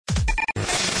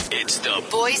It's the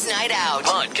Boys Night Out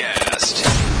podcast.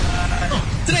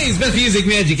 Today's best music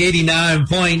magic 89.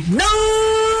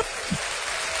 No!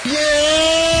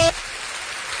 Yeah!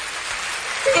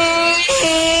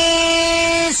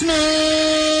 Yes,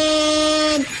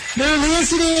 man! They're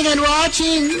listening and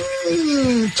watching.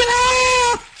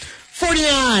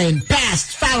 49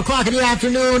 past 5 o'clock in the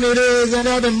afternoon. It is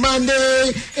another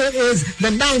Monday. It is the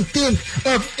 19th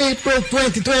of April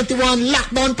 2021.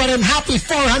 Lockdown pa rin. Happy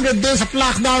 400 days of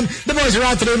lockdown. The boys are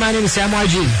out today. My name is Sam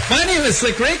YG. My name is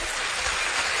Slick Rick.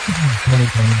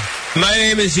 My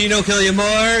name is Gino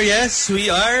Killiamore. Yes,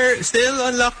 we are still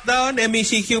on lockdown.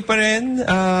 MECQ pa rin.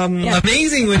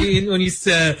 Amazing when you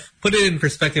put it in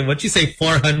perspective. Once you say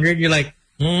 400, you're like,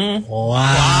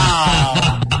 wow.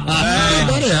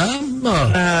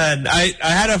 And I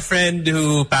had a friend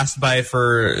who passed by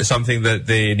for something that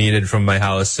they needed from my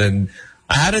house, and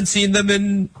I hadn't seen them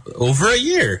in over a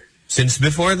year since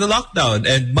before the lockdown.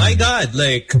 And my God,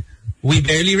 like, we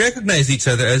barely recognized each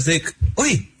other. I was like,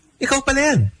 "Uy, ikaw pala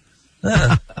yan."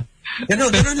 Ganun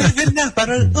level na.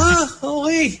 Parang,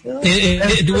 okay.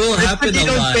 It will happen a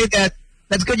lot. Say that.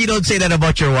 That's good you don't say that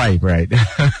about your wife, right?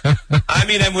 I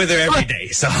mean, I'm with her every day,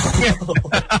 so.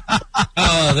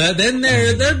 Then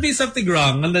there'd be something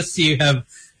wrong unless you have,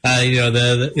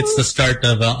 it's the start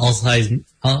of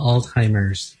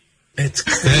Alzheimer's. It's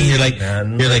crazy, then you're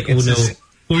like, oh no,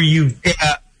 who are you?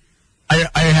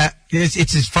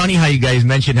 It's funny how you guys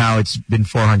mentioned how it's been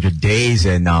 400 days,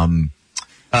 and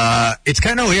it's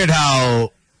kind of weird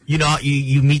how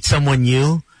you meet someone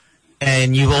new,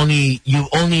 and you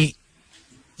only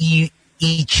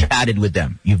chatted with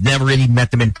them. You've never really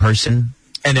met them in person,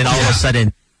 and then all of a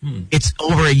sudden, it's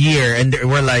over a year, and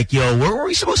we're like, "Yo, where were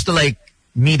we supposed to like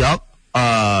meet up?"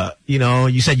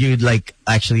 You said you'd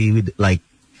actually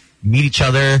meet each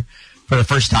other for the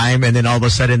first time, and then all of a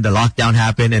sudden the lockdown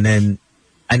happened, and then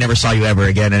I never saw you ever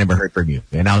again. I never heard from you,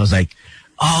 and I was like,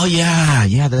 "Oh yeah,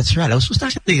 that's right. I was supposed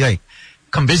to actually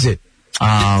come visit."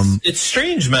 It's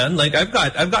strange, man. Like I've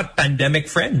got pandemic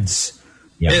friends.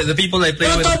 Yeah. The people I play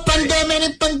with.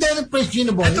 Pandemic friends,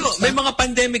 may mga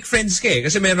pandemic friends ka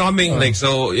kasi meron kaming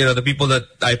the people that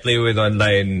I play with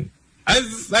online,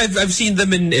 I've seen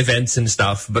them in events and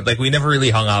stuff, but we never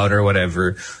really hung out or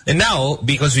whatever. And now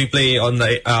because we play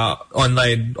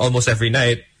online almost every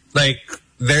night,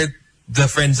 they're the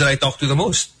friends that I talk to the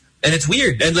most. And it's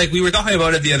weird. And we were talking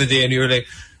about it the other day, and we were like,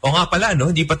 "Oh nga pala,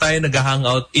 no, hindi pa tayo nag-hang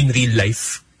out in real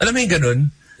life." Alam mo yung ganun?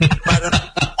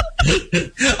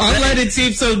 Online it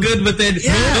seems so good, but then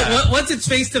once it's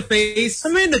face to face,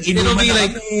 it'll be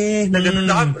like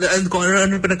kung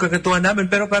ano pinagkakatuan namin,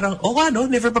 pero parang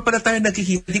never pa pala tayo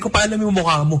nakikita, hindi ko pa alam yung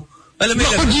mukha mo. Alam mo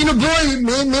yun? Gino boy,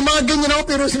 may mga ganyan ako,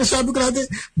 pero sinasabi ko natin,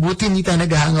 buti hindi tayo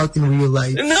nag-hangout in real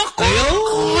life. Naku!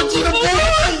 Gino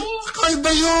boy! Kakaiba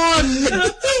yun!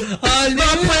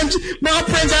 mga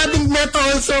friends having met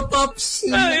also, Pops.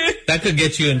 That could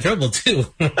get you in trouble too.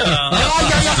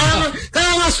 Kaya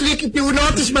nga, Slick, if you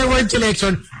notice my word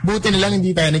selection, buti na lang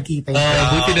hindi tayo nagkita.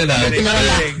 Buti na lang. Buti na lang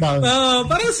lockdown.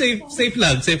 Parang safe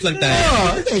lang tayo.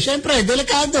 Okay, syempre,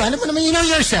 delikado. Ano pa naman, you know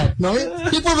yourself, no?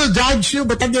 People will judge you,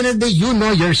 but at the end of the day, you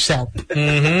know yourself.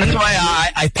 That's why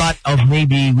I thought of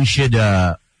maybe we should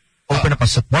open up a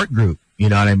support group. You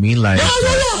know what I mean? Yeah.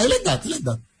 I like that.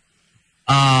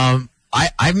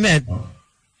 I've met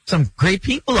some great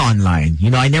people online.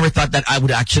 I never thought that I would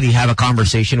actually have a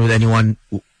conversation with anyone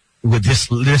with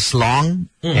this long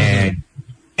and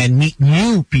meet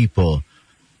new people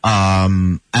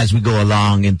as we go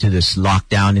along into this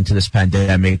lockdown, into this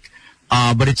pandemic.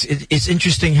 But it's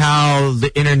interesting how the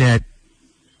internet,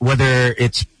 whether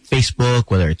it's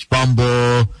Facebook, whether it's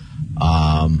Bumble,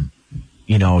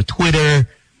 Twitter,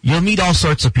 you'll meet all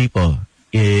sorts of people.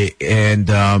 And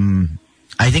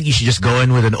I think you should just go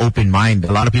in with an open mind.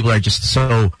 A lot of people are just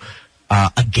so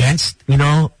against,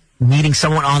 meeting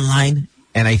someone online.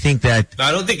 And I think that...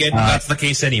 I don't think that's the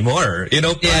case anymore. Prior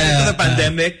to the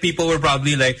pandemic, people were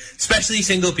probably especially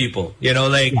single people, there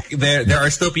are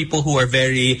still people who are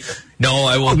very, no,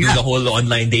 I won't do the whole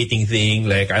online dating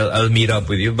thing. I'll meet up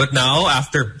with you. But now,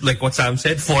 after, what Sam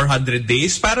said, 400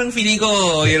 days, parang feeling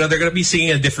ko, they're going to be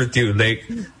singing a different tune.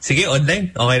 Sige,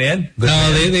 online, okay na yan.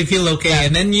 No, they feel okay.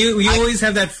 And then you always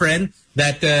have that friend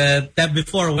that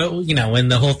before, when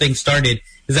the whole thing started,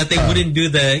 is that they wouldn't do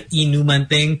the inuman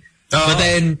thing. But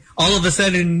then all of a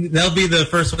sudden they'll be the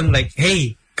first one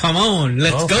hey, come on,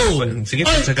 let's go. Sige,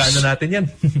 pagsagaan na natin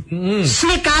yan.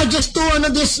 Slick, just to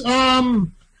this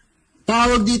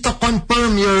tawag dito,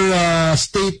 confirm your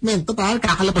statement. Ito parang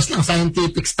kakalabas lang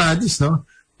scientific studies, no?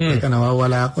 Teka,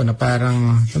 nawawala ako na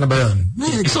parang, ano ba yun?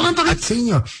 Gusto ko lang pakita sa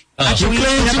inyo. Actually,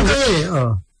 cleansing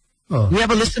ko We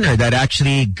have a listener that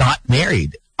actually got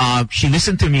married. She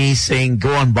listened to me saying,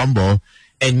 go on Bumble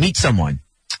and meet someone.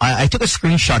 I took a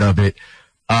screenshot of it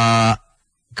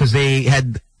because they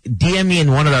had DM me in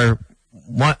I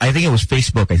think it was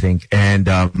Facebook, I think.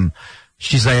 And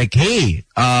she's like, hey,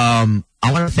 I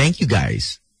want to thank you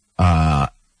guys,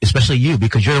 especially you,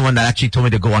 because you're the one that actually told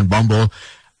me to go on Bumble.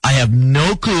 I have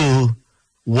no clue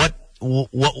what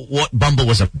Bumble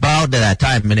was about at that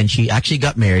time. And then she actually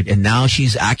got married, and now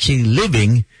she's actually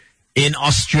living in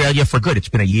Australia for good. It's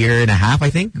been 1.5 years, I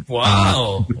think.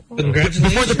 Wow. Congratulations.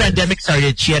 Before the pandemic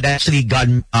started, she had actually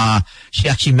she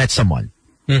actually met someone.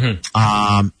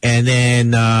 Mm-hmm. And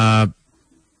then,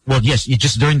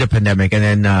 just during the pandemic.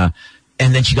 And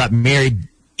then she got married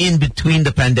in between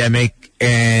the pandemic.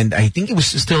 And I think it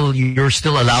was you were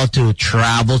still allowed to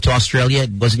travel to Australia.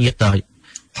 It wasn't yet the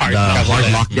hard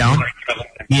lockdown.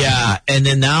 Yeah. And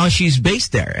then now she's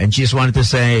based there, and she just wanted to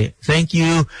say, thank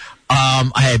you.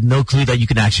 I had no clue that you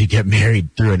can actually get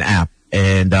married through an app.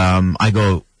 And I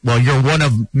go, well, you're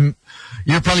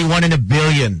probably one in a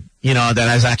billion, that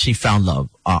has actually found love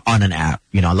on an app.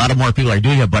 A lot of more people are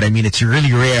doing it, but I mean, it's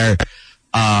really rare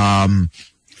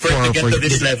for it to get to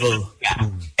this level. Yeah.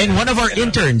 And one of our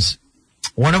interns,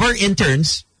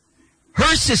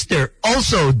 her sister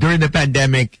also during the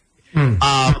pandemic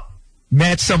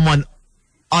met someone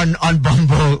on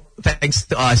Bumble thanks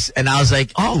to us. And I was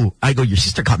like, your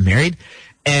sister got married?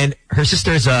 And her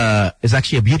sister is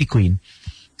actually a beauty queen.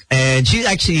 And she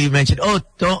actually mentioned,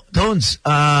 Tones,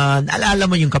 naalala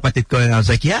mo yung kapatid ko? And I was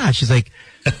like, yeah. She's like,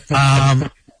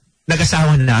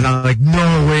 nag-asawa na. And I'm like,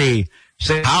 no way.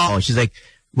 She's like, how? She's like,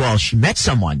 well, she met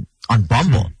someone on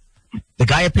Bumble. The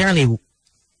guy apparently,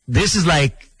 this is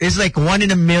like 1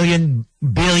 in a million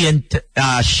billion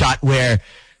shot where,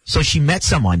 so she met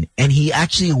someone, and he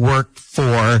actually worked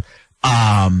for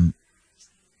the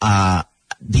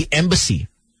embassy,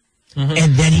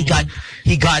 and then he got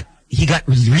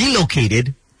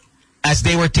relocated. As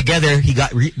they were together,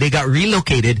 they got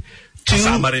relocated to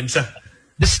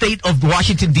the state of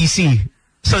Washington D.C.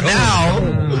 So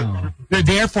now they're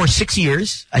there for 6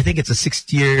 years. I think it's a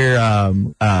 6-year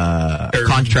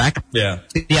contract. Yeah,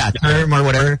 term or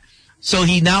whatever. So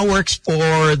he now works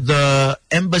for the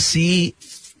embassy.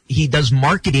 He does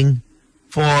marketing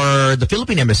for the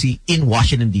Philippine embassy in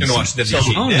Washington, D.C. Nice.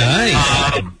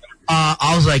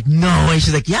 I was like, no way.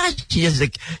 She's like, yeah.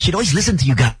 She'd always listen to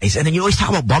you guys. And then you always talk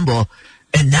about Bumble.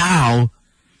 And now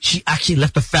she actually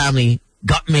left the family,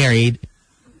 got married,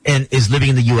 and is living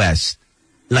in the U.S.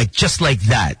 Like, just like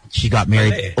that. She got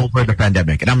married over the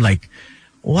pandemic. And I'm like,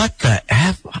 what the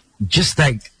F? Just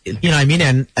like, what I mean?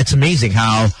 And it's amazing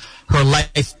how her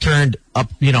life turned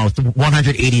up,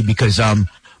 180 because,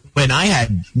 when I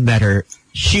had met her,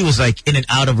 she was like in and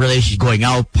out of relationship, going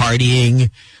out, partying,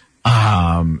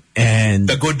 and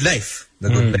the good life. The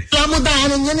good life. The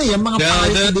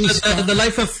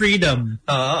life of freedom.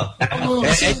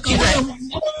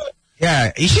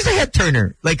 Yeah, she's a head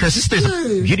turner. Like her sister's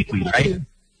a beauty queen, right?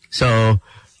 So,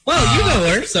 well, you know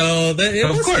her, so it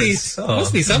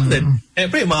must be something.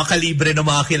 Siyempre, mga kalibre na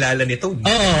mga kilala nito.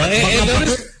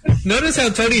 Notice how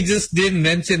Tony just didn't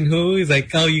mention who. He's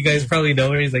like, you guys probably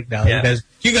know her. He's like, no,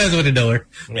 you guys wouldn't know her.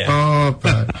 Yeah. I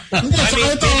mean,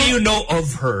 maybe you know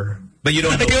of her, but you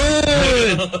don't know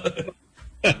her.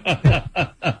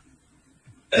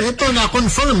 Ito,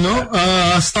 na-confirm, no?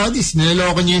 Studies,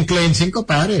 niloloko niyo yung cleansing ko,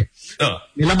 pare.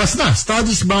 Nilabas na.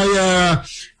 Studies by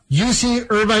UC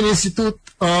Irvine Institute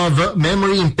of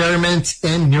Memory Impairments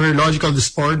and Neurological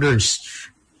Disorders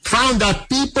found that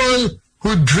people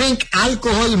who drink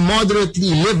alcohol moderately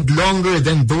lived longer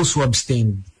than those who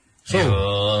abstained. So,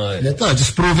 ito,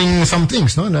 just proving some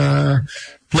things, no? Na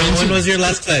when was your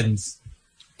last cleanse?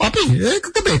 Papi,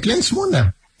 kagabi, cleanse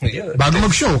muna. Bago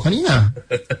mag-show, kanina.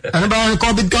 Ano ba ang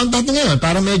COVID count natin ngayon?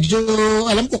 Para medyo,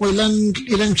 alam ko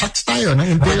ilang shots tayo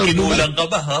ng Imperial Blue. Kinulang ka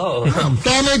ba?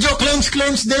 Kaya medyo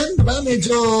cleanse din, diba?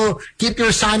 Medyo keep your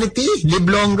sanity, live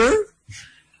longer,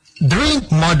 drink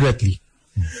moderately.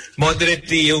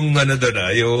 Moderately yung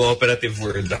yung operative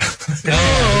word.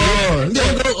 Don't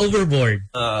go overboard.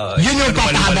 Yun yung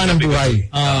papahaba ng buhay.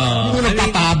 Yun yung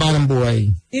papahaba ng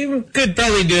buhay. You could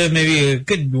probably do it maybe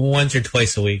once or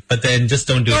twice a week, but then just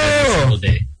don't do it every single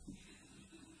day.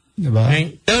 Diba?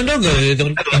 Right? Don't enjoy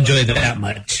that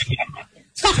much.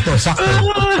 Sakto.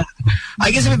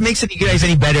 I guess if it makes you guys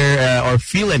any better or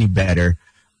feel any better,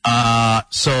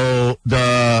 so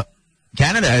the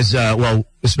Canada has,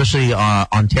 especially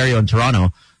Ontario and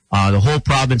Toronto, the whole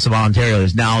province of Ontario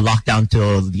is now locked down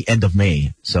till the end of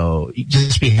May. So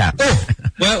just be happy.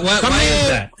 Why is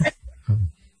that?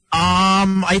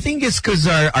 I think it's because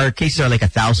our cases are like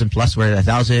 1,000 plus. We're at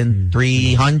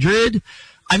 1,300.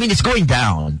 I mean, it's going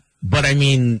down, but I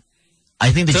mean,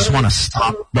 I think they just want to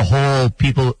stop the whole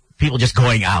people just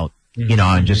going out, you know,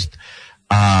 and just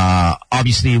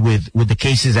obviously with the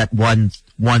cases at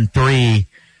 113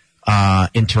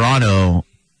 in Toronto,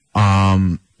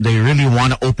 they really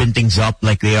want to open things up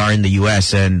like they are in the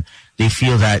US, and they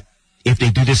feel that if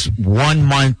they do this 1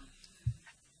 month,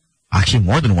 actually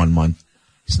more than 1 month,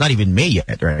 it's not even May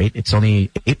yet, right? It's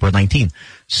only April 19th.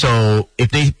 So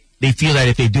if they feel that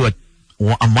if they do a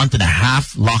month and a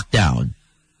half lockdown,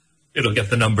 it'll get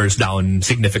the numbers down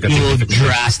significantly. It will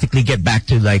drastically get back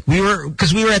to like we were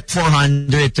at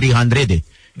 400, 300,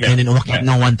 and then umakyat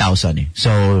ng 1,000.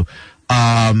 So,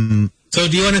 so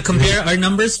do you want to compare our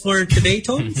numbers for today,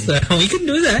 Tones? We can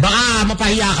do that. Baka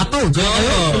mapahiya ka to.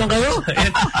 Ilan kayo?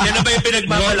 Yan na ba yung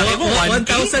pinagmamalaki mo?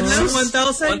 1,000 lang?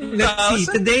 1,000? Let's see.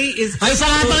 Today is... Ay,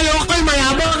 sa lahat ng kayo kayo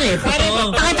mayabang eh.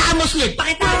 Pakita mo slip.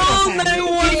 Pakita mo.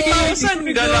 1,000.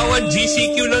 Galawan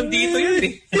GCQ lang dito yun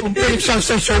eh. Kung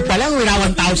pinag-sure pa lang, wala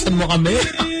 1,000 mo kami.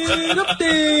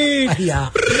 Update!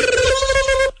 Pahiya.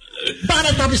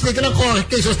 Baka nagpapis na ito ng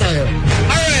cases tayo.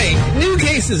 Alright, new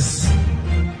cases.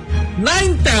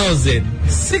 9,628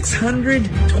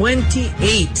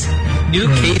 new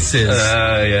cases.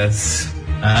 Yes.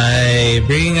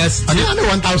 Bringing us to... Ano?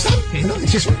 1,000? Ano? It's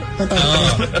just 1,000.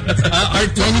 Our I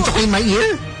need to clean my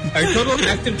ear. Our total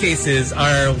active cases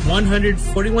are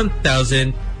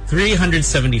 141,375.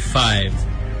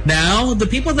 Now, the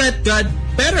people that got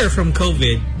better from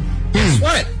COVID, guess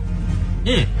what?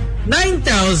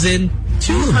 9,266.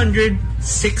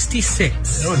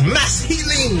 Mass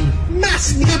healing!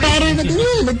 Mass Hindi ba rin na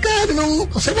din nagkano nung...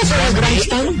 Saan na sa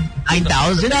Grindstone?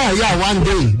 9,000? Yeah, one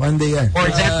day, yeah. Or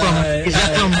is that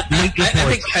from late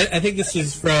reports? I think this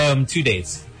is from 2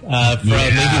 days. From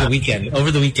maybe the weekend,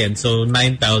 over the weekend. So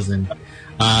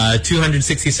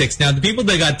 9,266. Now, the people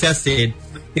that got tested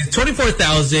is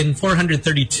 24,432.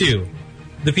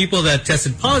 The people that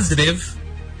tested positive,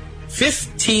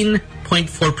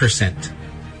 15.4%.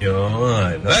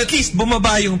 Yun. At least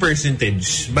bumaba yung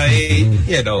percentage by,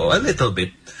 you know, a little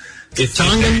bit. If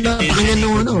ganda pakinggan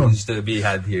nung ano. To be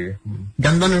had here.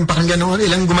 Ganda nung pakinggan nung ano.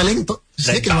 Ilang gumaling to?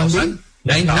 9,000?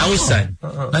 9,000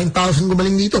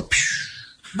 gumaling dito.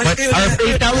 But our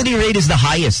fatality rate is the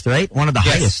highest, right? One of the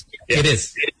highest. It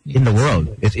is. In the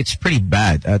world. It's pretty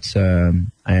bad. That's,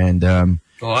 asan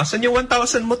yung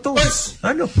 1,000 mo to?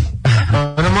 Ano?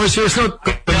 On a more serious note,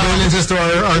 condolences to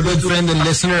our good friend and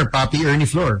listener, Papi Ernie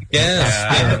Flor. Yes.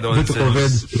 Due to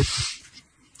COVID.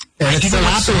 And it's still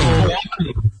happening.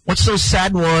 What's so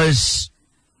sad was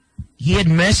he had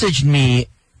messaged me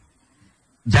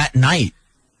that night.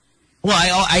 Well,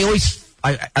 I always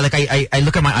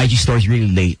look at my IG stories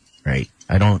really late, right?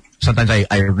 Sometimes I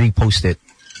repost it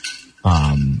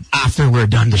after we're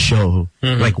done the show,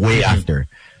 like way after.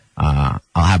 I'll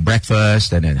have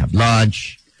breakfast and then have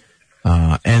lunch,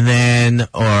 and then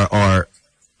or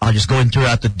I'll just go in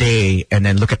throughout the day and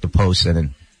then look at the post, and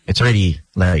then it's already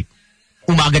like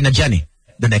umaga na dyan eh,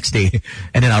 the next day,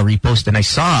 and then I'll repost. And I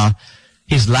saw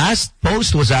his last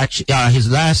post was actually his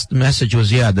last message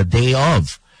was the day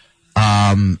of,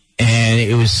 and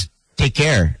it was take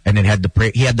care, and it had the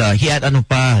prayer. He had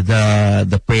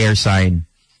the prayer sign.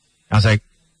 I was like,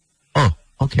 oh,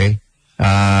 okay,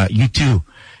 you too.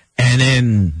 And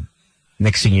then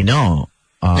next thing you know,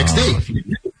 next day,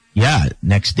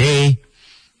 next day,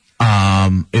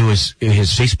 it was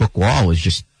his Facebook wall was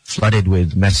just flooded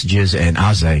with messages, and I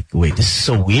was like, wait, this is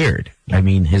so weird. I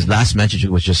mean, his last message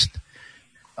was just,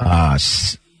 I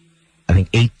think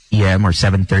 8 p.m. or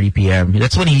 7:30 p.m.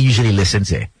 That's when he usually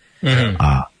listens. And he'd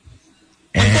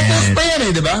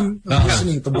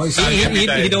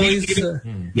always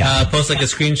post like a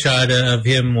screenshot of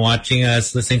him watching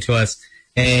us, listening to us.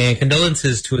 And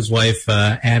condolences to his wife,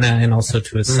 Anna, and also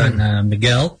to his son,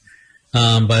 Miguel.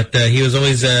 But he was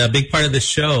always a big part of the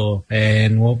show,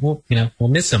 and we'll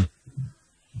miss him.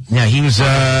 Yeah, he was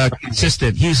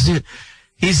consistent. He's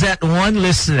that one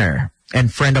listener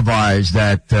and friend of ours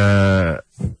that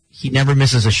he never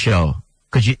misses a show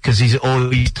because he's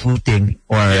always tweeting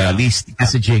or at least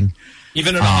messaging.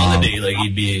 Even on a holiday, like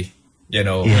he'd be,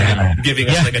 giving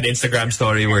us like an Instagram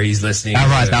story where he's listening.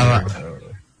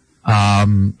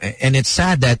 And it's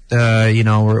sad that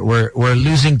we're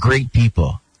losing great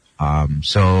people.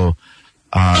 So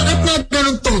bakit na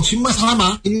ganun to? Yung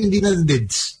masama, yung hindi na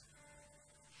dids.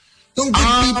 Yung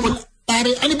good people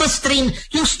pare, ano ba strain?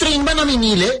 Yung strain ba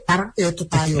namimili? Parang, eto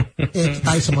tayo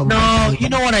sa mabuti. No,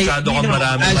 you know what Masyado kang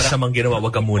maraming masamang ginawa.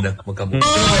 Wag ka muna.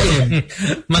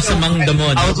 Masamang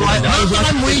damon.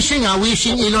 I'm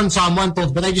wishing ill on someone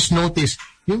to, but I just noticed,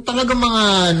 yung talagang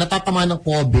mga natatama ng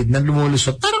COVID na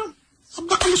lumulusot, parang,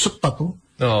 nakalusot pa to.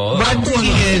 Oh. But the thing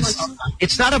is,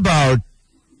 it's not about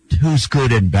who's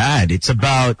good and bad. It's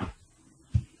about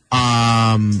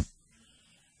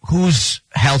who's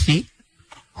healthy,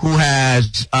 who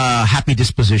has a happy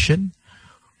disposition,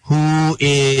 who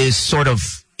is sort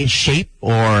of in shape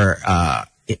or, at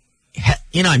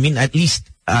least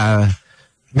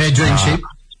medyo in shape.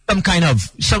 Some kind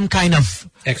of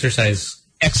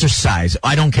Exercise.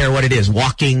 I don't care what it is.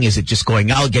 Walking, is it just going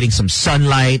out, getting some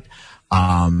sunlight,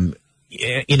 and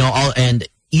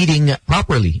eating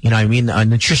properly,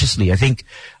 nutritiously. I think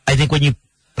when you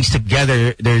piece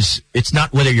together, it's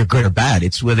not whether you're good or bad.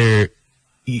 It's whether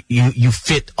you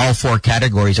fit all four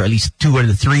categories, or at least 2 out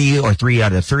of the 3, or 3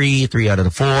 out of the 3, 3 out of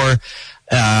the 4,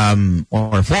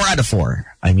 or 4 out of 4.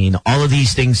 I mean, all of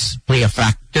these things play a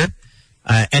factor.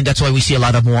 And that's why we see a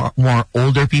lot of more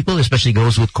older people, especially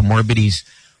those with comorbidities,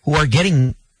 who are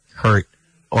getting hurt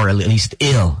or at least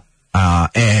ill.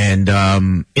 And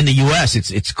in the U.S.,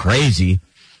 it's crazy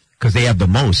because they have the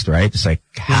most, right? It's like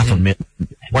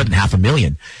more than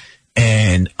 500,000.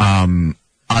 And a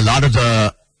lot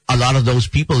of those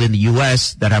people in the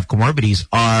U.S. that have comorbidities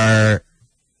are,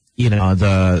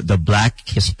 the Black,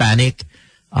 Hispanic,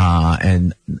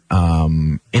 and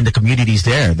in the communities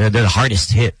there, they're the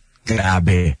hardest hit.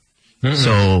 Grabe.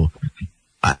 So,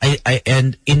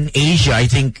 and in Asia, I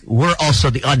think we're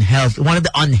also one of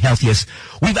the unhealthiest.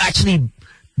 We've actually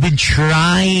been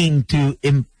trying to,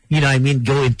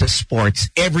 go into sports.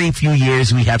 Every few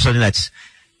years, we have something that's,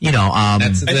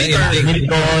 That's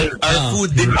our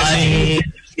food didn't.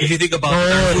 If you think about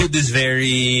it, our food is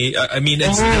very,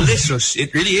 it's delicious.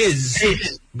 It really is.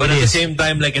 But at the same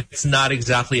time, like, it's not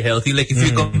exactly healthy. Like, if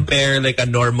you compare, like, a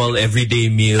normal everyday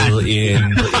meal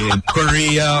in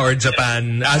Korea or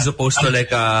Japan as opposed to,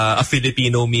 like, a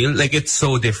Filipino meal, like, it's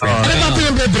so different. Ano ba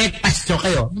pinag-breakfast nyo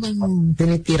kayo? Ano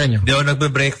tinitira nyo? Hindi ako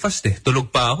nagbe-breakfast eh.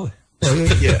 Tulog pa ako eh.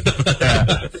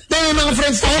 Yung mga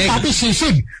friends tayo, papi,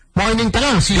 sisig. Morning pa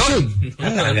lang, sisig.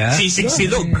 Sisig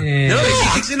silog.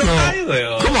 Sisig silog tayo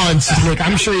eh. Come on, sisig.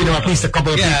 I'm sure you know at least a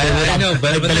couple of people. I know,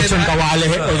 but the lechon kawale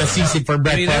or the sisig for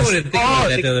breakfast. I wouldn't think about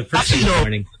that the first thing in the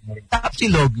morning.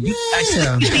 Tapsilog. I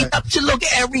say Tapsilog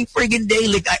every friggin'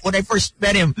 day. Like, when I first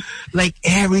met him, like,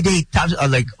 every day,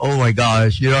 I'm like, oh my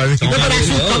gosh, you know what I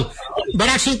mean? But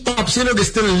actually, Tapsilog is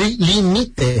still lean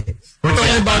meat eh. We're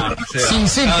talking about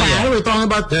sisig, pare. We're talking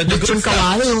about lechon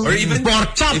kawale. Or even,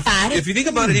 pork chop, pare. If you think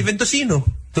about it, even tocino.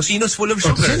 Tocino's full of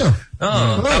sugar. Tocino.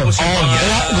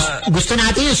 Gusto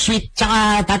natin yung sweet,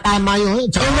 tsaka tatama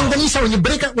yung, tsaka yung longganisa, when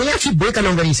you actually break a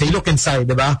longganisa, you look inside,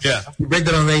 diba? Yeah. You break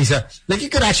the longganisa, like you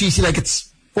could actually see like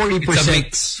it's 40% it's a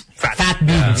mix. Fat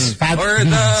beans. Or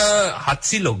the hot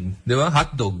silog, diba?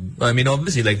 Hot dog. I mean,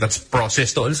 obviously, like, that's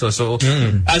processed also. So,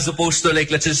 as opposed to,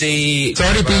 like, let's just say...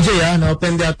 Sorry, PJ,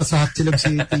 na-open data sa hot silog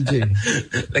si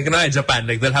PJ. Like, in Japan,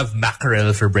 like, they'll have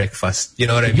mackerel for breakfast. You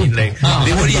know what I mean? Like,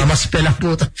 they won't even...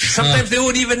 Sometimes they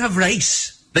won't even have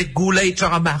rice. Like, gulay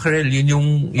tsaka mackerel,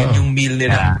 yun yung meal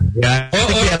nila. Yeah.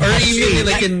 Or even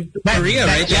like in Korea,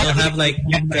 right? They'll have like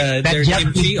their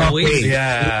kimchi always.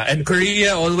 Yeah. And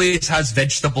Korea always has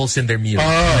vegetables in their meal.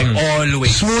 Like,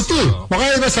 always. Smoothie.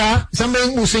 Baka iba saan ba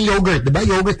yung usong yogurt? Diba?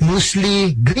 Yogurt,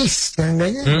 muesli, grease.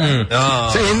 Ganyan.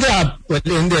 So India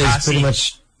is pretty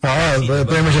much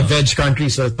a veg country,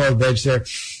 so it's all veg there.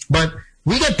 But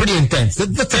we get pretty intense.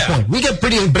 That's the point. We get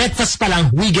breakfast pa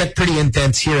lang, we get pretty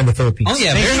intense here in the Philippines. Oh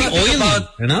yeah, very oily.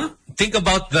 Think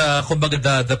about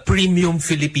the premium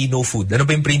Filipino food. Ano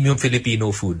ba yung premium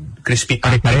Filipino food? Crispy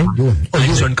kare-kare.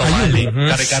 Lechon kawali.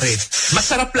 Kare-kare.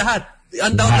 Masarap lahat.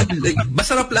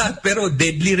 Masarap lahat, pero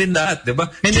deadly rin lahat, diba?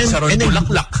 And then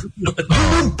bulaklak.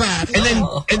 And then,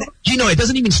 it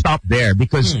doesn't even stop there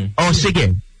because,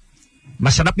 sige,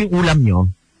 masarap yung ulam nyo.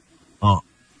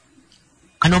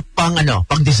 Ano pang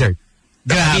dessert?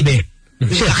 Grabe.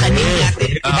 Kakanin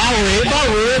natin. Bawi.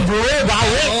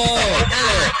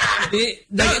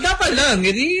 Dapat lang.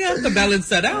 You have to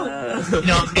balance that out.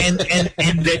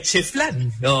 And leche flan.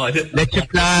 Leche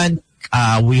flan.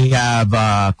 We have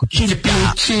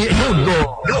kuchilpa.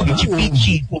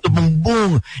 Pichi.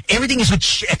 Bumbong. Everything is with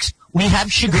we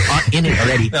have sugar in it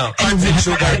already. We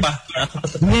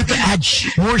have to add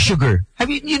more sugar. Have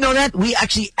you know that? We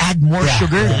actually add more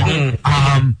sugar.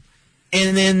 And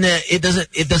then it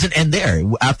doesn't end there.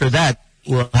 After that,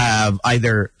 we'll have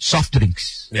either soft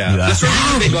drinks. Yeah.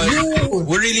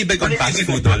 We're really big on fast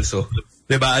food also.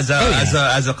 diba?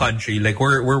 As a country, like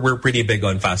we're pretty big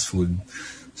on fast food.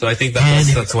 So I think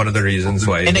that's one of the reasons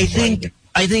why. And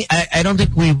I don't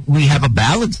think we have a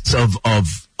balance of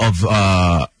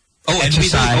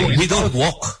exercise. We don't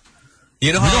walk.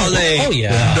 You know how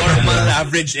normal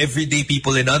average everyday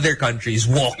people in other countries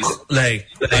walk like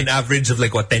an average of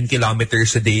 10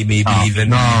 kilometers a day, maybe even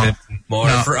more.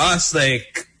 No. For us, the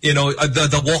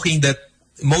walking that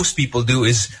most people do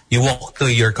is you walk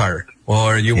to your car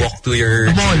or you walk to your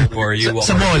gym, or you walk.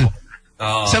 Even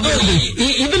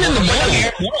in the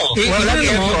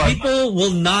mall, people will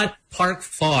not park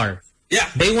far. Yeah.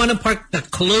 They want to park the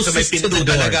closest to the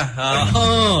door.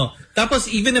 Tapos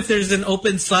even if there's an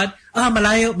open slot,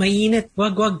 malayo, mainit,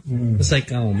 wag. It's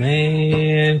like, oh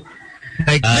man.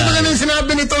 Like, di ba ganun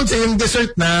sinabi nito sa yung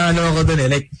dessert na ako dun eh.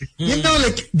 Like,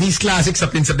 these classic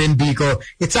sapin-sapin biko,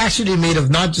 it's actually made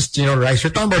of not just, rice. We're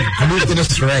talking about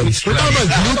glutinous rice. We're talking about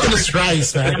glutinous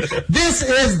rice, man. This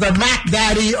is the Mac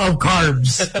Daddy of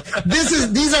carbs.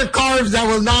 These are carbs that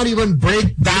will not even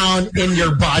break down in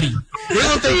your body. It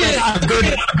will take a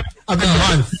good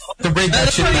month to break that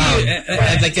shit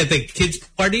down. Like at the kids'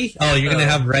 party, you're going to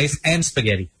have rice and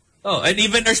spaghetti. Oh, and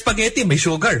even our spaghetti may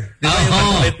sugar.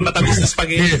 Matamis na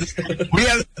spaghetti.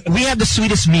 We have the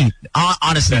sweetest meat,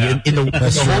 honestly, in the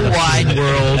whole wide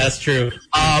world. That's true.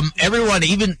 Everyone,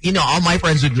 even all my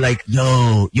friends would be like,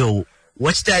 yo,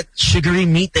 what's that sugary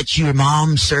meat that your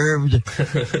mom served?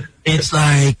 It's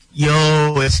like,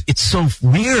 it's so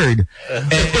weird. And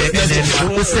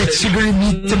then, what's that sugary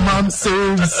meat the mom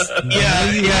serves?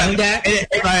 Yeah. And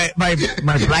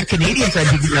my black Canadian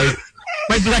friends would be like.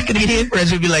 My black Canadian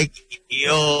friends would be like,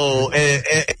 yo,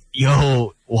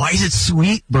 why is it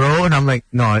sweet, bro? And I'm like,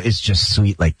 no, it's just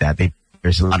sweet like that.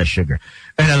 There's a lot of sugar.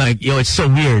 And I'm like, it's so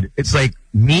weird. It's like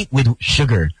meat with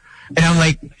sugar. And I'm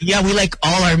like, yeah, we like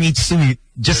all our meat sweet.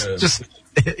 Just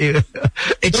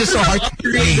it's just so hard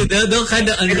to say. They'll kind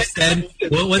of understand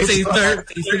once they start,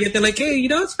 they're like, hey,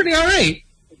 it's pretty all right.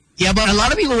 Yeah, but a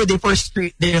lot of people, when they first,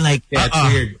 they're like, it's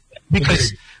weird.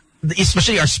 Because...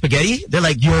 especially our spaghetti, they're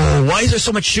like, yo, why is there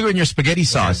so much sugar in your spaghetti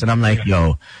sauce? And I'm like,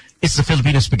 yo, it's the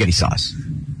Filipino spaghetti sauce.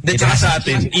 Tsaka sa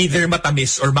atin, either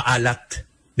matamis or maalat.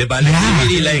 Diba?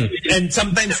 Really and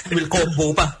sometimes we'll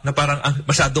combo pa na parang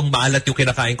masyadong maalat yung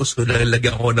kinakain ko, so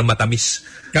lalagyan ko ng matamis.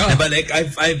 Diba? Like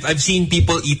I've seen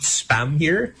people eat Spam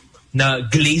here na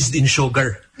glazed in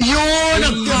sugar. Yun!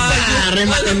 Pare,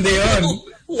 matindi yun.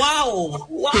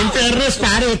 Wow! In fairness,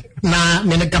 pare,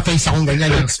 may nagka-face akong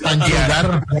ganyan, yung sponge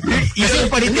sugar. Kasi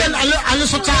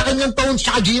alusot sa akin yung tones,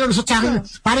 tsaka Gino, alusot sa akin,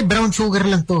 pare, brown sugar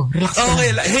lang to. Relax ka.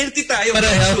 Okay, healthy tayo.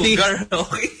 Brown sugar.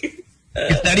 Okay.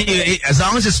 As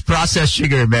long as it's processed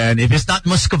sugar, man. If it's not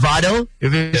Muscovado,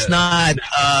 if it's not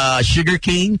sugar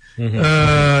cane,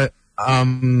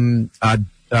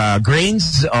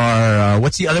 grains, or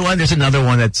what's the other one? There's another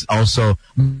one that's also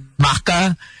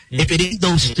maca. If it ain't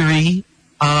those three,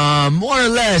 more or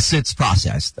less, it's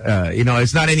processed.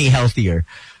 It's not any healthier.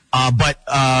 But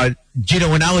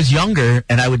when I was younger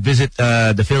and I would visit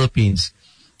the Philippines,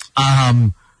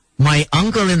 my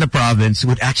uncle in the province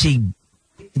would actually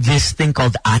this thing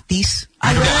called atis.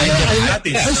 I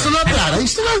used to love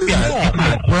that.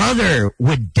 My brother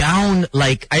would down,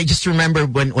 I just remember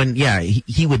when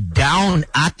he would down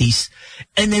atis,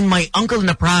 and then my uncle in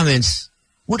the province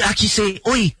would actually say,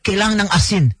 "Oy, kailangan ng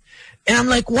asin." And I'm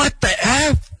like, what the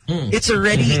F? It's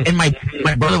already, and my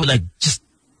brother would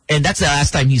and that's the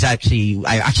last time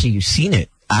I actually seen it.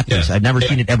 Atis. I've never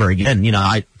seen it ever again.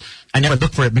 I never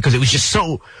looked for it because it was just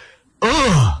so,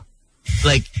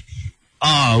 it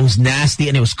was nasty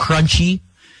and it was crunchy.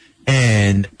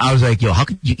 And I was like, yo, how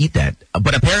could you eat that?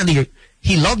 But apparently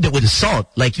he loved it with the salt.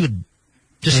 Like he would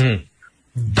just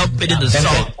dump it in the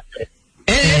salt.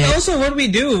 And also what we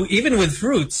do, even with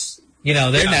fruits,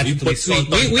 they're naturally sweet.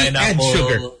 We add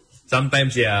sugar.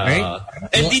 Sometimes, Right?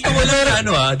 And dito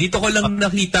ko lang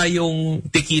nakita yung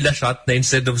tequila shot na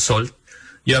instead of salt,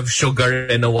 you have sugar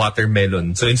and a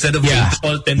watermelon. So instead of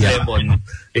salt and lemon,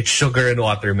 it's sugar and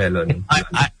watermelon.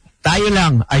 Tayo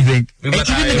lang, I think.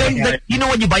 Even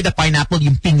when you buy the pineapple,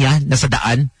 yung pinya nasa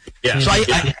daan. Yeah. So I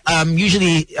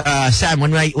usually, Sam,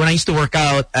 when I used to work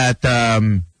out at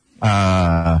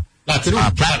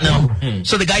Platinum,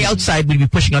 so the guy outside would be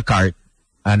pushing a cart.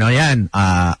 Either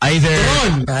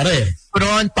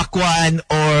Turon, pakwan,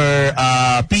 or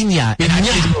pinya.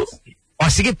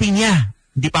 Sige, pinya.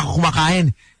 Hindi pa ako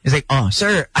kumakain. It's like,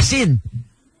 sir, asin.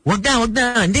 Wag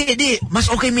na. Hindi. Mas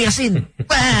okay may asin.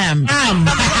 Bam!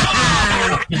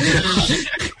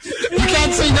 You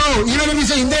can't say no. You know what I mean?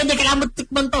 Say, hindi, kailangan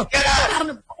matikman to.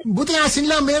 Buti asin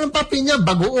lang, mayroon pa pinya,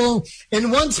 bagoong.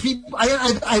 And once people,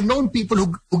 I've known people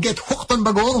who get hooked on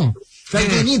bagoong. Like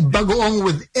they need bagoong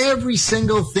with every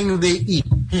single thing they eat.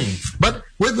 But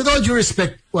with all due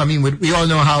respect, I mean, we all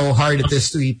know how hard it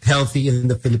is to eat healthy in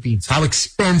the Philippines. How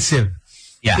expensive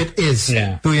it is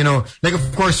to, like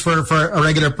of course for a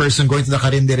regular person going to the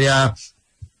karinderya,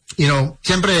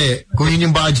 siyempre, kung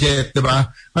yun yung budget, diba?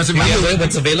 What's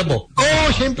available? Oh,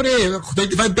 siyempre,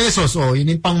 35 pesos. Oh, yun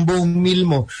yung pang buong meal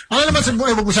mo. Ano naman sa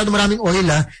buhay, masyado maraming oil,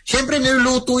 ha? Siyempre,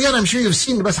 niluluto yan. I'm sure you've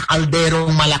seen, diba, sa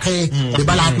kalderong malaki.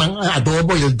 Diba, lahat ng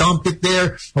adobo, you'll dump it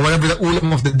there, or whatever the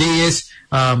ulam of the day is.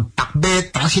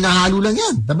 Takbet, tapos hinahalo lang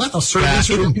yan. Diba? Tapos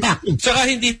serving pack.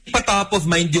 Tsaka hindi pa top of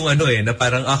mind yung na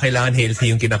parang, kailangan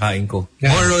healthy yung kinakain ko.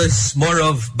 Yeah. More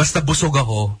of, basta busog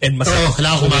ako, and masarap.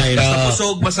 Kailangan kumain. Basta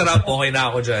busog, masarap, okay na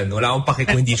ako dyan. Wala akong paki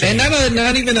kung hindi siya. And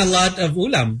not even a lot of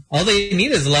ulam. All they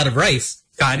need is a lot of rice.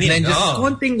 Kanin. And then just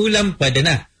konting ulam, pwede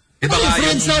na. Diba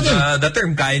the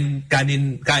term, kain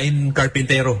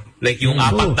karpintero. Like yung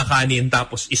apat na kanin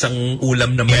tapos isang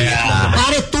ulam na maliit.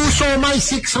 Pare, 2 siomai,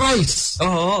 6 rice.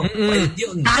 Oo.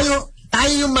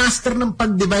 Tayo yung master ng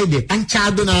pag-divide.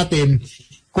 Tansyado natin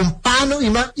kung paano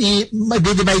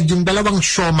i-divide yung dalawang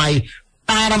siomai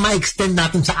para ma-extend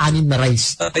natin sa 6 na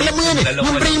rice. Alam mo yan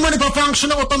yung brain mo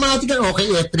nagpa-function ng automatic. Okay,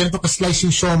 ganito ka-slice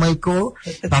yung siomai ko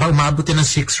para umabutin ng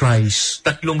 6 rice.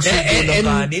 Tatlong subo ng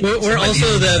kanin. We're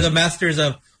also the masters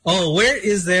of, where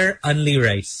is there only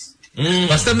rice?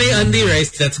 Basta may only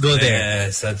rice, let's go there.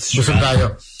 Yes, that's true.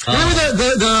 Tayo.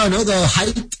 Remember the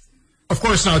height? Of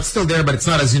course, now it's still there, but it's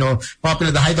not as,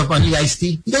 popular. The height of only iced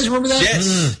tea. You guys remember that?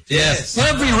 Yes.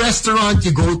 Every restaurant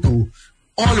you go to,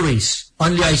 always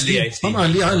only iced tea.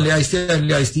 Only iced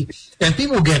tea. And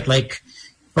people get like,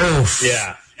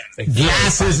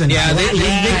 glasses and they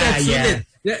got suited.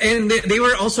 And they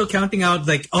were also counting out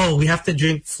like, we have to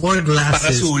drink 4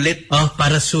 glasses.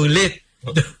 Para sulit.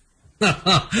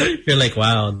 You're like,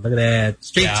 wow, look at that.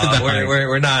 Straight to the heart.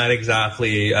 We're not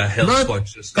exactly health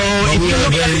conscious.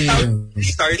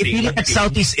 If you look at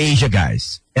Southeast Asia,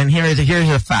 guys, and here's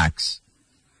the facts.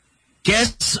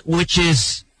 Guess which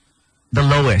is the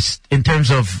lowest in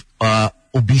terms of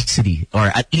obesity, or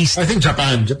at least... I think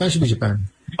Japan. Japan should be Japan.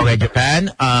 Okay, Japan.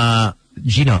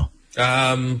 Gino?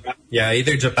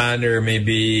 Either Japan or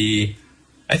maybe...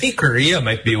 I think Korea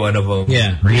might be one of them.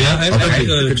 Yeah. Korea? I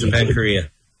go to Japan, Korea.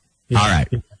 Yeah. All right.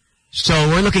 So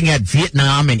we're looking at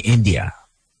Vietnam and India.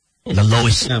 The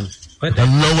lowest. The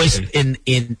lowest in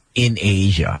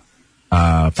Asia.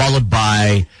 Followed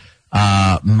by,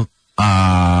 I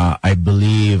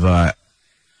believe...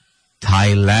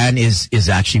 Thailand is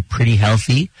actually pretty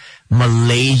healthy.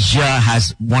 Malaysia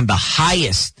has one of the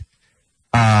highest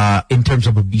in terms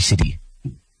of obesity.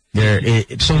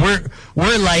 So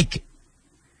we're like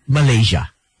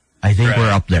Malaysia. I think we're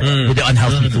up there with the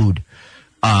unhealthy food.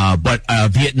 But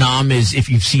Vietnam is, if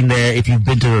you've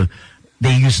been to,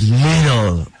 they use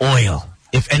little oil,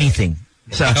 if anything.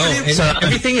 So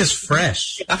everything is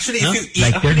fresh. Actually,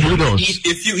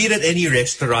 if you eat at any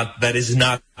restaurant that is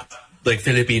not like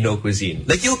Filipino cuisine,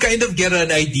 like you'll kind of get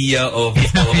an idea of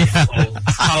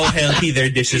how healthy their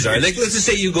dishes are. Like let's just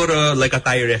say you go to like a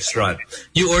Thai restaurant,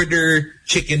 you order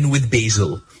chicken with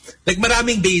basil. Like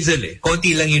maraming basil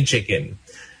konti lang yung chicken.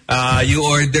 You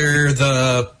order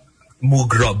the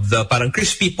mugrob, the parang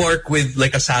crispy pork with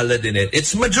like a salad in it.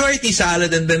 It's majority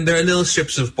salad and then there are little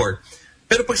strips of pork.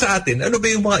 Pero pag sa atin, ano ba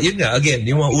yung mga, yun nga, again,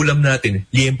 yung mga ulam natin,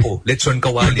 liempo, lechon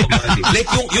kawali. Like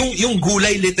yung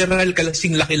gulay, literal,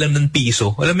 kalasing laki lang ng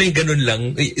piso. Alam mo yung ganun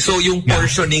lang. So yung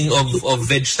portioning of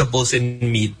vegetables and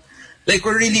meat, like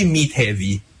we're really meat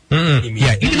heavy.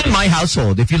 Yeah, even in my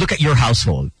household, if you look at your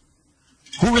household,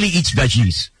 who really eats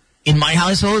veggies? In my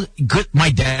household,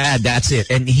 my dad, that's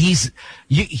it. And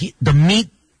the meat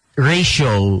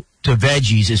ratio to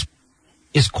veggies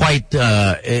is quite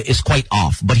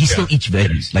off, but he still eats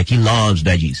veggies. Like he loves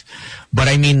veggies. But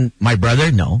I mean, my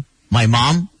brother, no. My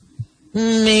mom,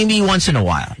 maybe once in a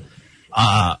while.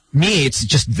 Me, it's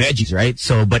just veggies, right?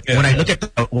 So, but when I look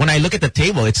at the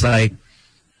table, it's like,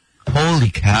 holy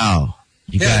cow,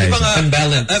 you guys,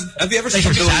 unbalanced. Have you ever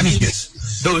seen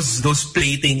those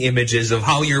plating images of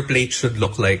how your plate should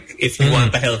look like if you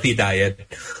want a healthy diet?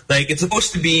 Like it's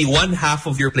supposed to be 1/2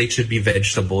 of your plate should be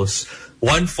vegetables.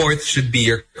 1/4 should be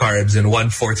your carbs and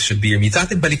 1/4 should be your meat. Sa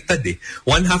atin baliktad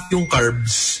 1/2 yung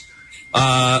carbs.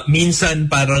 Minsan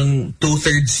parang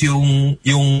 2/3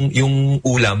 yung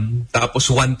ulam,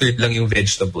 tapos 1/3 lang yung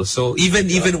vegetables. So even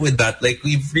with that, like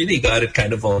we've really got it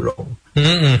kind of all wrong.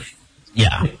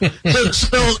 Yeah.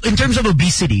 So in terms of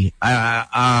obesity,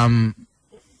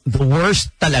 the worst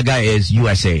talaga is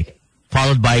USA,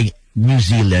 followed by New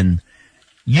Zealand,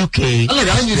 UK.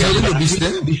 New Zealand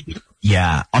obesity?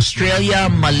 Yeah. Australia,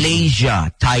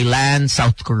 Malaysia, Thailand,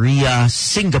 South Korea,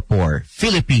 Singapore,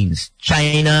 Philippines,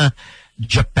 China,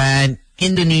 Japan,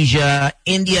 Indonesia,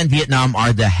 India, and Vietnam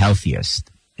are the healthiest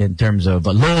in terms of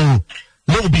a low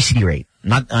obesity rate.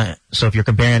 Not so if you're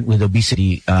comparing it with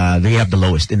obesity, they have the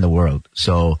lowest in the world.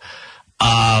 So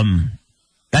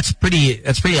that's pretty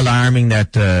alarming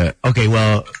that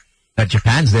that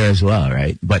Japan's there as well,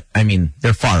 right? But I mean,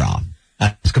 they're far off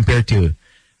as compared to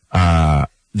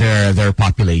their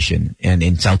population and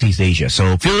in Southeast Asia.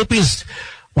 So Philippines,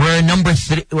 we're number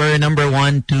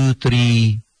 1, 2,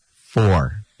 3,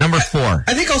 4. Number 4.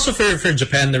 I think also for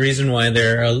Japan, the reason why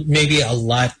there are maybe a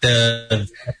lot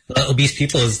of obese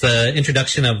people is the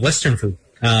introduction of Western food.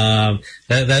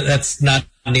 That's not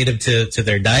native to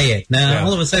their diet. Now,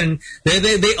 all of a sudden,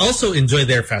 they also enjoy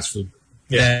their fast food.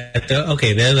 Yeah.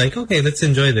 They're like, okay, let's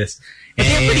enjoy this. And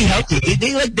they're pretty healthy.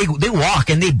 They walk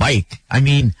and they bike. I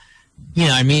mean,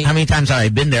 how many times have I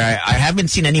been there? I haven't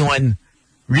seen anyone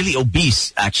really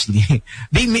obese, actually.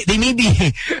 They may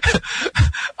be,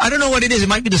 I don't know what it is. It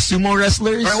might be the sumo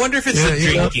wrestlers. Or I wonder if it's the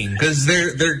drinking, because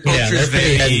their culture is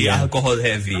very heavy, alcohol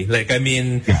heavy. Like, I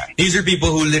mean, these are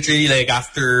people who literally, like,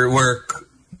 after work,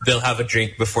 they'll have a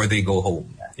drink before they go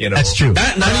home. You know? That's true.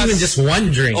 Not even just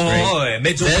one drink, right?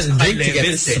 Medyo drink to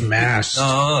get smashed.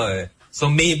 So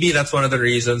maybe that's one of the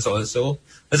reasons also.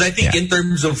 Because I think in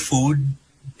terms of food,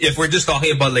 if we're just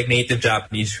talking about like native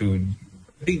Japanese food,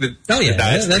 I think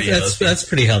that's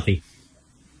pretty healthy.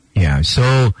 Yeah.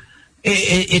 So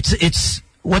it's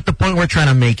what the point we're trying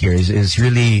to make here is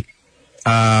really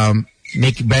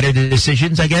make better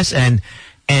decisions, I guess. And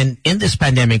in this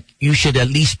pandemic, you should at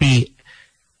least be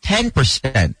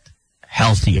 10%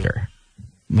 healthier,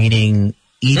 meaning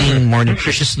eating more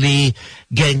nutritiously,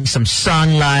 getting some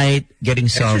sunlight, getting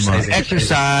some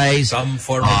exercise. Some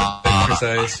form of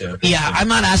exercise. Yeah, I'm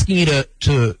not asking you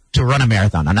to run a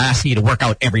marathon. I'm not asking you to work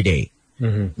out every day.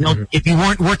 No, if you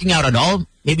weren't working out at all,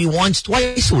 maybe once,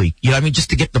 twice a week. You know what I mean? Just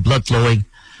to get the blood flowing.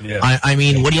 Yeah. I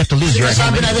mean, what do you have to lose?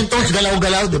 Sabi natin tong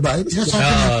galaw-galaw, diba?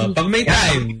 Pag may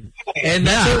time. And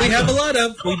that's what we have a lot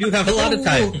of. We do have a lot of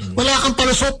time. Wala kang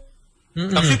palusot.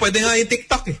 Actually, pwede nga yung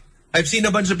TikTok eh. I've seen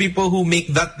a bunch of people who make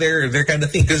that their kind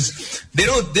of thing because they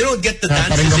don't get the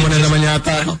dances. Pinaparing naman naman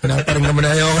yata. Pinaparing naman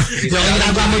na yung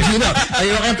ginagawa mo, Gino.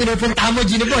 Ayoko yung pinupunta mo,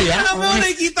 Gino Boy. Alam mo,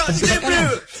 nakikita. Siyempre,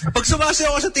 pag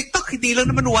sumasayaw ka sa TikTok, hindi lang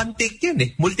naman one take yan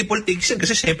eh. Multiple takes yan.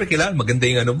 Kasi siyempre, kailangan maganda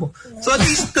yung ano mo. So at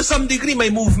least to some degree,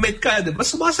 may movement ka. Diba?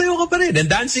 Sumasayaw ka pa rin.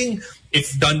 And dancing,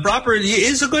 if done properly,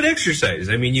 is a good exercise.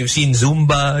 I mean, you've seen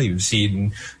Zumba, you've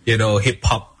seen,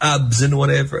 hip-hop abs and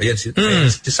whatever. Yes, and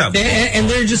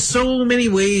there are just so many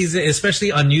ways,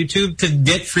 especially on YouTube, to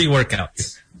get free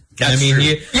workouts. That's true.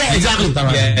 Exactly.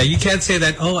 Yeah, you can't say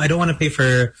that, I don't want to pay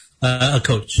for a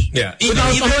coach. Yeah.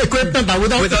 Without equipment.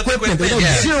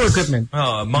 Zero equipment.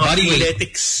 Mga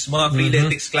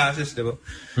freeletics classes, diba?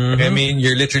 I mean,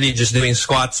 you're literally just doing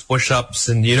squats, push-ups,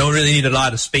 and you don't really need a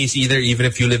lot of space either. Even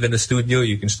if you live in a studio,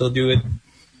 you can still do it.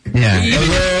 Yeah.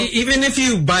 Even if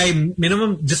you buy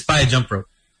just buy a jump rope.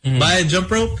 Buy a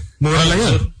jump rope. Mura lang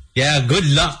yan. Yeah, good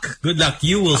luck. Good luck.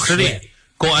 You will sweat.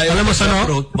 Kung ayaw mo sa jump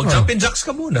rope, mag-jumping jacks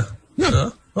ka muna.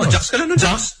 Jacks ka lang ng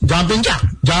jacks. Jumping jack.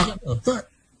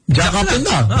 Jack up and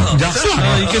down. Jacks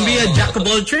lang. You can be a jack of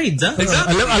all trades. Huh?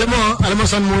 Exactly. Alam mo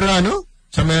saan mura,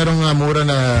 sa merong mura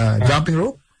na jumping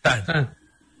rope?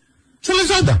 Sa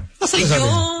Lazada. Sa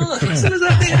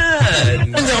Lazada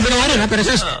yan. Hindi ako binawarin, pero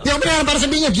hindi ako binawarin para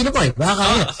sabihin niya, Gino Boy. Baka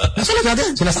kaya. Sa Lazada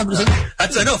yan. Sinasabi ko sa inyo.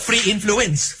 That's free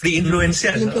influence. Free influence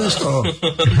yan.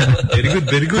 Very good,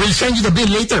 very good. We'll send you the bill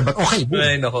later, but okay.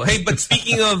 Hey, but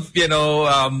speaking of,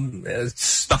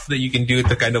 stuff that you can do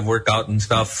to kind of work out and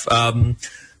stuff,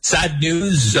 sad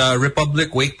news,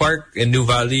 Republic Wake Park in New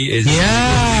Valley is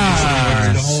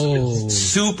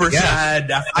super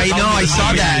sad. I know, I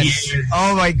saw that.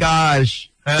 Oh my gosh.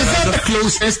 Is that the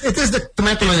closest? It is the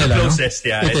Metro Manila. The closest,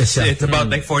 yeah. It's about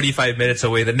like 45 minutes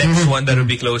away. The next one that would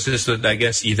be closest would, I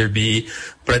guess, either be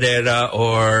Pradera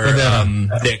or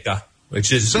Deca,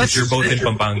 which are both in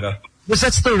Pampanga. Was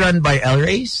that still run by El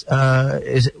Reyes?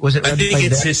 Was it? I think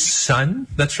it's his son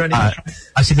that's running.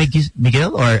 Is it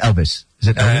Miguel or Elvis? Is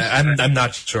it Elvis? I'm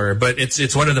not sure, but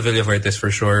it's one of the Villafuertes for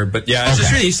sure. But yeah, it's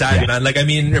just really sad, man. Like, I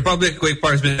mean, Republic Wake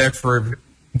Park has been there for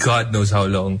God knows how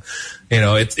long.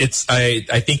 I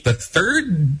think the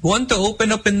third one to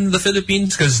open up in the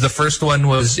Philippines, because the first one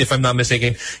was, if I'm not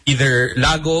mistaken, either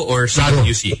Lago or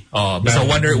CWC. So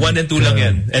 1 and 2 lang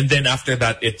yan. And then after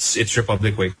that, it's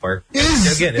Republic Wake Park.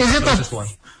 Is it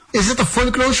Is it a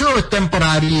full closure or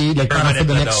temporary, like for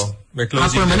the next? No. We're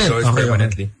closing the doors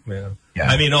permanently. Okay.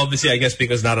 Yeah. I mean, obviously, I guess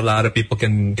because not a lot of people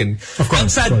can. Of course. Ang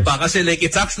sad pa kasi like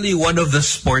it's actually one of the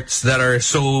sports that are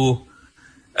so,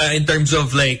 in terms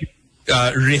of like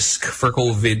risk for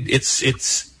COVID,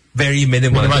 it's very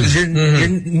minimal. Because you're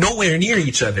nowhere near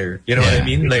each other. You know what I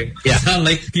mean? Like, it's not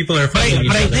like people are fighting.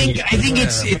 But I think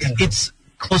it's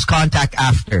close contact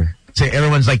after. So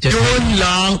everyone's like just... Yun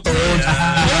lang, Tones.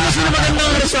 Sino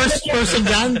magandang resource person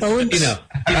dyan, Tones?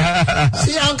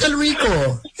 Si Uncle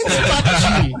Rico. Si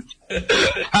Pachi.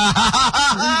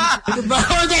 Diba?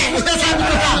 Sabi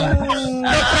ko lang.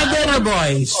 The Pradera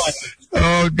Boys.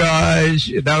 Oh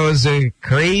gosh, that was a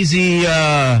crazy...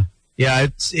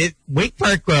 Wake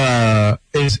Park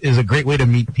is a great way to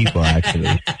meet people, actually.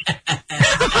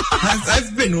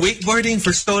 I've been wakeboarding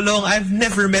for so long, I've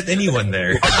never met anyone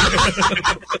there.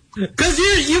 Because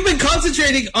you've been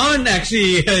concentrating on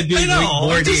actually doing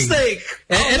wakeboarding. Just like...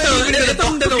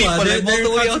 Itong dalawa, they're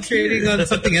concentrating on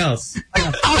something else.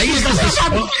 I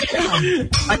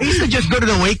used to just go to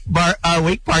the wake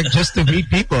park just to meet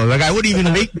people. Like, I wouldn't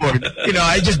even wakeboard.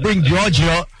 I just bring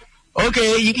Giorgio.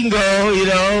 Okay, you can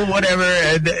go, whatever.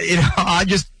 And, I'll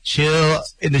just chill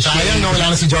in the shade. Sayang, wala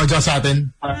na si Giorgio sa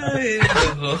atin.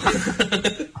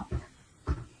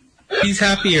 He's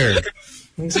happier.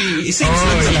 He seems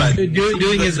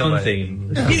doing his own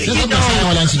thing.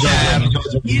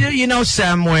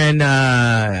 Sam, when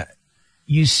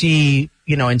you see,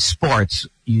 in sports,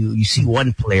 you see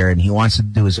one player and he wants to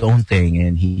do his own thing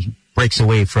and he breaks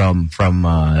away from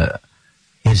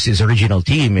his original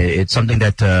team. It's something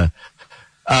that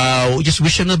we just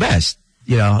wish him the best.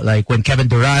 Like when Kevin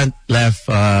Durant left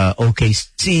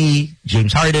OKC,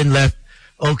 James Harden left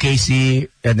OKC,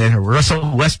 and then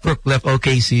Russell Westbrook left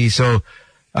OKC. So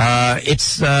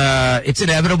it's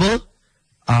inevitable.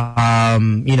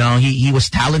 He was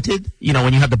talented.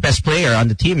 When you have the best player on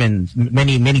the team and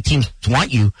many teams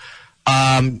want you,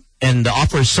 and the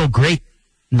offer is so great,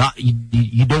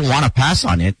 you don't want to pass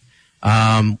on it.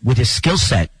 With his skill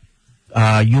set,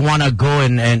 you want to go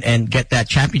and get that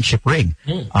championship ring.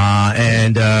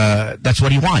 And that's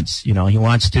what he wants. He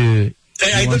wants to...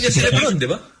 I thought you said LeBron,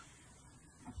 diba?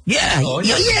 Yeah,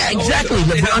 exactly.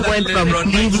 LeBron went from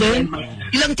Cleveland.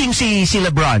 Ilang teams si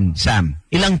LeBron, Sam?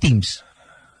 Ilang teams?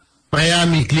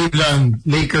 Miami, Cleveland,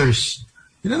 Lakers.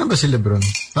 Ilan na ba si LeBron?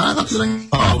 Tatlo lang.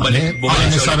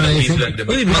 Bumalik siya ulit ng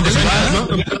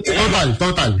Cleveland.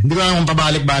 Total. Hindi ko alam kung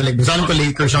pabalik-balik. Basta alam ko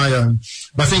Lakers siya ngayon.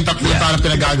 Basta yung tatlo parang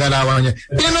pinagagalawan niya.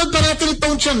 Pinanood pa natin ni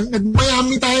Tones yan.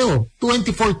 Nag-Miami tayo.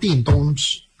 2014,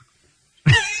 Tones.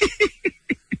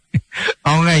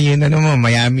 nga, yun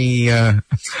Miami.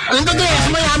 Anong gagawin? Sa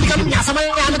Miami kami. Sa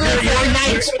Miami kami 4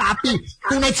 nights, papi.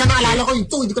 2 nights na naalala ko. Yung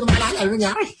 2, hindi ko na maalala. Ano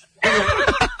nangyari?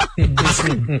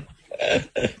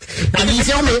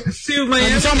 Nagising ako may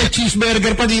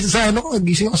cheeseburger pa dito sa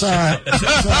nagising ako sa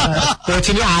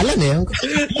kotse ni Alan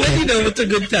it's a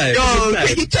good time.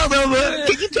 Can you tell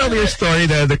me your story,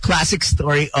 the classic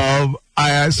story of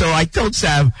so I told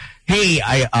Sam, hey,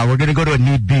 we're gonna go to a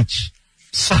nude beach.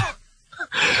 So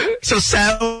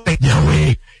Sam was like, no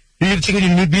way, you're gonna take me to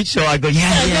a nude beach? So I go,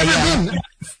 yeah.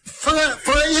 For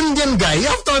an Indian guy, you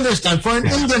have to understand, for an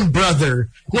Indian brother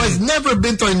who has never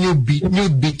been to a nude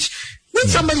beach, when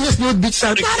somebody has nude beach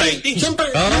sa siyempre,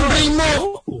 yung brain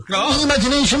mo, yung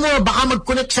imagination mo, baka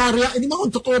mag-connect sa hindi mo kung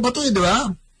totoo ba ito, di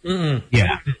ba?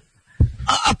 Yeah.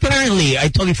 Apparently, I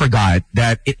totally forgot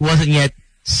that it wasn't yet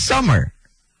summer.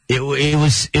 It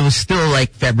was still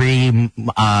like February,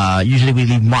 usually we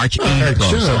leave March, April.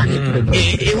 Sure. So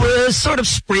it was sort of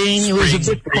spring. It was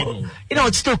a bit cold.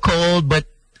 It's still cold, but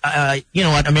you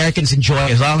know what, Americans enjoy,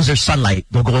 as long as there's sunlight,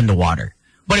 they'll go in the water.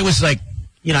 But it was like,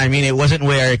 you know what I mean, it wasn't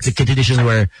where the conditions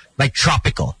were like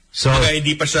tropical. So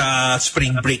hindi pa sa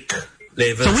spring break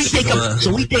level. So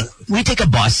we take a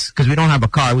bus, because we don't have a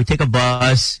car. We take a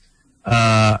bus.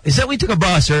 We took a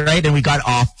bus, right? And we got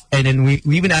off, and then we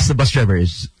even asked the bus driver,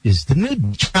 is the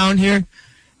nude down here?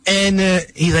 And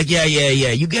he's like, yeah.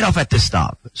 You get off at the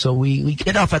stop. So we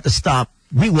get off at the stop.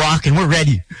 We walk and we're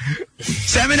ready.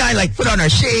 Sam and I like put on our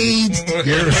shades.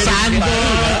 Sando.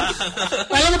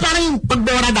 Alam mo parang yung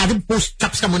pagbora dati,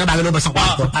 push-ups ka muna bago lumabas ang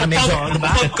kwarto. Para medyo,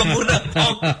 diba?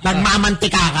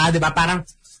 Nagmamantika ka, diba? Parang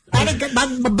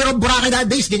magbura ka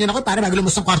days, ganyan ako, para bago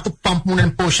lumabas ang kwarto, pump muna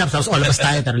ng push-ups. Tapos all of us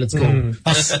tayo, let's go.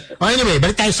 Tapos, anyway,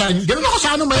 balik tayo sa, gano'n ako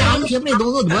sa Miami, siyempre,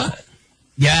 doon, diba?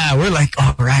 Yeah, we're like,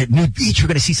 all right, nude beach. We're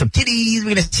gonna see some titties.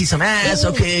 We're gonna see some ass.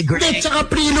 Okay, great. Tsaka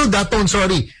prelude,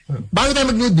 sorry. Bago tayo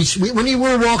mag-nude beach, when we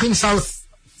were walking south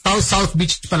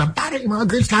beach pa lang, parang yung mga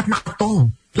girls lahat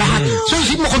nakatong. Lahat. So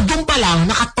isip mo kung doon pa lang,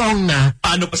 nakatong na.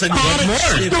 Paano pa sa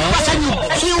Doon pa sa new.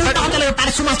 Kasi yung tao talaga para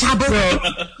sumasabog.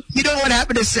 You know what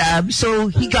happened to Sam?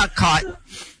 So he got caught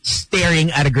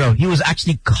staring at a girl. He was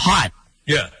actually caught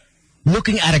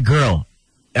looking at a girl.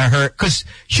 Because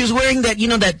she was wearing that, you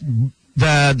know, that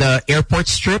the airport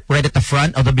strip right at the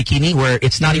front of the bikini where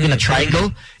it's not even a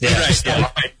triangle.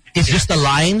 It's just a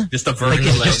line. Just a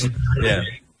vertical line.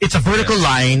 It's a vertical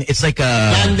line. It's like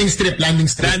a... Landing strip.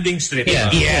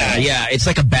 Yeah. It's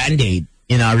like a Band-Aid,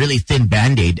 you know, a really thin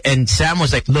Band-Aid. And Sam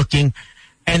was like looking,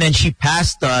 and then she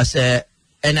passed us, and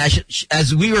as she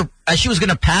was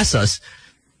going to pass us,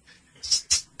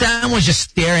 Sam was just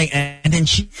staring, and then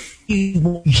she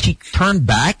turned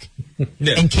back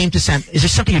and came to Sam. Is there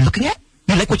something you're looking at?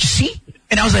 You like what you see?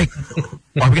 And I was like,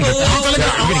 aggressive.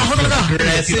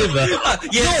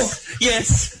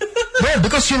 Yes. No,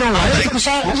 because you know what? Because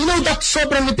you know that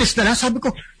sobrang nipis na lang. Sabi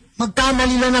ko,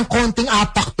 magkamali na ng konting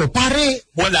apak to. Pare,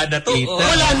 wala na to.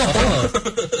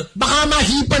 Baka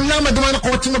mahipan lang, maduma na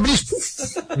kotse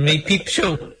mabilis. May peep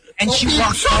show. And she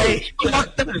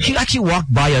actually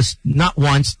walked by us not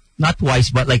once, not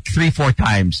twice, but like 3-4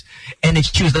 times. And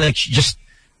she was like just,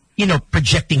 you know,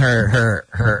 projecting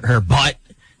her butt.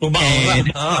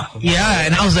 And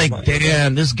I was like,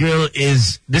 damn, this girl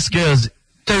is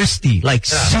thirsty. Like,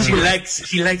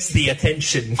 she likes the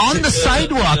attention. On the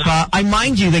sidewalk, I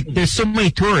mind you, like, there's so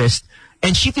many tourists,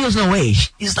 and she feels no way.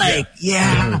 She's like,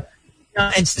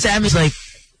 and Sam is like,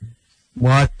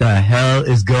 what the hell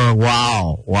is going?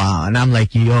 Wow. And I'm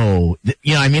like, yo,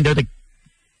 you know, I mean, they're like,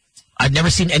 I've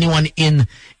never seen anyone in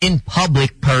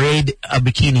public parade a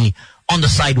bikini on the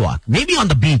sidewalk. Maybe on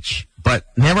the beach, but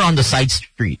never on the side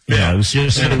street. You know, it was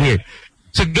just sort of weird.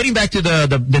 So getting back to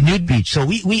the nude beach. So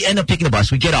we end up taking the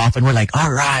bus. We get off and we're like,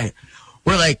 all right.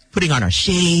 We're like putting on our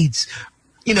shades,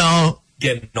 you know.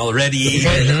 Getting all ready.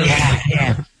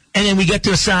 Yeah. And then we get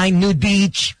to a sign, nude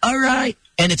beach. All right.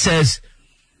 And it says,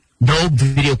 no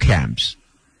video cams.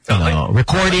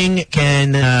 Recording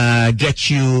can get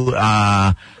you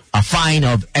a fine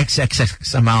of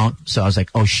XXX amount. So I was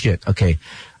like, oh shit. Okay.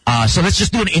 So let's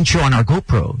just do an intro on our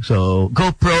GoPro. So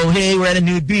GoPro, hey, we're at a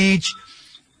nude beach.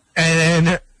 And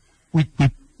then we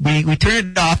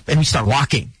turn it off and we start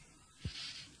walking.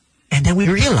 And then we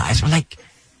realize, we're like,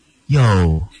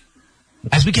 yo,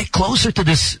 as we get closer to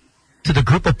the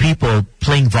group of people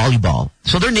playing volleyball.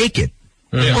 So they're naked.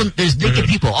 There's naked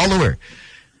people all over.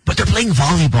 But they're playing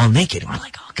volleyball naked. We're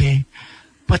like, okay.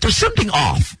 But there's something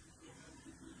off.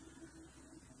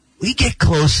 We get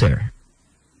closer.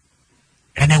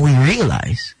 And then we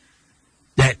realize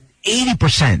that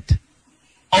 80%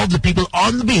 of the people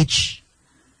on the beach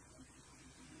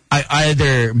are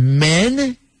either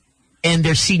men and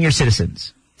they're senior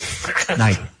citizens.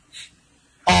 Like,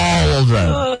 all of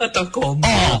them. All.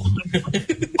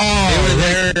 They were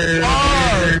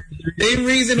there. Same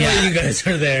reason why you guys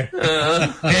are there.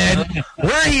 And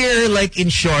we're here like in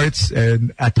shorts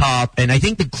and a top. And I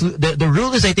think the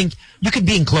rule is, I think you could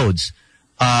be in clothes.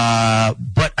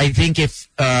 But I think if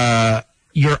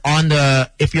you're on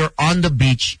the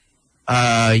beach,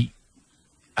 I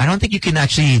don't think you can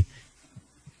actually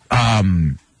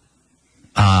you're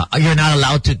not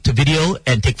allowed to video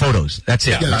and take photos. That's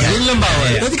it. Yun lang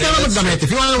bawal. Pwede ka naman magdamit.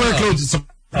 If you want to wear clothes, it's up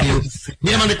to you.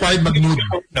 Hindi naman required mag-nude.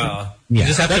 You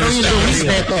just have to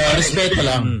respeto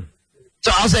lang.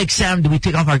 So I was like, Sam, you want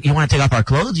to take off our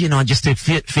clothes, you know, just to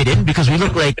fit in? Because we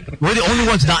look like we're the only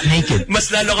ones not naked.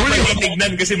 Mas lalo ka pa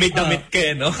titignan kasi may damit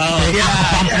ka, no?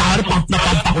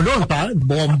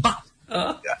 Bomba.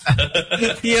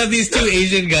 You have these two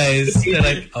Asian guys. They're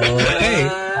like, oh, hey.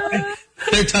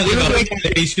 They're talking about,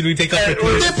 hey, should we take off our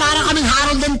clothes? Hindi, parang kaming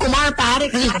Harold and Kumar, pare.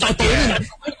 Kasi ito yun.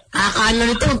 Kakakaan lang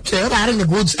ito. Parang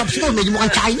nag-good stuff sila. Medyo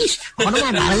mukhang Chinese. Ano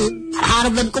naman, parang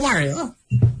Harold and Kumar.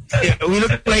 Yeah, we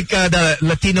look like the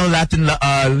Latino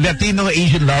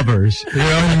Asian lovers. You know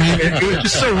what I mean? It was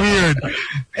just so weird.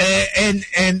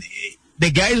 And the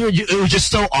guys it was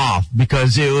just so off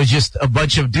because it was just a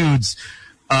bunch of dudes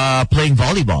playing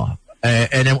volleyball.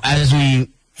 And then as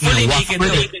we fully naked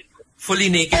volleyball.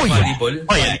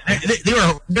 Oh yeah.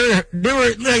 They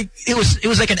were like it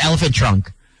was like an elephant trunk.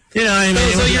 You know what I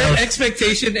mean? So your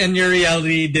expectation and your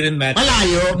reality didn't match.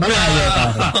 Malayo.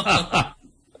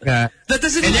 Yeah. That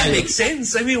doesn't even make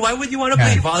sense. I mean, why would you want to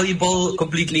play volleyball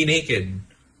completely naked?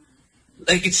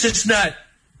 Like, it's just not.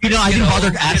 You know, I didn't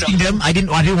bother asking them. I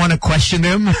didn't want to question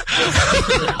them.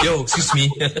 Yo, excuse me.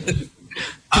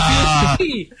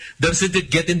 Doesn't it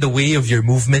get in the way of your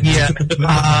movement? Yeah.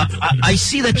 I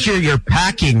see that you're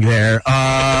packing there.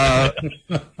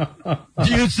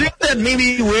 Do you think that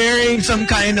maybe wearing some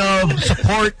kind of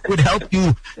support would help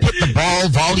you hit the ball,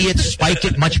 volley it, spike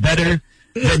it much better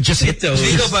than just hit those?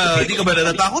 Di ka ba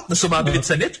natatakot na sumabit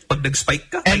sa net pag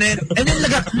nag-spike ka? And then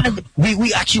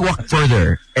we actually walked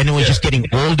further, and it was just getting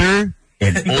older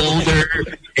and older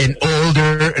and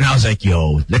older, and I was like,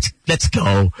 "Yo, let's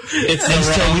go."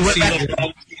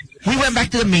 We went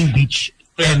back to the main beach,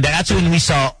 and that's when we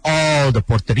saw all the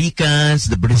Puerto Ricans,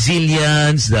 the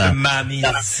Brazilians, the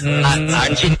Mammies,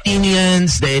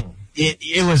 Argentinians.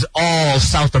 It was all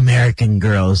South American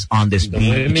girls on this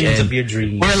beach. Women's of your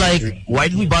dreams. We're like, why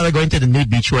did we bother going to the nude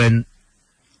beach when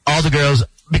all the girls?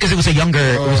 Because it was a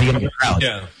younger crowd.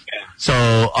 Yeah.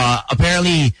 So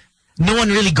apparently, no one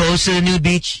really goes to the nude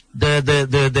beach. The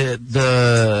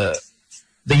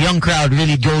young crowd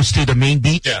really goes to the main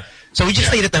beach. Yeah. So we just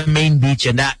stayed at the main beach,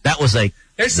 and that was like.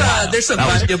 There's a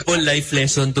valuable life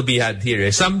lesson to be had here.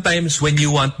 Sometimes when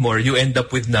you want more, you end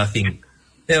up with nothing.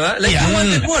 Diba? Like you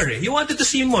wanted more. You wanted to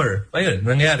see more. Ayun,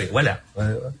 nangyari. Wala.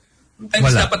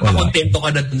 Sometimes dapat makontento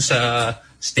ka na dun sa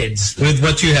steads. With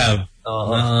what you have.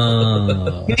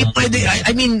 I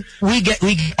mean, we get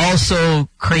also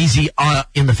crazy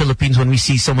in the Philippines when we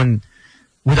see someone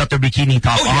without their bikini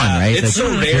top on, right? It's like, so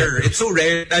rare. It's so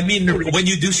rare. I mean, when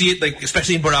you do see it, like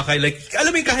especially in Boracay, like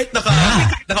alam mo kahit naka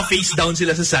face down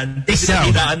sila sa sand,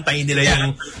 inaantay nila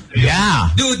yung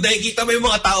dude, nakikita mo yung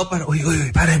mga tao parang uy,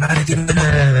 pare, tingnan mo.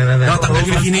 Nakatanggal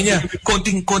yung bikini niya.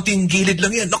 Konting gilid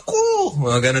lang yan. Naku!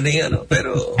 Mga ganun na yan.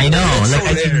 Pero I know. It's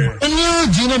like, so rare. Can you,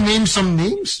 Gino, name some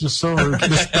names? Just so the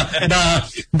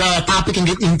topic can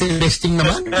get interesting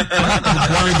naman.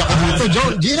 Worried ako dito.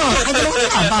 Gino, kagalaw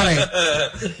ka, pare.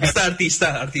 Basta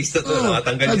artista to.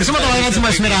 Nakatanggal. Gusto mo tawagan si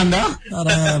Mars Miranda?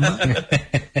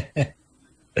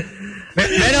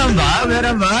 Meron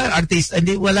ba? Artist?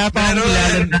 Hindi, wala pa akong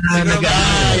kilala na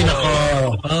Ay, nako.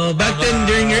 Back then,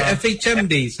 during your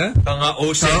FHM days, huh? Mga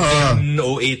 07,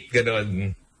 08,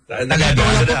 gano'n.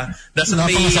 Nasa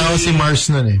Napangasawa si Mars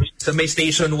nun eh. Sa may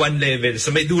station 1 level,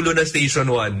 sa may dulo ng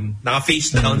station 1,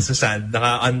 naka-face down sa sand,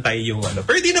 naka-antay yung ano.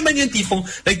 Pero di naman yung tipong,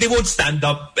 like they won't stand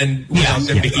up and without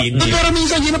their bikini. Pero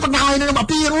minsan yun, pag nakain na ng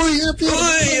apir, uy,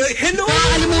 hello!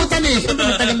 Nakakalimutan eh.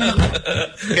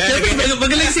 Kaya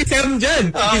magaling si Sam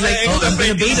dyan. He's like, I'm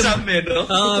gonna bait him.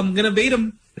 I'm gonna bait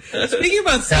him. Speaking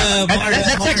about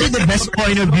that's actually the best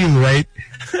point of view, right?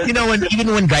 You know,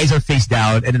 even when guys are face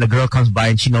down and then a girl comes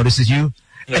by and she notices you,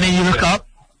 and then you look up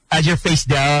as you're face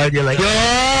down, you're like,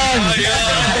 yun!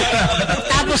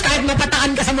 Tapos kahit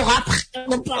mapatakan ka sa mukha,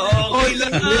 okay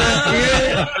lang.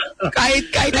 Kahit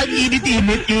ang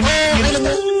init-init,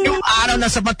 yung araw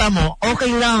na sa mata mo,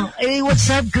 okay lang. Hey,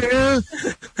 what's up, girl?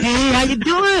 Hey, how you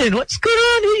doing? What's going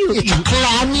on with you? It's a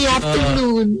clammy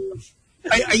afternoon.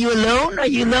 Are you alone?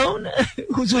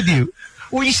 Who's with you?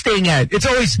 Where are you staying at? It's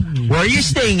always, where are you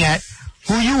staying at?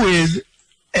 Who are you with?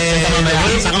 And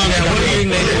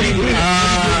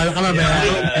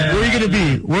where are you gonna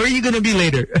be? Where are you gonna be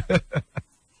later?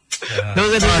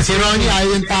 Si Ronnie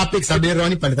ayaw yung topic. Sabi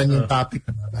Ronnie, palitan yung topic.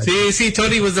 See,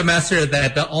 Tony was the master of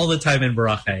that all the time in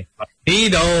Boracay.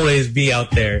 He'd always be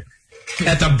out there.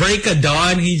 At the break of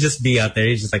dawn, he'd just be out there.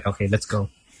 He's just like, okay, let's go.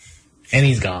 And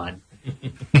he's gone.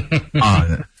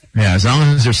 Yeah, as long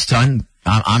as there's sun,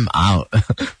 I'm out.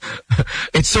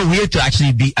 It's so weird to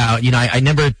actually be out. You know, I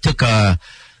never took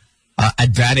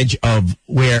advantage of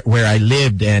where I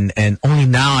lived, and only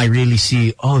now I really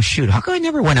see, oh shoot, how come I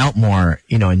never went out more,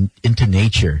 you know, into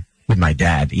nature with my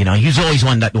dad? You know, he's always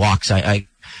one that walks. I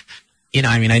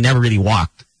never really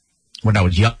walked when I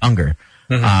was younger.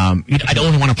 Mm-hmm. I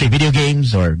don't want to play video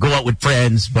games or go out with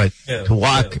friends, but to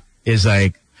walk is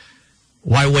like,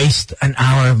 why waste an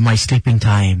hour of my sleeping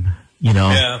time? You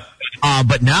know? Yeah.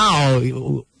 But now,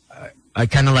 I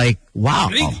kind of like, wow.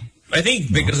 I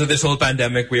think because of this whole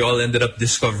pandemic, we all ended up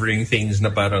discovering things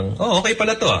na parang, oh, okay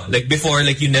pala to ah. Like before,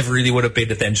 like you never really would have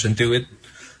paid attention to it.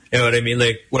 You know what I mean?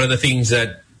 Like one of the things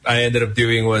that I ended up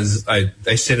doing was I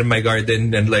sit in my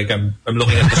garden and like I'm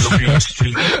looking at the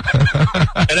tree.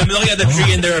 And I'm looking at the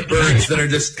tree and there are birds that are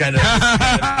just kind of...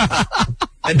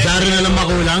 Jaro na lang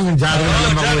makulang. Jaro na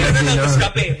lang makulang. Jaro na lang. Tapos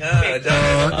kape.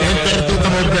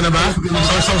 Entertuta mode ka na ba?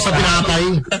 Sausaw sa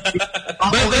pinatay.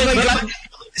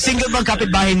 Single bang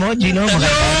kapitbahay mo, Gino?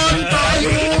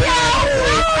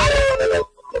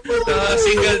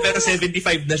 Single pero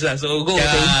 75 na siya. So go.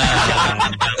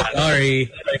 Sorry.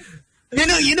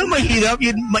 You know, mahirap.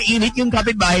 Mainit yung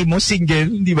kapitbahay mo, single,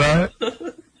 di ba?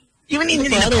 Even in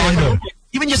the condo.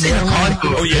 Even just in a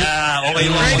condo. Oh yeah, okay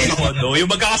lang sa condo. Yung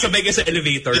magkakasabay ka sa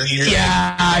elevator.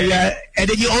 Yeah. And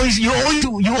then you always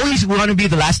want to be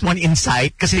the last one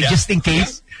inside because just in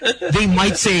case they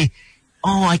might say,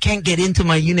 "Oh, I can't get into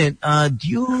my unit. Do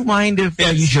you mind if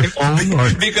I use your phone?"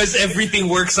 Or because everything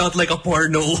works out like a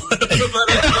porno. I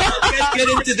can't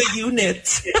get into the unit.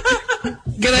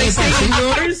 Can I stay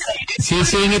indoors?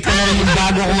 Sisingit ko na rin yung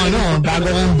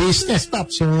bago kong business,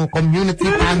 Pops, yung community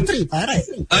pantry, pare.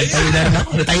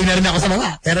 Tayo na rin ako sa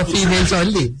mga, pero females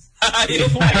only.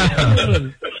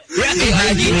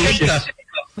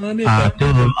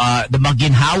 The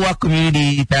Maginhawa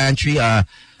Community Pantry,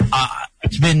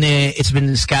 it's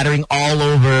been scattering all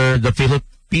over the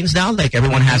Philippines now. Like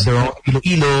everyone has their own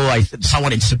Iloilo.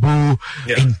 Someone in Cebu,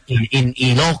 in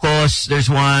Ilocos, there's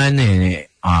one.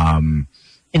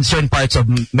 In certain parts of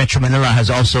Metro Manila has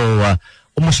also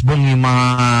umusbong yung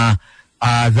mga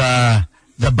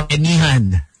the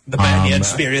bayanihan. The bayanihan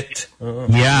spirit.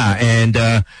 Yeah,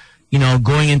 and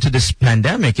going into this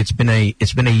pandemic, it's been a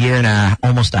year and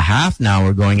almost a half now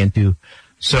we're going into.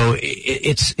 So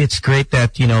it's great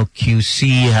that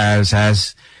QC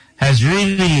has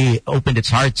really opened its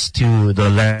hearts to the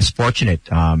less fortunate.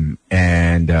 I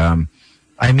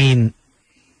mean,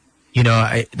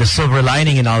 the silver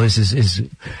lining in all this is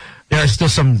there are still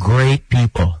some great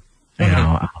people,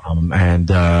 and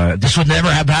this would never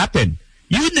have happened.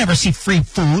 You would never see free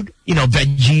food,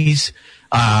 veggies,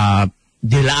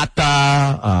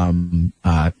 dilata,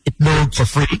 itlog for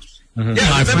free. Mm-hmm.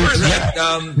 Yeah, I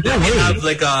remember they have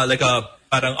like a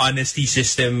parang honesty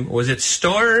system. Was it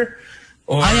store?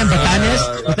 Or,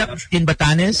 Batanes? In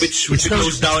Batanes? Which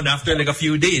closed down after like a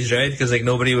few days, right? Because like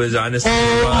nobody was honest.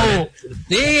 Yeah,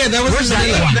 that was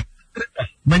in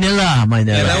Manila.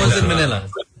 Manila. Yeah, that was in Manila.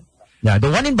 Yeah,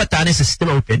 the one in Batanes is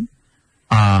still open.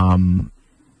 But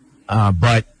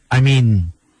I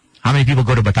mean, how many people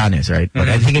go to Batanes, right? But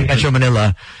I think in Metro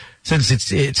Manila, since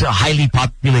it's a highly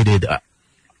populated,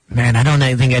 man, I don't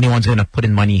think anyone's gonna put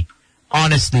in money.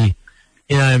 Honestly,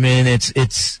 you know what I mean?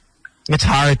 It's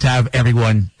hard to have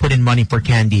everyone put in money for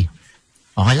candy.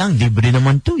 Okay lang, libre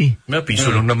naman to eh.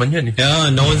 Piso lang naman yan eh. Yeah,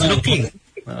 no one's looking.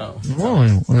 But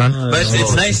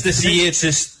it's nice to see.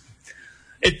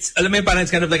 Alam mo, parang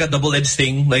it's kind of like a double-edged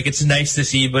thing. Like it's nice to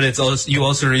see, but you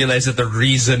also realize that the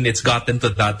reason it's gotten to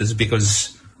that is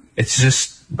because it's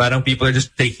just parang people are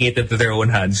just taking it into their own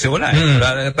hands. So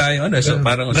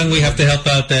parang we have to help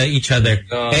out each other.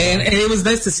 And it was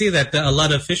nice to see that a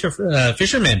lot of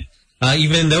fishermen,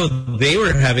 even though they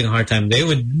were having a hard time, they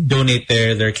would donate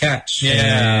their catch. Yeah.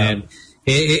 And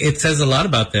it says a lot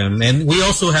about them. And we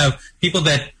also have people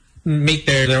that make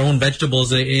their own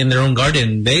vegetables in their own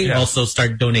garden. They also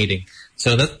start donating.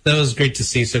 So that was great to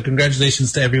see. So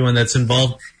congratulations to everyone that's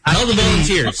involved and all the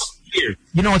volunteers.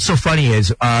 You know what's so funny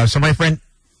is, so my friend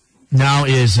now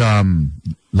is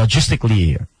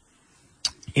logistically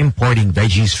importing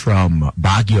veggies from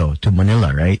Baguio to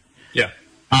Manila, right? Yeah.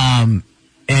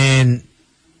 And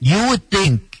you would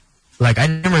think, like, I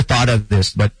never thought of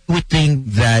this, but you would think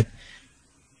that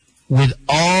with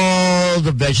all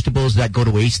the vegetables that go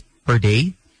to waste per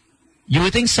day, you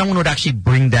would think someone would actually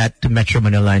bring that to Metro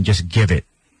Manila and just give it.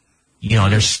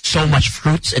 There's so much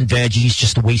fruits and veggies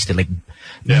just wasted, like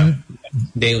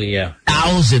daily,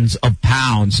 thousands of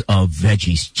pounds of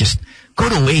veggies just go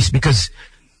to waste because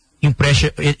yung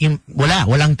presyo,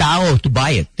 walang tao to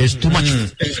buy it. There's too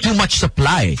much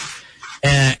supply.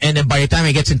 And then by the time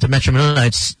it gets into Metro Manila,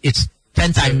 it's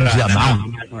 10 times the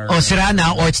amount. Sira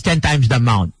na, or it's 10 times the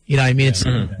amount. You know what I mean? It's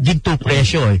ginto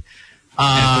presyo eh.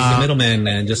 Because the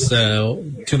middleman just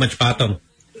too much patong.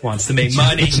 Wants to make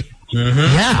money.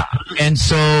 Mm-hmm. Yeah. And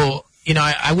so,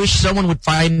 I wish someone would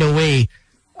find a way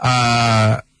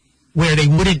where they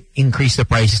wouldn't increase the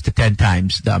prices to 10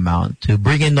 times the amount to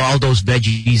bring in all those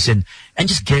veggies and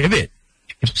just give it.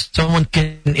 If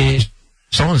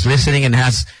someone's listening and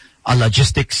has a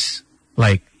logistics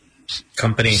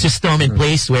company system in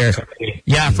place where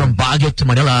from Baguio to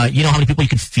Manila, you know how many people you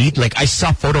could feed? Like I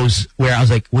saw photos where I was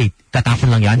like, wait,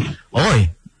 tatapon lang yan? Oy,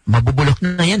 mabubulok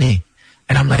na yan eh.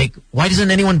 And I'm like, why doesn't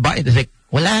anyone buy it? They're like,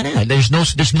 wala na. There's no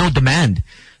demand.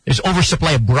 There's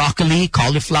oversupply of broccoli,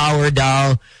 cauliflower,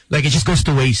 dal. Like it just goes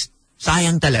to waste.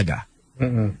 Sayang talaga.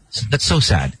 So that's so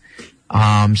sad.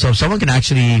 So if someone can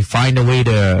actually find a way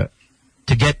to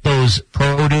get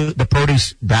the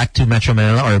produce back to Metro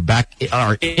Manila or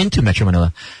into Metro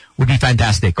Manila would be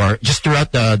fantastic, or just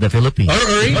throughout the Philippines.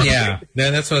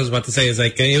 That's what I was about to say. Is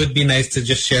like it would be nice to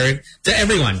just share it to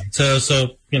everyone. So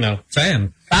sayang.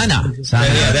 Sana.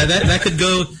 That could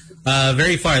go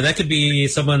very far. That could be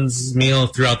someone's meal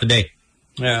throughout the day.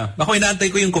 Yeah. Ako inaantay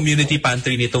ko yung community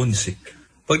pantry ni Tones.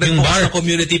 Pag nagbukas ng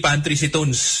community pantry si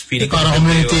Tones, feeling ko Parang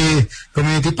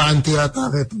community pantry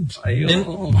ata.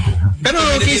 Pero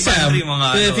okay, Sam.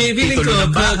 Feeling ko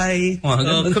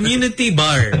community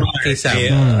bar. Okay, Sam.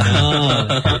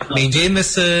 May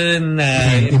Jameson,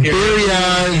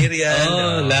 Imperial.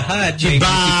 Lahat.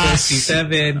 Chivas.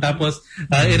 47. Tapos,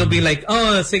 it'll be like,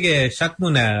 sige, shot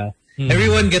muna.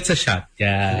 Everyone gets a shot.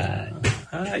 Yeah.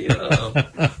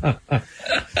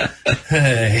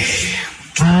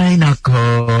 Ay,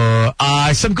 nako.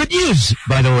 Some good news,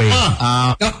 by the way.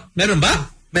 Meron ba?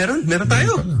 Meron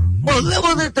tayo. Well,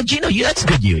 Gino, that's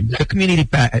good news. The community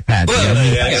pad. Well,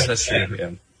 that's true.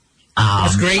 Yeah.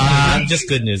 That's great news. Not just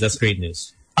good news. That's great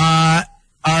news. Our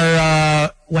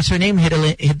what's her name?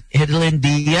 Hidilyn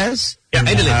Diaz. Yeah,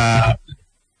 Hidilyn.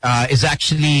 Is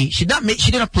actually she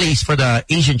didn't place for the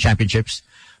Asian Championships,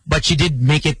 but she did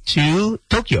make it to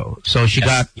Tokyo. So she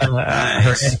got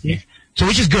her entry. So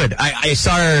which is good. I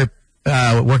saw her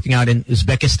working out in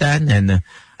Uzbekistan, and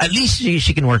at least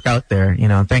she can work out there. You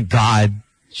know, thank God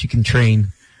she can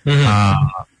train. Mm-hmm.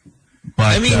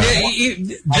 But I mean,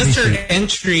 just her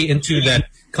entry into that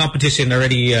competition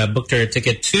already booked her a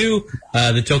ticket to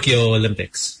the Tokyo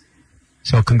Olympics.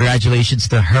 So congratulations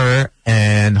to her,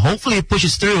 and hopefully it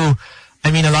pushes through. I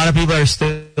mean, a lot of people are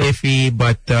still iffy,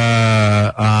 but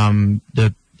the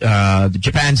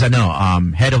Japan's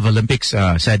head of Olympics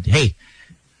said, "Hey,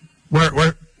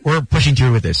 we're pushing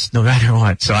through with this no matter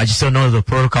what." So I just don't know the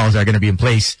protocols are going to be in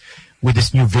place with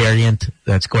this new variant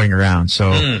that's going around.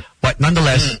 So, but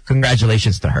nonetheless,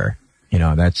 congratulations to her. You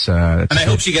know, that's and I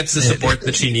hope she gets the support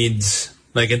that she needs,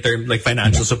 like in terms like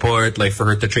financial support, like for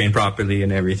her to train properly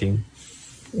and everything.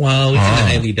 Well, we can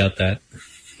highly doubt that.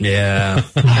 Yeah.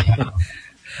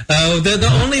 The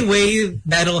only way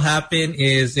that'll happen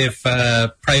is if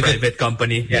private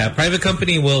company. Yeah, private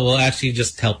company will actually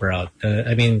just help her out.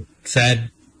 I mean,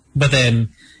 sad, but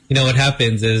then you know what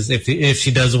happens is if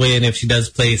she does win, if she does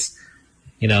place,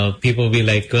 you know, people will be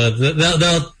like,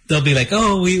 they'll be like,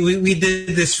 oh, we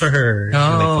did this for her.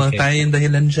 Oh, tayo yung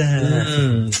dahilan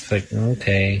dyan. It's like,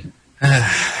 okay.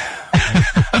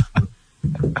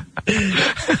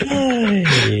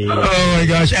 Oh my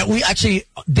gosh. And we actually,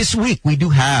 this week, we do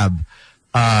have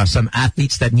some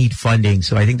athletes that need funding.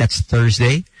 So I think that's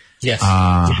Thursday. Yes.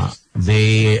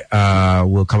 They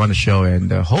will come on the show,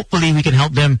 and hopefully we can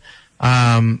help them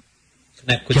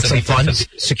get some funds,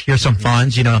 secure some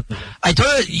funds. You know, I told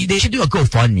her they should do a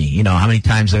GoFundMe. You know, how many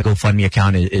times the GoFundMe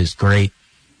account is great.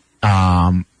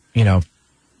 You know,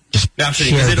 just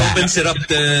actually, because it opens it up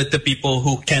to people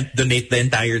who can't donate the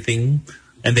entire thing,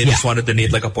 and they just want to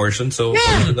donate like a portion. So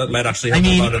that might actually help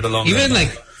them out in the long run. Even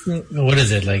like, what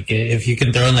is it? Like if you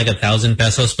can throw in like 1,000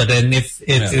 pesos, but then if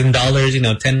it's in dollars, you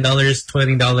know, $10,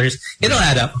 $20, it'll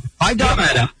add up. $5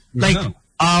 add up. Like,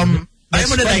 ayaw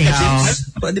mo na like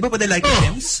gems? Di ba pwede like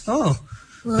gems? Oh.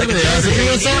 Like gems.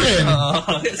 Sa akin.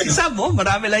 Isa mo,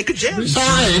 marami like gems. Sa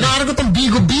akin, inaarap ko itong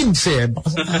Bigo Beads eh.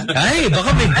 Ay,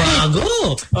 baka may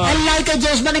bago. Ang like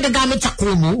gems ba nagagamit sa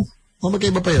Kumu? O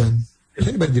magkaiba pa yun?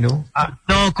 Anybody know?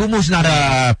 No, Kumu's not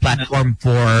a platform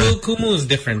for... Kumu is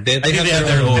different. They have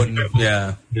their own.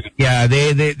 Yeah. Yeah,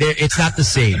 they it's not the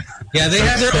same. Yeah, they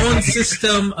have their own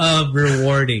system of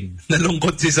rewarding.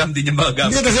 Nalungkot si Sam, di niya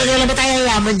magamit. Hindi, kasi kailan ba tayo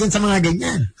yaman dyan sa mga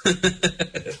ganyan?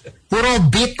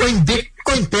 Puro Bitcoin.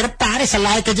 Pero pare, sa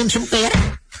like gems yung pera.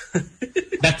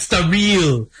 That's the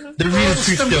real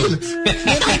crypto.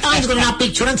 Nakita ko na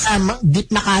picturean sa Deep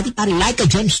Makati, pare, like a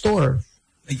gem store.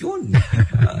 Ayun.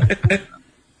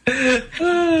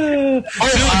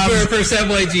 For Sam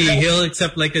YG, he'll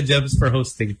accept like a gems for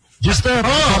hosting. Just a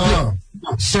public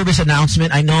service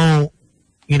announcement. I know,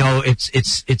 you know, it's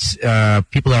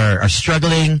people are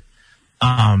struggling.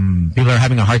 People are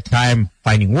having a hard time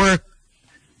finding work.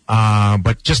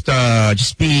 But just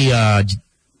be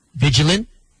vigilant,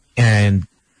 and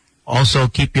also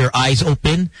keep your eyes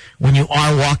open when you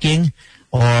are walking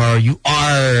or you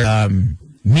are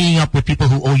meeting up with people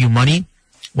who owe you money.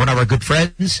 One of our good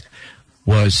friends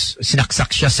was sinaksak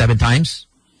siya 7 times.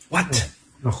 What?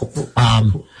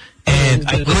 And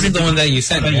I couldn't, the one that you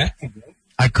sent, yeah?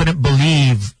 I couldn't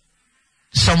believe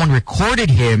someone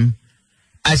recorded him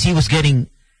as he was getting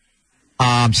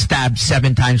stabbed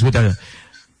 7 times with it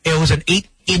was an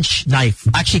 8-inch knife.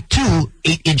 Actually, 2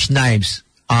 8-inch knives.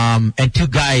 And 2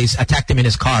 guys attacked him in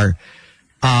his car.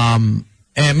 And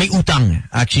may utang.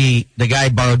 Actually, the guy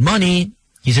borrowed money.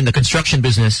 He's in the construction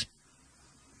business.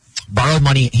 Borrowed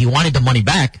money. He wanted the money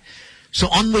back. So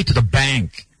on the way to the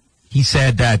bank, he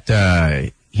said that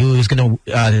he was going to,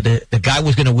 the guy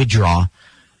was going to withdraw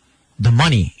the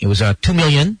money. It was 2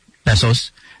 million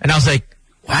pesos. And I was like,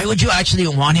 why would you actually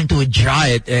want him to withdraw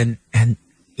it? And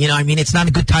You know, I mean, it's not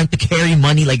a good time to carry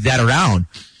money like that around.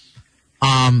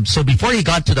 So before he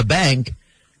got to the bank,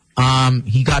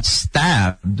 he got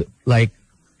stabbed like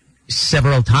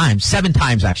several times, 7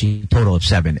 times actually, total of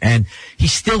 7. And he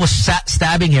still was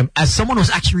stabbing him as someone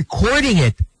was actually recording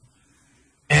it.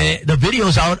 And the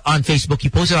video's out on Facebook.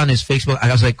 He posted on his Facebook.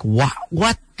 I was like, wow,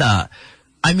 what the?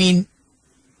 I mean,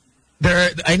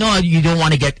 I know you don't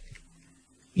want to get,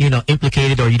 you know,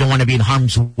 implicated, or you don't want to be in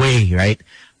harm's way, right?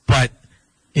 But,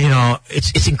 you know,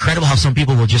 it's incredible how some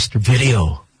people will just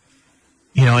video,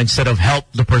 you know, instead of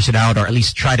help the person out, or at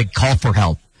least try to call for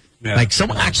help. Yeah. Like,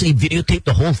 someone actually videotaped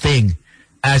the whole thing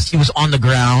as he was on the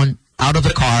ground, out of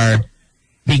the car,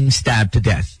 being stabbed to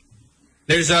death.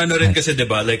 There's ano rin kasi,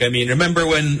 diba? Like, I mean, remember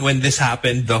when this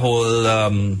happened, the whole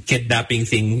kidnapping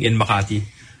thing in Makati?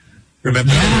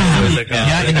 Remember? Yeah, was like,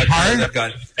 in the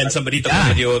car? And somebody took a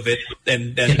video of it.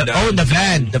 And in the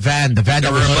van.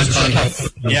 There were a bunch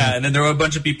of, yeah, and then there were a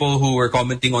bunch of people who were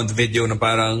commenting on the video na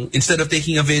parang, instead of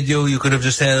taking a video, you could have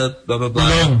just helped, blah, blah,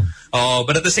 blah.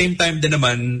 But at the same time din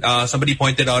naman, somebody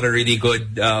pointed out a really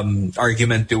good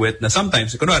argument to it na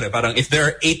sometimes, kunwari, parang if there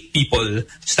are 8 people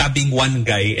stabbing one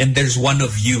guy and there's one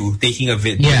of you taking a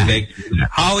video, like,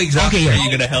 how exactly are you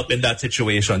going to help in that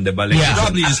situation? Diba? Like, you're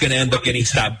probably just going to end up getting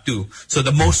stabbed too. So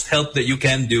the most help that you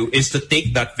can do is to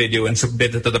take that video and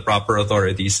submit it to the proper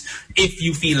authorities if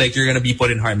you feel like you're going to be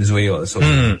put in harm's way also.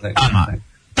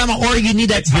 Tama, or you need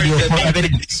that video for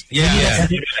evidence. Yeah.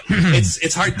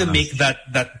 It's hard to make that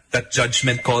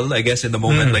judgment call, I guess, in the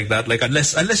moment like that. Like,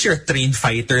 unless you're a trained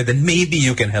fighter, then maybe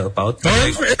you can help out. Or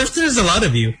if there's a lot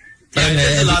of you. Yeah,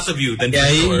 there's a lot of you, then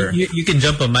sure. you can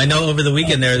jump them. I know over the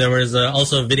weekend there was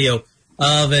also a video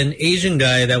of an Asian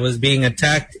guy that was being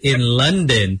attacked in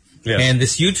London. Yeah. And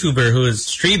this YouTuber who was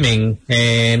streaming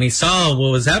and he saw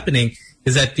what was happening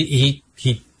is that he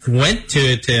went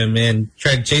to him and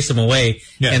tried to chase him away.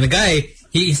 Yeah. And the guy,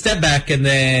 he stepped back and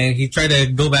then he tried to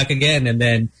go back again. And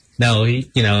then, no, he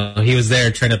was there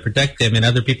trying to protect him and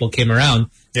other people came around.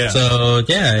 Yeah. So,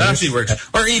 yeah. That actually works.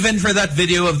 Or even for that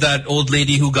video of that old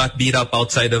lady who got beat up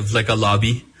outside of like a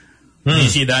lobby. You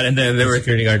see that? And then there were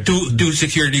two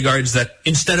security guards that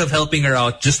instead of helping her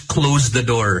out, just closed the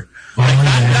door. Like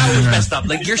that was messed up.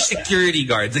 Like, your security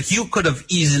guards, like, you could have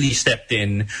easily stepped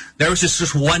in. There was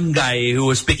just one guy who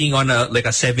was picking on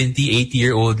a 70,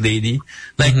 80-year-old lady.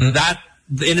 Like that,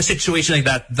 in a situation like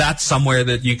that, that's somewhere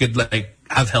that you could like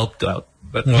have helped out.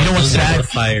 But you know what's sad?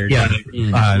 Fired. Yeah,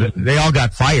 they all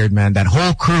got fired, man. That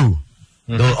whole crew,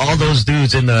 all those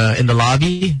dudes in the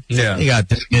lobby, they got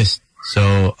dismissed.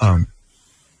 So,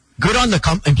 good on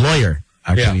the employer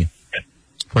actually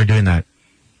for doing that.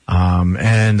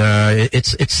 And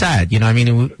it's sad, you know. I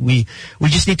mean, we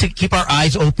just need to keep our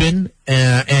eyes open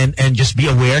and just be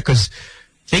aware, because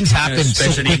things happen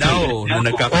especially so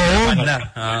quickly.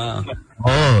 now.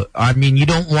 I mean, you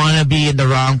don't want to be in the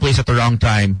wrong place at the wrong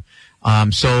time.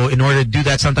 So in order to do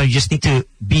that, sometimes you just need to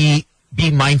be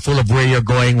mindful of where you're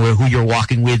going, who you're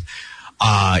walking with,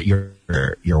 your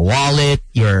wallet,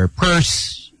 your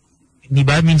purse.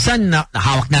 Diba? Minsan,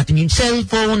 nahawak natin yung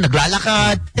cellphone,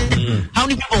 naglalakad. How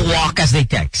many people walk as they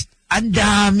text? Ang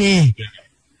dami.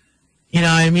 You know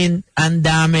what I mean? Ang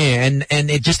dami. And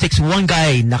it just takes one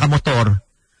guy, nakamotor,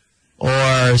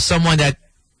 or someone that,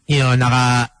 you know,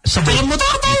 Nakamotor,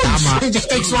 it just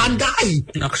takes one guy.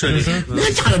 Actually.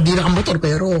 Tsaka di nakamotor,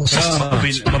 pero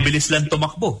mabilis lang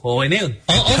tumakbo. Okay na yun.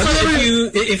 Also,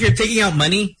 if you're taking out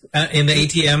money in the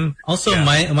ATM, also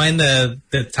mind the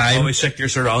time. Always check your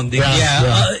surroundings.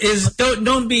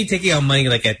 Don't be taking out money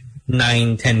like at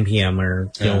 9, 10 p.m.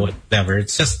 or whatever.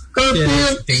 It's just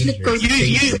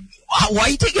dangerous. Why are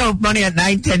you taking out money at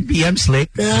 9, 10 p.m.,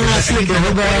 Slick? Within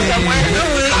the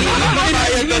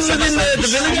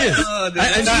villages.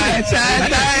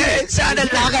 Saan ang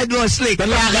lakad mo, Slick?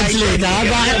 Saan lakad, Slick?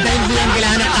 Bakit 10 p.m.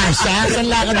 kailangan ng cash? Saan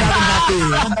lakad natin dati?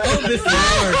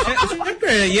 Before.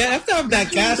 You have to have that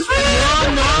cash.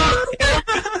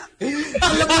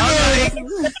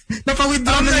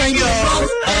 Napa-withdraw na lang yun.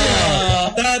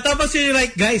 Tapos you're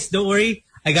like, guys, don't worry.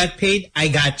 I got paid. I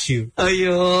got you.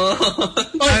 Ayun.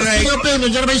 Sige, Pay.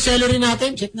 Nandiyan na ba yung salary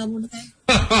natin? Check na muna tayo.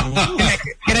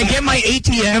 Can I get my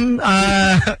ATM,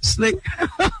 Slick?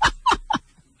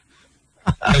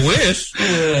 I wish.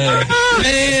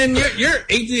 Man, your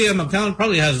ATM account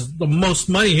probably has the most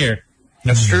money here.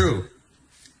 That's true.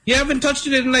 You haven't touched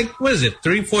it in like, what is it,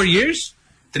 3-4 years?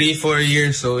 3-4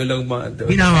 years, so ilang mga...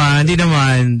 Di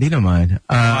naman.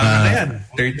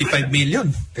 35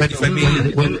 million. 35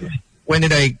 million. When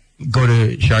did I go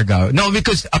to Siargao? No,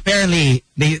 because apparently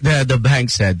the bank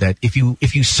said that if you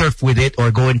surf with it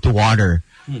or go into water,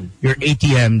 your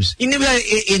ATMs,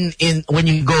 when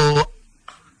you go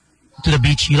to the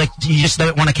beach, you just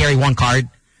don't want to carry one card,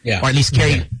 or at least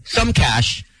carry some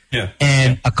cash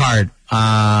and a card.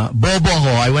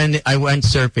 Boboho, I went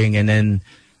surfing, and then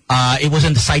it was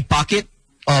in the side pocket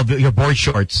of your board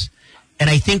shorts, and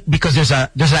I think because there's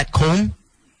that comb.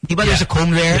 There's a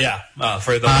comb there. Yeah,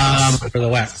 for the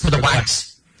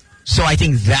wax. So I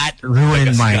think that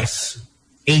ruined my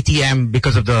ATM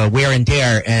because of the wear and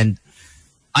tear, and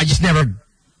I just never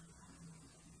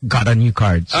got a new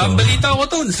card. So. Balita ko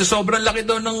to, sa sobrang laki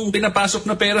daw ng pinapasok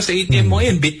na pera sa ATM mo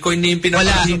ngayon. Bitcoin na yung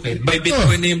pinapasok. By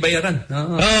Bitcoin na yung bayaran.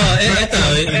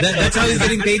 That's how he's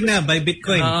getting paid na, by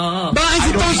Bitcoin. Baka si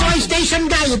Toast Oil Station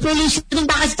guy. If you're listening,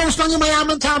 baka si Toast lang yung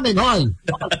mayaman sa amin, hoy.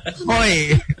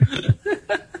 Hoy.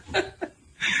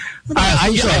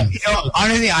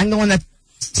 Honestly, I'm the one that...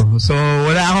 So,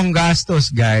 wala akong gastos,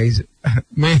 guys.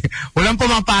 Walang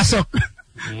pumapasok.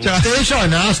 Station,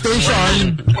 ha?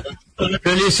 Station.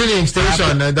 You're listening,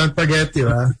 station. Don't forget you,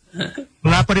 ha?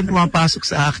 Wala pa rin pumapasok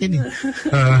sa akin,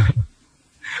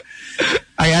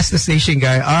 I asked the station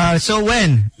guy, so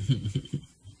when?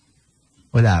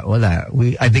 Wala.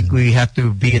 I think we have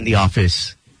to be in the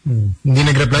office. Hindi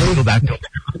nag-reply? Go back.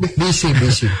 Busy.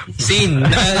 Scene.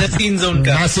 Scene zone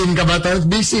ka. Scene ka ba to?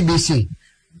 Busy.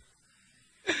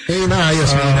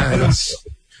 Inaayos.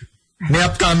 May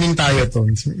upcoming tayo to.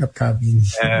 May upcoming.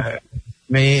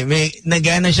 May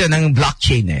nagana siya ng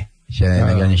blockchain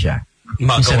nagana siya.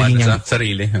 Magawa na sa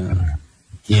sarili.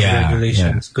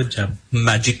 Congratulations. Good job.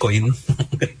 Magic coin.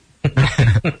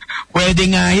 Pwede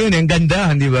nga yun. Ang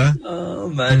ganda, di ba?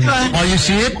 Magic. Oh, you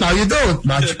see it? Now you don't.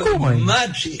 Magic coin.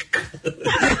 Magic.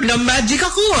 Na-magic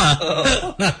ako,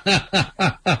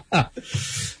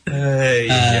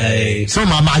 So,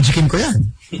 mamagicin ko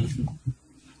yan.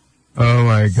 Oh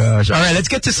my gosh. All right, let's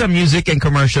get to some music and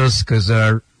commercials because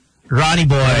Ronnie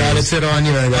boy. Let's sit on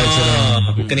you.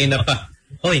 Kanina pa.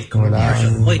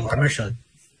 Commercial.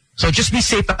 So just be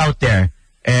safe out there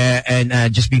and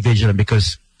just be vigilant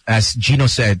because as Gino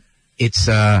said,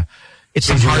 it's some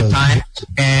hard times,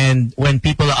 and when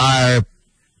people are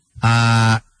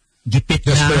gipit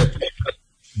na,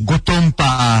 gutom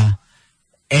pa,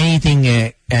 anything,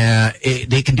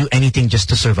 they can do anything just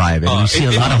to survive. And we see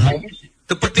a lot of...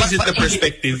 To put this into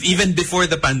perspective, even before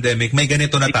the pandemic, may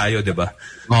ganito na tayo, di ba?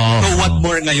 So what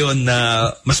more ngayon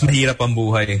na mas mahirap ang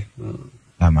buhay?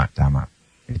 Tama.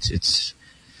 It's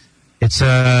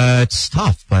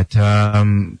tough, but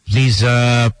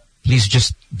please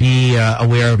just be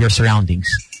aware of your surroundings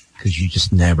because you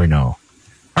just never know.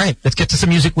 All right, let's get to some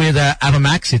music with Ava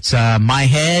Max. It's My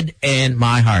Head and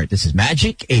My Heart. This is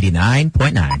Magic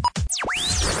 89.9.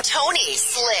 Tony,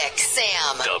 Slick,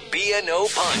 Sam. The B&O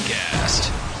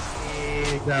Podcast.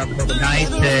 Good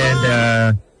night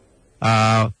and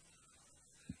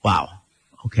wow.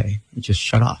 Okay, it just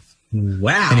shut off.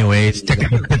 Wow. Anyways,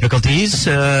 technical difficulties.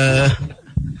 The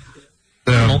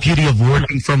beauty of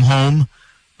working from home.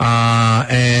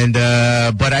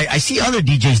 But I see other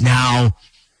DJs now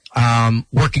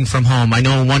working from home. I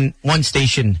know one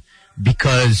station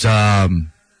because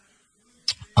one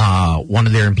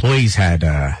of their employees had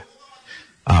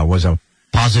was a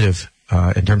positive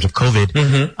in terms of COVID.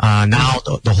 Mm-hmm. Now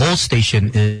the whole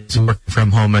station is working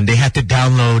from home, and they had to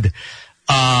download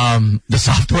the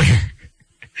software.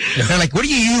 They're like, "What do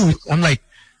you use?" I'm like,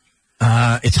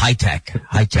 "It's high tech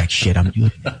shit. I'm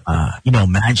doing,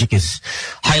 Magic is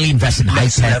highly invested in high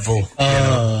tech level.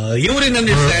 You wouldn't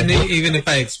understand it even if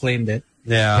I explained it.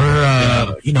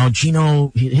 Yeah.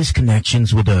 Gino, his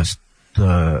connections with is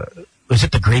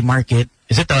it the gray market?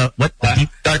 Is it the deep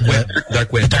dark web?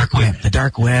 The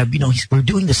dark web. We're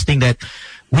doing this thing that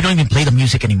we don't even play the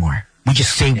music anymore. We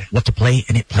just say what to play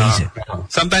and it plays it.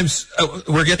 Sometimes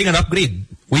we're getting an upgrade.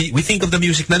 We think of the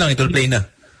music na lang, it'll play na.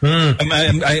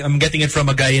 I'm getting it from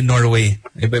a guy in Norway.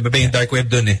 Iba yung dark web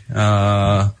dun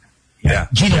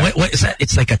Yeah. Gino, what is that?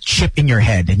 It's like a chip in your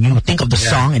head, and you think of the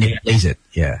song and it plays it.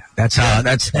 Yeah, that's how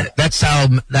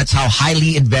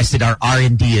highly invested our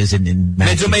R&D is in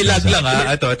Magic. Medyo may lag lang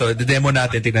Ito, demo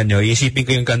natin, tingnan nyo. Iisipin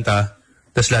ko yung kanta,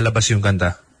 tapos lalabas yung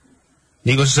kanta.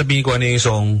 Hindi ko sasabihin ko ano yung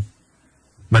song,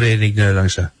 marinig na lang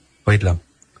siya. Wait lang.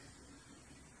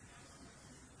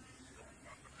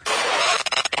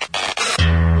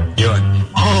 Yun.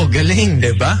 Oh, galing.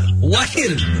 Diba?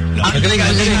 Wild! Galing.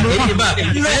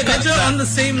 Medyo on the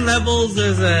same levels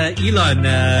as Elon.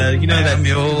 That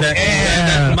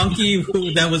monkey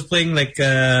that was playing like,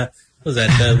 what was that,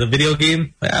 the video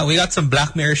game? Yeah, we got some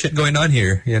Black Mirror shit going on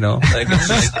here, Like,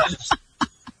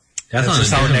 that's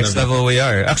just how next level we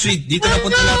are. Actually, dito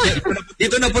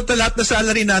na punta lahat na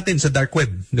salary natin sa dark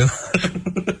web. No?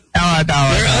 There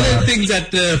are other things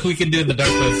that we can do in the dark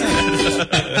web.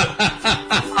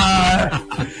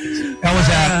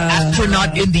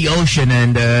 not in the ocean.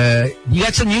 And you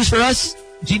got some news for us,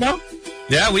 Gino?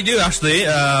 Yeah, we do actually.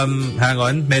 Hang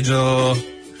on. Medyo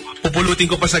pupulutin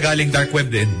ko pa sa galing dark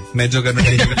web din. Medyo ganun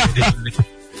din.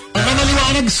 Ang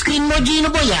maliwanag screen mo,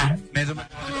 Gino Boy, ah. Medyo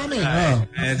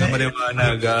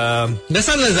maliwanag.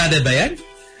 Nasa Lazada ba yan?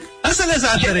 Nasa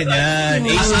Lazada rin yan.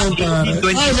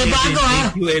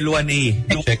 AQL1A.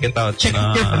 Check it out. Check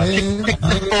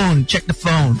the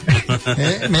phone.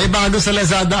 May bago sa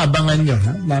Lazada. Abangan nyo.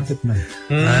 Ha? Lapit na.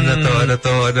 Ano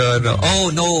to?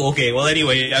 Oh, no. Okay. Well,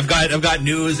 anyway, I've got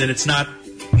news and it's not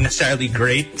necessarily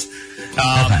great.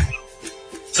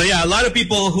 So yeah, a lot of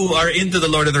people who are into the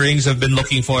Lord of the Rings have been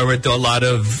looking forward to a lot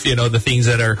of, the things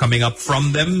that are coming up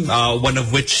from them. One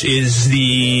of which is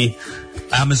the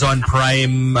Amazon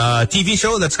Prime TV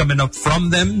show that's coming up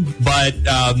from them. But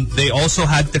they also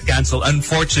had to cancel,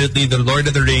 unfortunately, the Lord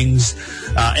of the Rings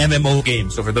MMO game.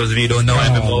 So for those of you who don't know,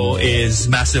 MMO is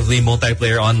massively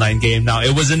multiplayer online game. Now,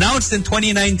 it was announced in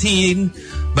 2019,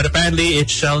 but apparently it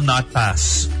shall not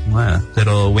pass.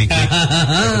 Little wink.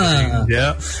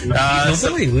 Yeah.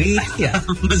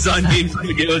 Amazon Game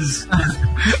Studios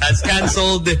has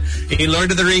cancelled a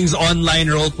Lord of the Rings online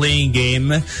role-playing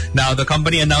game. Now, the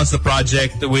company announced the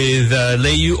project with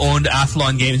Leyou-owned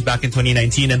Athlon Games back in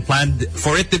 2019 and planned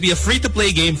for it to be a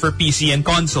free-to-play game for PC and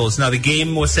consoles. Now, the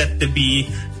game was set to be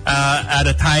at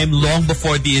a time long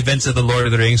before the events of the Lord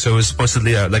of the Rings, so it was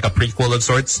supposedly like a prequel of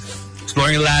sorts.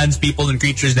 Exploring lands, people, and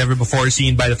creatures never before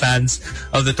seen by the fans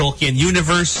of the Tolkien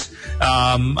universe.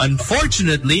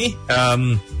 Unfortunately,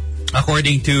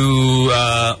 according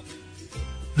to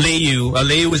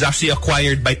Leyou was actually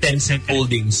acquired by Tencent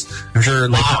Holdings. I'm sure,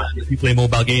 if you play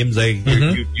mobile games,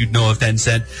 you'd know of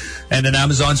Tencent. And an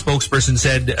Amazon spokesperson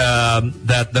said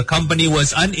that the company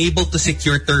was unable to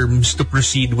secure terms to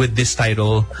proceed with this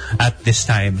title at this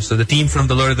time. So the team from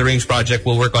the Lord of the Rings project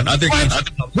will work on other games.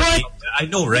 What? I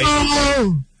know, right?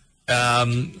 Oh.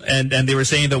 And they were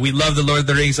saying that we love the Lord of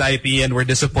the Rings IP and we're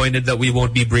disappointed that we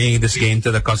won't be bringing this game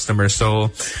to the customers. So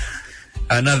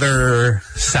another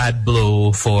sad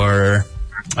blow for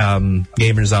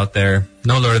gamers out there.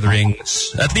 No Lord of the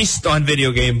Rings, at least on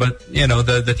video game, but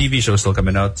the TV show is still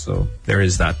coming out, so there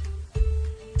is that.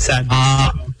 Sad.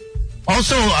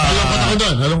 Also,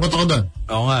 Alungkot ako dun.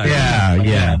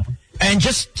 Yeah. And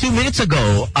just 2 minutes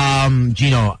ago,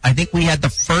 Gino, I think we had the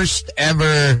first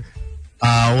ever,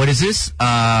 what is this?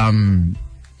 I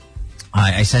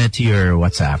sent it to your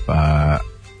WhatsApp.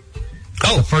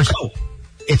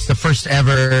 It's the first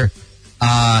ever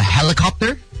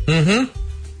helicopter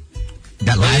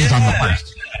that lands on the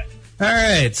Mars. All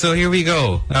right, so here we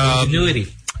go.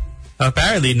 Ingenuity.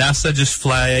 Apparently, NASA just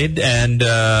flew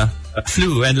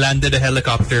and landed a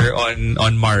helicopter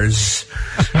on Mars.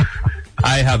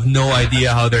 I have no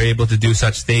idea how they're able to do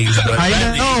such things. But I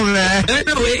know, man.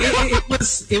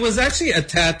 It was actually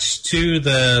attached to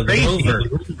the rover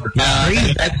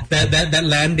that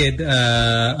landed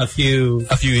a few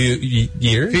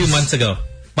months ago.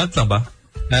 Months lang ba?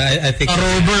 I think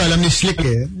rover, alam ni Slick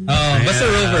eh. Basta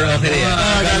rover, okay.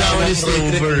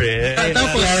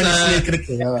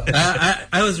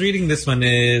 I was reading this one.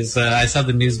 I saw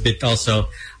the news bit also.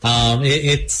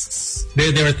 They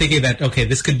were thinking that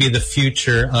this could be the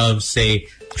future of, say,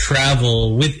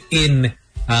 travel within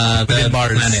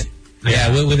Mars. Planet.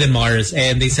 Yeah, within Mars,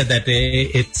 and they said that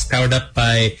it's powered up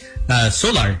by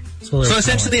solar. So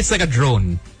essentially, it's like a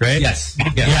drone, right? Yes.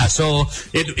 Yeah. So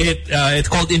it's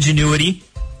called Ingenuity.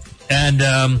 And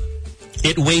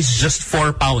it weighs just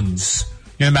 4 pounds.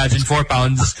 You imagine 4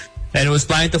 pounds. And it was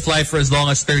planned to fly for as long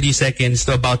as 30 seconds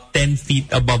to about 10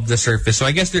 feet above the surface. So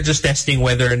I guess they're just testing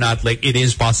whether or not it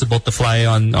is possible to fly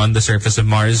on the surface of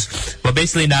Mars. But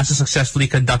basically, NASA successfully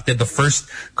conducted the first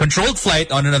controlled flight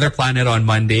on another planet on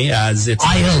Monday as its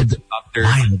helicopter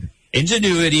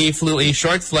Ingenuity flew a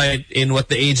short flight in what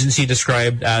the agency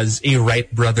described as a Wright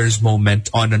brothers moment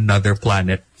on another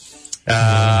planet.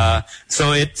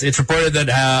 So it's reported that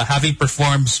having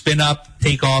performed spin up,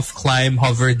 takeoff, climb,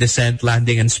 hover, descent,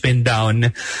 landing, and spin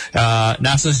down,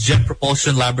 NASA's Jet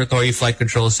Propulsion Laboratory Flight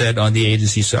Control said on the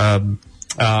agency's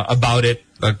about it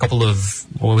a couple of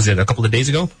days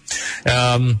ago.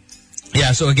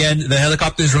 Yeah, so again, the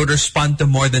helicopter's rotor spun to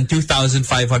more than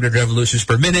 2,500 revolutions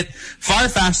per minute, far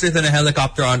faster than a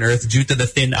helicopter on Earth due to the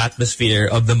thin atmosphere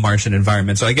of the Martian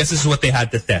environment. So I guess this is what they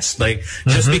had to test.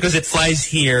 Just because it flies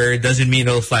here doesn't mean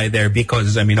it'll fly there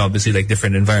because, obviously,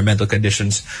 different environmental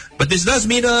conditions. But this does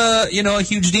mean a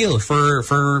huge deal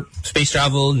for space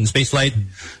travel and space flight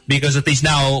because at least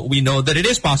now we know that it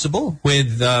is possible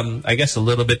with, I guess, a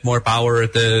little bit more power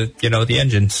at the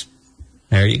engines.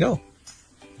 There you go.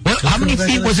 Well, how many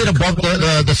feet was it above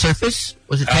the surface?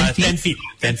 Was it 10 feet? 10 feet.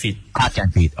 10 feet.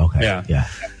 10 feet. Okay. Yeah.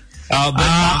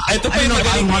 Ito pa yung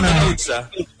magaling na notes.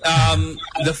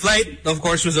 The flight, of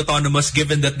course, was autonomous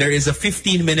given that there is a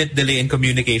 15-minute delay in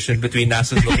communication between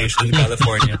NASA's location in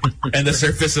California and the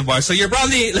surface of Mars. So you're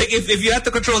probably, like, if you had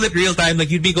to control it real time, like,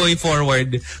 you'd be going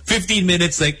forward 15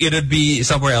 minutes, like, it would be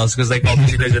somewhere else because, like,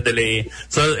 obviously there's a delay.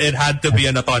 So it had to be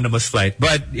an autonomous flight.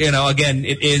 But, again,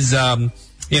 it is... a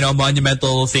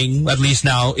monumental thing, at least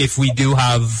now, if we do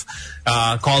have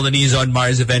colonies on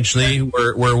Mars eventually,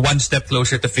 we're one step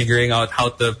closer to figuring out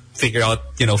how to figure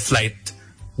out, flight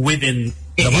within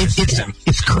the Mars system.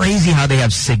 It's crazy how they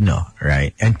have signal,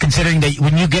 right? And considering that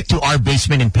when you get to our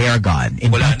basement in Paragon,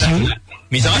 in B2,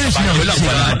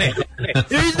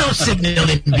 there is no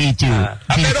signal in B2.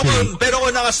 Pero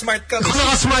kung naka-smart ka, kung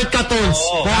naka-smart ka, Tones,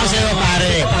 baka sa'yo,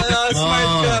 pare.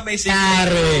 Smart ka, may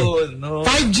signal.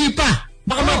 5G pa.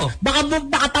 Baka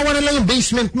tawa na lang yung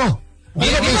basement mo. May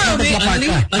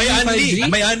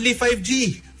only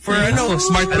 5G for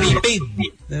smart prepaid.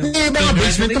 Baka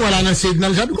basement ko wala nang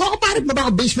signal. Sabi ko, pare,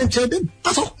 baka basement 7.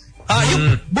 Pasok.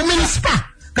 Bumilis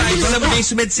pa. Kahit sa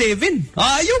basement 7.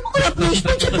 Yung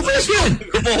basement 7.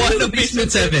 Kumuha ng basement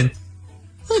 7.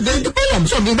 Ganito pa lang.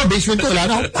 Sabi ba, basement ko wala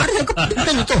na. Pare,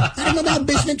 ganito. Pare na ba,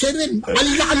 basement 7.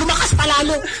 Malila ka, lumakas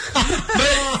palalo.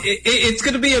 But it's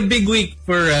going to be a big week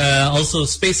for also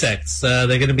SpaceX.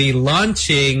 They're going to be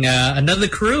launching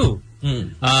another crew.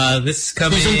 This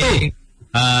coming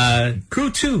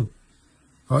Crew 2.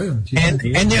 Oh, yeah.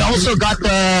 And they also got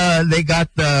the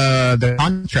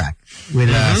contract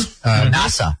with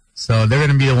NASA. So they're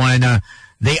going to be the one.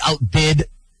 They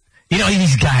outbid.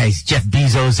 These guys, Jeff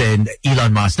Bezos and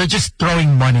Elon Musk, they're just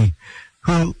throwing money.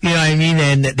 You know what I mean?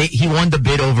 And he won the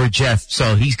bid over Jeff,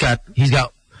 so he's got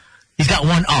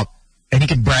one up, and he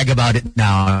can brag about it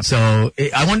now. So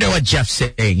I wonder what Jeff's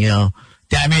saying.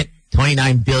 Damn it,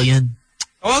 29 billion.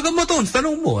 Tawagan mo, Tones.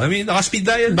 Tanong mo. I mean, naka-speed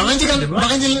dial. Baka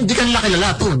hindi ka nila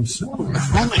kilala, Tones.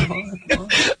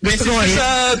 Gusto ko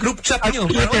sa group chat nyo.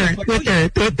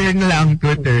 Twitter na lang,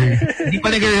 Twitter. Hindi pa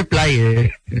nag-reply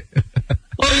eh.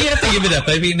 Well, you have to give it up.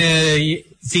 I mean,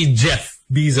 see Jeff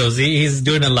Bezos, he's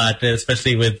doing a lot,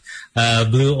 especially with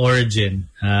Blue Origin.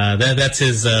 That's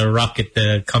his rocket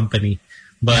company.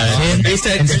 But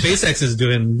SpaceX is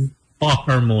doing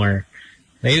far more.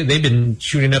 They've been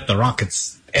shooting up the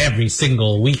rockets every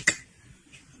single week.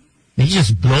 He's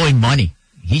just blowing money.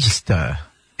 He just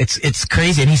it's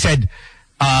crazy. And he said,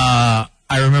 I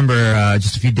remember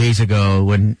just a few days ago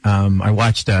when I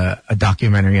watched a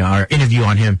documentary or interview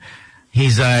on him.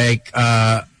 He's like,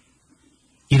 I'm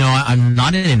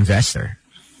not an investor.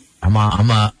 I'm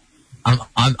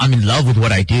in love with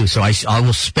what I do. So I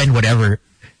will spend whatever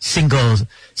single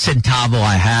centavo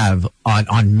I have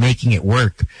on making it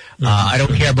work. I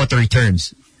don't care about the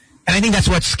returns. And I think that's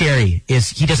what's scary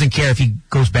is he doesn't care if he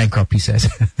goes bankrupt, he says.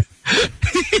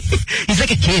 He's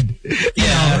like a kid.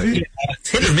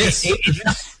 It's hit or miss.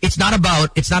 It's not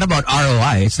about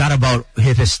ROI. It's not about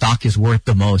if his stock is worth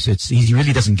the most. He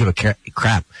really doesn't give a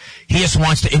crap. He just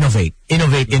wants to innovate,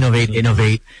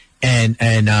 and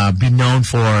be known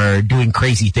for doing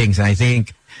crazy things. And I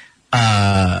think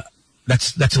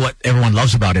that's what everyone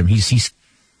loves about him. He's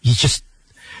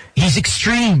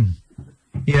extreme.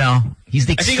 He's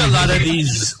the extreme. I think a lot of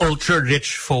these ultra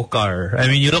rich folk are. I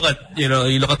mean, you look at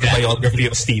the biography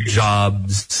of Steve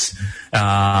Jobs,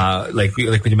 like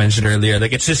what you mentioned earlier.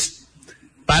 Like it's just,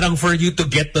 parang for you to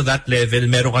get to that level,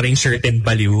 meron ka ring certain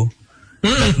value.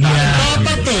 And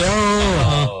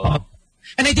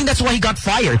I think that's why he got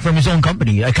fired from his own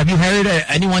company. Like, have you heard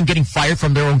anyone getting fired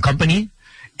from their own company?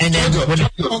 And then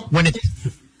when it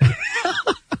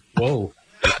whoa.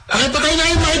 Ay, patay na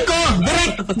yung mic ko.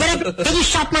 Direct. Can you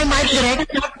shut my mic, Direct?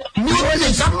 He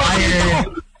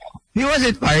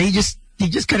wasn't fired. He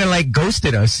just kind of like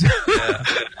ghosted us. Yeah.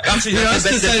 Actually, he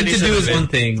decided to do his own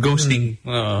thing. Ghosting.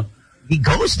 He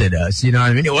ghosted us. You know what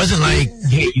I mean? It wasn't like,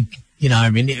 hey, you know what I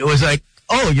mean? It was like,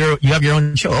 oh, you have your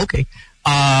own show. Okay.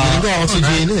 Hindi ko ako si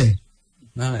Gino eh.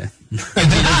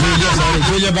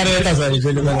 Julia Barreta, sorry.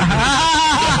 Julia Barreta.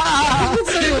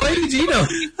 Why did Gino?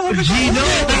 Gino?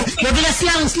 Madalas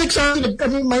lang, slick siya.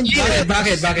 Nagkaming-mind siya.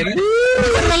 Bakit? Di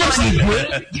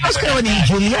ba kayo ni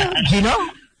Julia? Gino?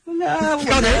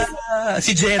 Wala.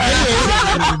 Si Jared.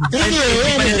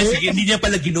 Hindi niya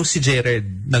pala ginos si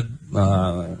Jared.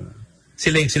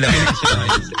 Sila.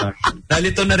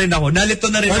 Nalito na rin ako.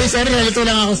 Sorry, nalito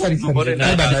lang ako. Sorry.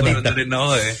 Nalito na rin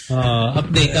ako eh.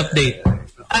 Update.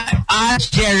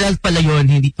 Gerald pala yun,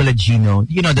 hindi pala Gino.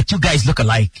 The two guys look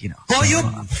alike,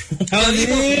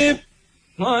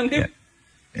 Hanip.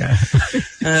 Yeah.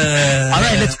 All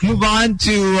right, let's move on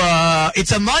to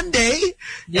it's a Monday.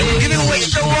 And we're giving away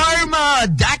shawarma.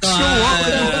 Dax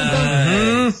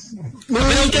shawarma.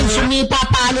 American sumipa,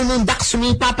 paano nung Dax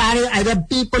sumipa, pare? I have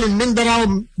people in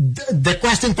Mindanao the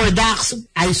question for Dax.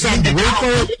 I said, wait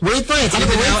for it. Wait for it.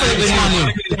 It's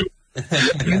coming.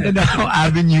 Mindanao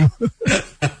Avenue.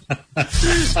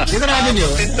 Mindanao Avenue.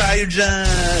 Tayo dyan.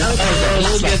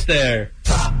 We'll get there.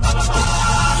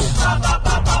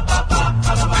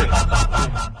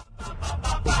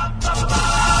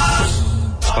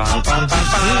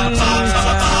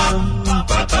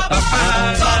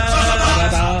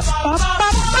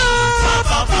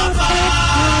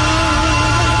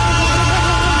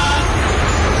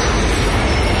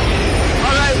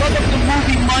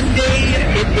 Monday.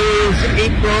 It is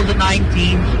April the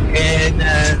 19th, and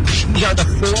these are the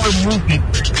 4 movies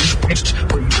picked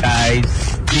for you guys.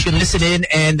 You can listen in,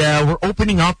 and we're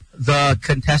opening up the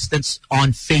contestants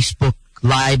on Facebook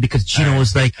Live because Gino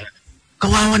was like,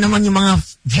 kawawa naman yung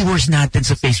mga viewers natin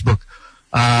sa Facebook.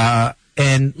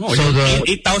 And so the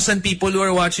 8,000 people who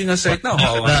are watching us right now.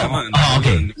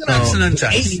 Okay. So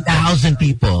 8,000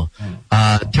 people.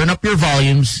 Turn up your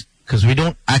volumes, because we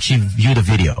don't actually view the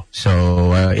video,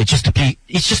 so it's just to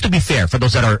be fair for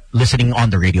those that are listening on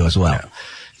the radio as well. Yeah.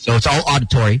 So it's all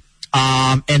auditory,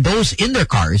 and those in their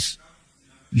cars,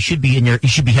 you should be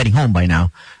heading home by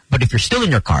now. But if you're still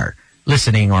in your car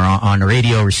listening or on a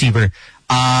radio receiver,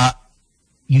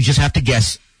 you just have to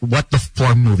guess what the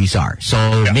 4 movies are.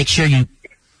 So make sure you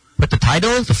put the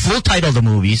full title of the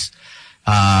movies,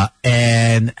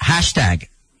 and hashtag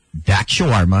Dax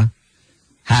Shawarma,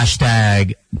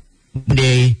 hashtag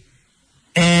Monday,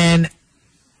 and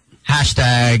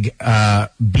hashtag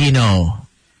Bino.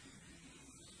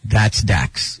 That's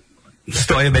Dax.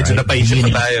 Gusto kayo medyo napaisip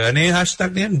pa tayo. Ano yung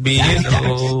hashtag niyan?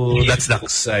 Bino, that's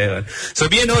Dax. Ayun. So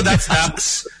Bino, that's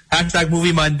Dax. Hashtag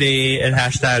Movie Monday and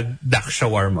hashtag Dax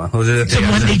Shawarma. It's a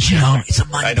Monday, Gino. It's a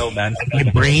Monday. I know, man. My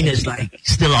brain is like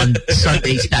still on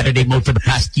Sunday, Saturday mode for the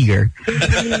past year. 1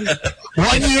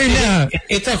 year na.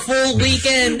 It's a full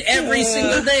weekend every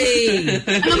single day.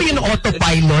 Alam mo yung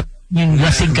autopilot, yung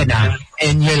lasing ka na,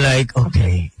 and you're like,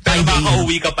 okay. Pero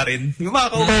makauwi ka pa rin.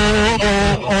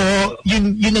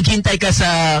 Yung naghintay ka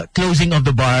sa closing of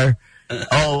the bar.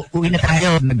 Uwi na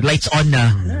tayo. Nag-lights on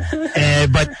na.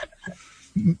 But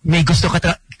may gusto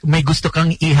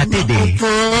kang ihatid eh.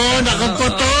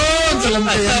 Nakapoton!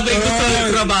 Sabi gusto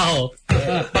ng trabaho.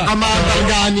 Baka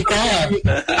mabargani ka.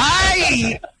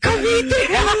 Ay! Cavite!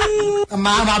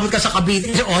 Maabot ka sa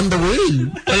Cavite on the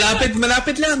way.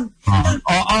 Malapit lang.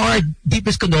 Our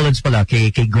deepest condolence pala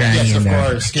kay Granny and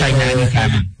Chinese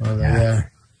family.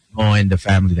 And the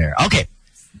family there. Okay.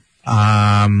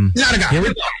 Here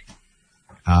we go.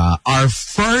 Our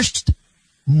first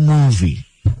movie.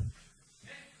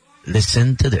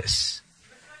 Listen to this.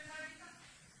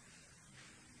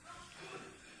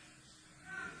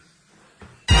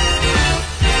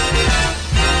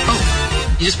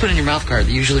 You just put in your mouth guard.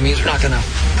 That usually means we're not gonna.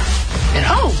 And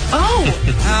How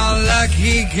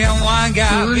lucky can one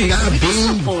guy be? This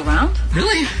will pull around.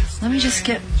 Really? Let me just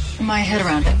get my head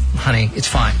around it. Honey, it's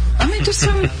fine. I mean, just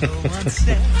some.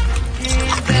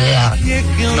 Yeah.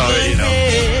 Already know.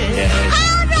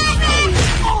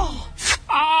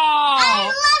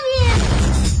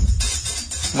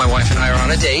 My wife and I are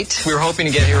on a date. We were hoping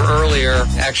to get here earlier,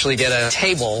 actually get a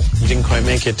table. You didn't quite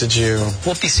make it, did you?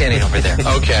 We'll be standing over there.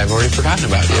 Okay, I've already forgotten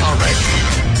about you. All right.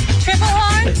 Triple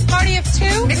horn, party of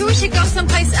 2. Maybe we should go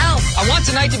someplace else. I want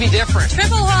tonight to be different.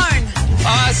 Triple horn.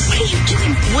 Us. What are you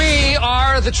doing? We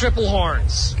are the Triple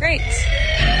Horns. Great.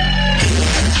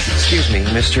 Excuse me,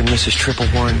 Mr. and Mrs. Triple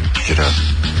Horn. Get up.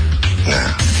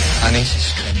 Now. Honey,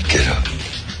 get up.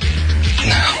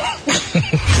 Now.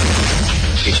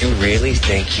 Did you really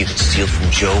think you could steal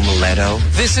from Joe Miletto?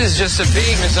 This is just a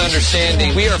big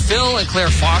misunderstanding. We are Phil and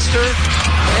Claire Foster.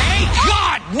 Hey,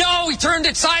 God! No, he turned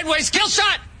it sideways. Kill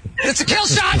shot! It's a kill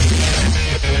shot!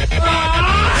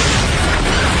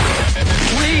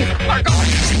 We are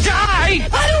going to die!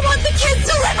 I don't want the kids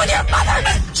to live with your mother!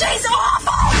 She's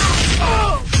awful!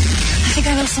 I think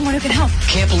I know someone who can help.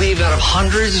 Can't believe out of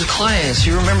hundreds of clients,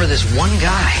 you remember this one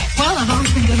guy. Well, I've always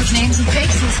been good with names and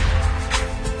faces.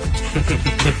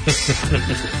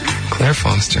 Claire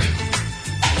Foster.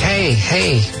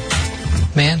 Hey,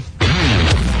 man.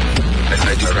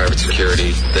 I do private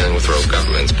security, then with rogue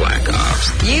governments, black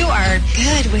ops. You are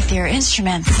good with your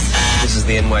instruments. This is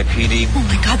the NYPD. Oh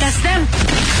my God, that's them.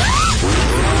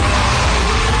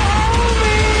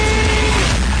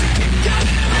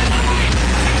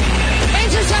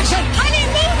 Intersection! Honey,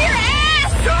 move your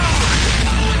ass!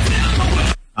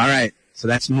 All right, so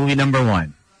that's movie number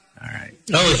 1. All right.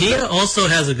 Oh, he also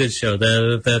has a good show.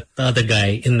 The other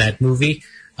guy in that movie,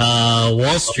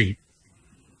 Wall Street.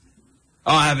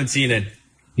 Oh, I haven't seen it.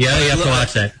 Yeah, you have to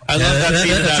watch that. I love that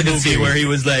scene in that movie series. where he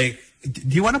was like,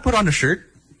 "Do you want to put on a shirt?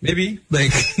 Maybe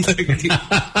maybe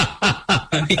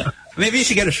you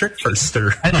should get a shirt first,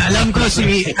 sir." Alam ko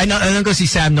si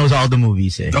Sam knows all the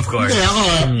movies. Eh. Of course. Hindi ako,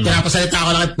 pinapasalita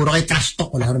ko lang, puro kayo trash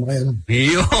talk. Wala naman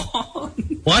kayo.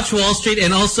 Watch Wall Street,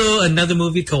 and also another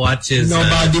movie to watch is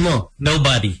Nobody.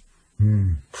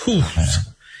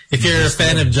 If you're a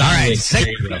fan of John Wick.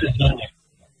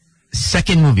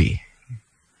 Second movie.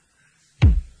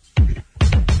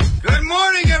 Good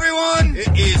morning, everyone.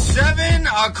 It is 7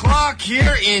 o'clock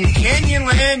here in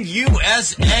Canyonland,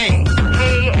 USA.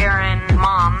 Hey, Aaron.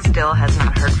 Mom still has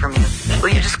not heard from you. Will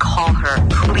you just call her,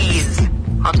 please?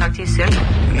 I'll talk to you soon.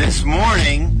 And this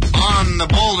morning, on the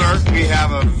Boulder, we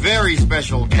have a very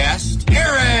special guest,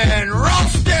 Aaron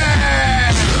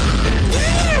Ralston!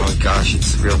 Oh, gosh,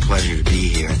 it's a real pleasure to be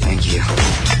here. Thank you.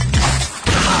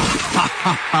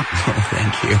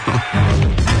 Thank you.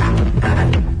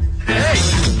 Hey,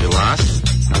 you lost?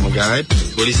 I'm a guide.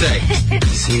 What do you say?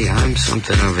 See, I'm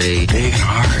something of a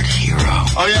big-hearted hero.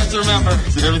 All you have to remember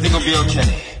is that everything will be okay.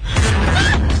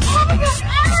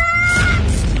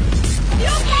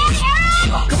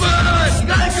 Come on! You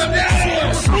gotta come down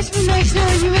here! It's been nice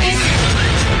knowing you, man.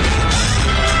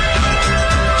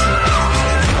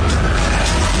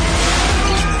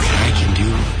 I can do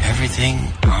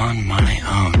everything on my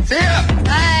own. See ya!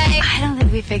 Bye. I don't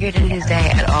think we figured in his day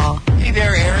at all. Hey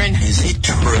there, Aaron. Is it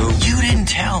true? You didn't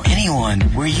tell anyone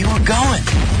where you were going.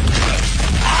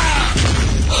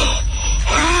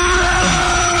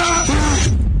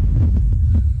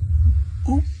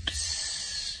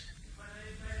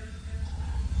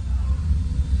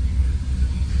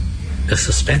 The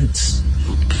suspense.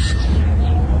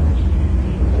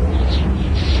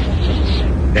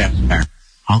 Yeah.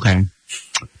 Okay.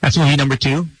 That's movie number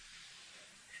 2.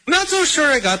 I'm not so sure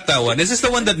I got that one. Is this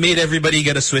the one that made everybody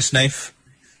get a Swiss knife?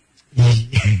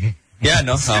 Yeah,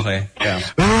 no? Okay. Yeah.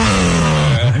 So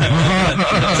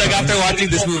like after watching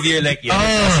this movie, you're like, yeah,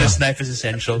 a Swiss knife is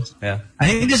essential. Yeah. I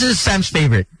think this is Sam's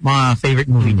favorite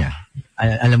movie niya.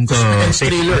 Alam ko.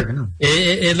 Thriller.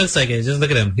 It looks like it. Just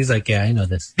look at him. He's like, yeah, I know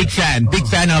this. Big fan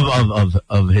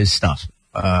of his stuff.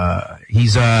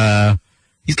 He's got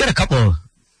a couple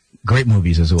great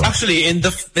movies as well. Actually, in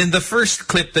the first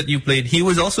clip that you played, he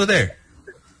was also there.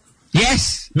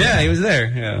 Yes. Yeah, he was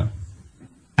there. Yeah.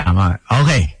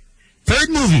 Okay. Third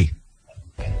movie.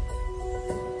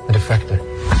 A defector.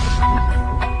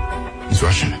 He's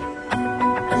Russian.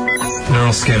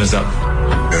 Neural scan is up.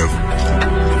 Okay.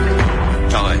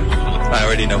 I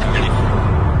already know.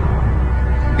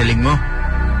 Galing mo.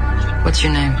 What's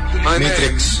your name? My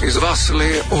name is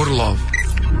Vasily Orlov.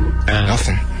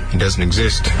 Nothing. He doesn't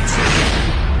exist.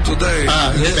 Today,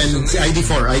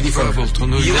 ID4. travel to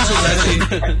New York.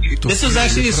 This was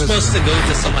actually supposed to go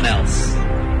to someone else.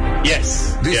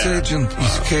 Yes. This agent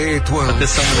is K-12. But there's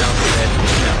someone else.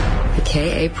 The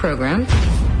KA program.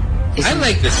 I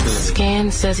like this movie.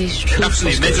 Scan says he's true.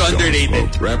 Actually, medyo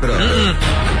underrated. Wrap it up.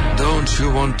 Don't you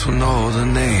want to know the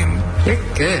name? You're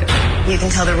good. You can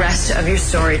tell the rest of your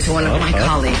story to one of my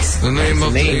colleagues. The name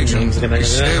of the agent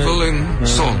is Evelyn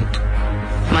Salt.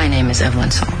 My name is Evelyn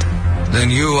Salt. Then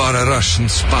you are a Russian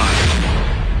spy.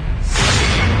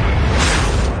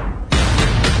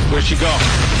 Where'd she go?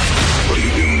 What are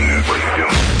you doing there?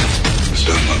 This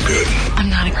doesn't look good. I'm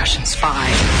not a Russian spy.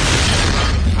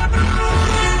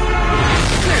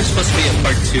 There's supposed to be a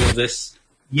part 2 of this.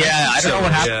 Yeah, I don't know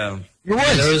what happened.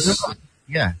 Yeah. There was.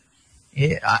 Yeah.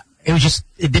 It was just,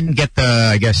 it didn't get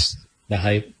the, I guess. The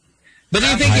hype. But do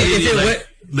you think if it went...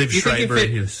 Liv Schreiber,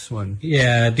 his one.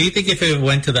 Yeah, do you think if it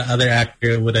went to the other actor,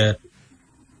 it would have...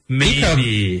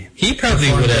 Maybe. He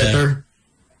probably would have...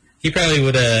 He probably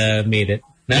would have made it.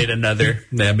 No? Made another.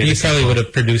 Yeah, he probably would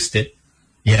have produced it.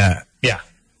 Yeah. Yeah.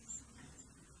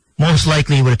 Most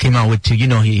likely he would have came out with 2. You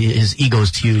know, his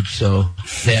ego's huge, so...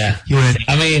 Yeah. He would.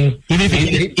 I mean... Even if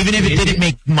it didn't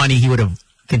make money, he would have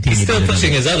continued. He's still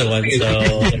pushing his other one, so...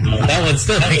 that one's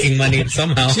still making money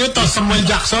somehow. Sino to? Samuel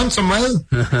Jackson? Samuel?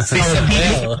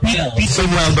 Pete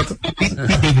Samuel.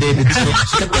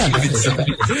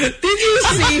 Did you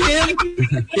see him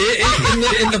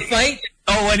in the fight?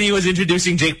 Oh, when he was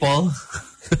introducing Jake Paul.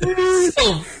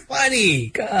 So funny.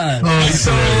 God.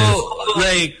 So,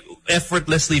 like,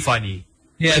 effortlessly funny.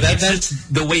 Yeah, like, that's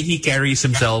just the way he carries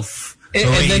himself. The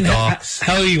and way then he talks.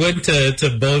 how he went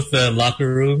to both the locker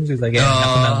rooms. He's like,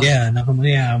 yeah,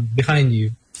 I'm behind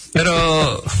you.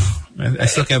 Pero I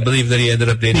still can't believe that he ended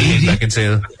up dating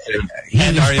Beckinsale.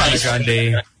 And Ariana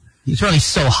Grande. He's probably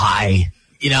so high.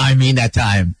 I mean that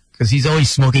time. Because he's always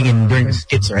smoking during the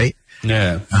skits, right?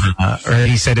 Yeah. Or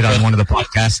he said it on one of the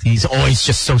podcasts. He's always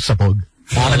just so sabog.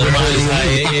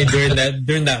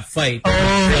 during that fight.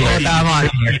 I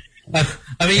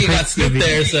mean, you got Snoop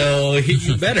there, so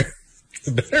you better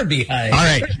be high. All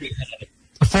right.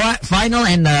 Final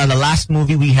and the last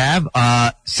movie we have,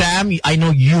 Sam, I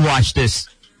know you watched this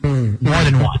more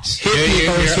than once.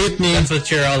 Hit me. That's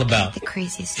what you're all about. The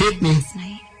craziest thing last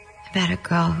night about a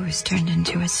girl who was turned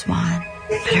into a swan,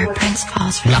 but her prince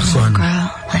falls for the little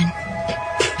girl and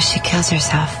she kills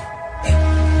herself.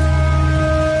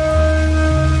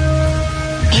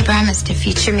 He promised to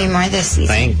feature me more this season.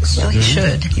 Thanks. Well, you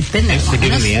should. You've been there. Thanks for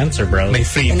giving the answer, bro. May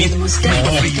freebie.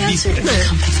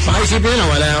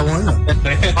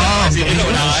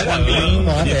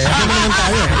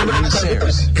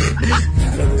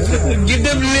 Give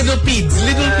them little peats.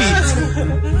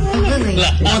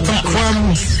 Want some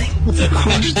crumbs?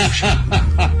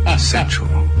 Central.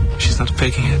 She's not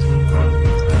faking it.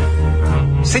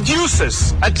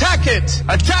 Seducers! Attack it!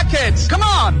 Attack it! Come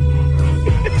on!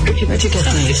 Where'd you get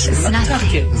this? It's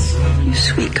nothing. You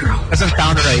sweet girl. That's a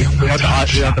counter right. We have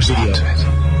the video.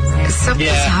 Because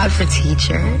something's hard for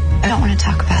teacher. I don't want to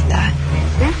talk about that.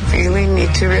 You really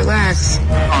need to relax.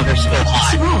 Oh, they're still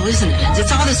hot. It's a role, isn't it?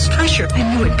 It's all this pressure.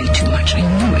 I knew it'd be too much. I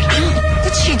knew it.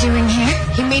 What's she doing here?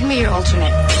 He made me your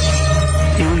alternate.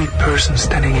 The only person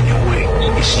standing in your way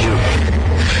is you.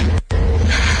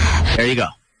 There you go.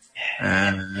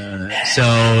 So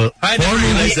I didn't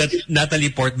realize that Natalie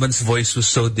Portman's voice was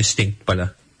so distinct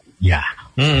pala. Yeah.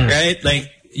 Right? Like,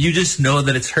 you just know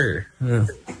that it's her.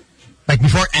 Like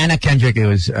before Anna Kendrick, it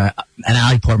was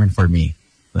Natalie Portman for me.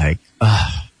 Like,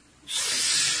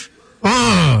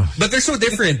 But they're so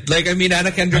different. Like, I mean,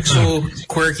 Anna Kendrick's so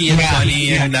quirky and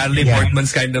funny, and Natalie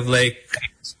Portman's kind of like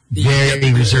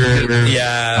very reserved.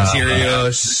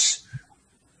 Serious.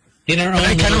 In her own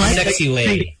sexy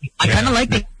way. I kind of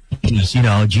like it.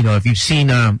 Gino, if you've seen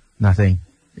nothing,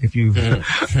 if you've,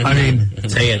 I mean,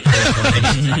 say it.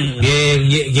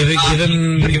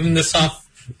 Give him the soft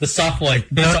one.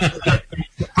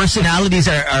 Personalities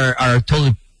are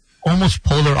totally almost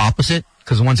polar opposite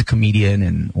because one's a comedian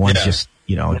and one's just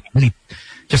really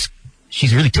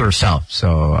she's really to herself.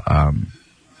 So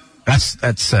that's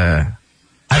I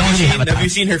don't really have a time. Have you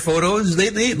seen her photos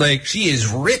lately? Like, she is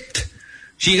ripped.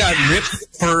 She got ripped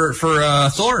for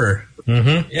Thor.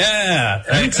 Mm-hmm. Yeah,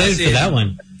 I'm excited for that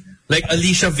one. Like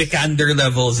Alicia Vikander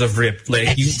levels of ripped.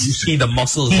 Like you see the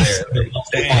muscles there.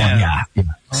 Damn.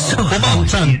 Pump,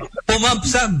 Sam.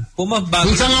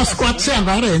 Minsan nga squat siya,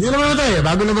 pare. Hindi naman tayo.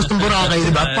 Bago labas ng Boracay,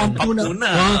 diba? Pump muna.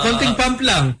 Konting pump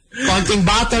lang. Konting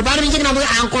butter. Parang minsan naman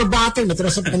yung anchor butter. Natira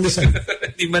sa pandisan.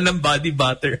 Hindi man ng body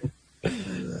butter.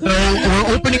 So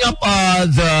we're opening up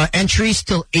the entries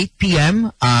till 8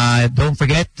 p.m. Don't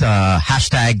forget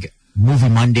hashtag Movie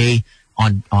Monday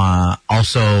on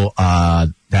also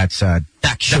that's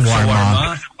Dak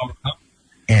Shawarma.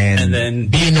 And then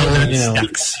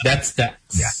that's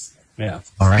yeah.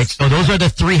 All right. So those are the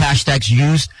 3 hashtags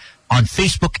used on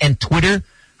Facebook and Twitter.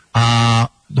 The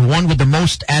one with the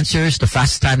most answers, the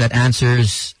fastest time that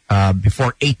answers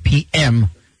before 8 p.m.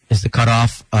 is the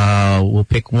cutoff. We'll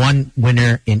pick one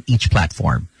winner in each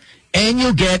platform. And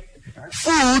you'll get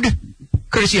food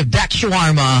courtesy of Dak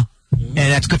Shawarma, and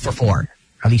that's good for 4.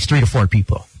 At least 3 to 4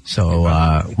 people. So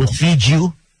we'll feed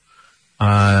you.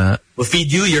 We'll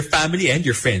feed you, your family, and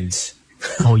your friends.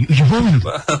 Oh, you won't.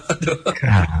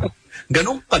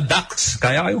 Ganong ka-Dax.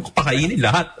 Kaya kayong pakainin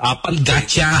lahat. 4.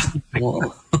 Gotcha.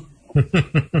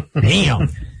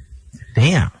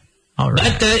 Damn. All right.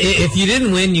 But if you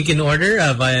didn't win, you can order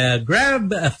via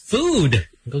Grab Food.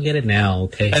 Go get it now,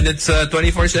 okay? And it's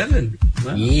 24/7.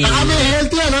 Yeah. May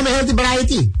healthy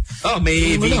variety. Oh,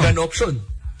 may vegan option.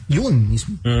 Yun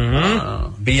mismo.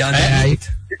 Beyond that.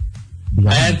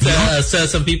 I had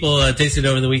some people tasted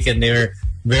over the weekend. They were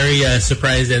very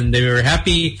surprised and they were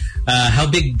happy how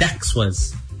big Dax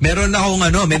was. Meron akong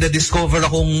may na-discover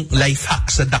akong life hack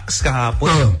sa Dax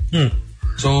kahapon.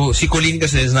 So, si Colleen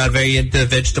kasi is not very into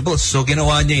vegetables. So,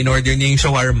 ginawa niya, in-order niya yung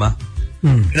shawarma.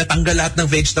 Natanggal lahat ng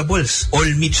vegetables. All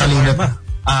meat shawarma.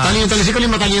 Talino talaga. Si Colleen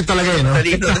matalino talaga no?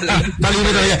 Talino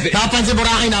talaga. Napansin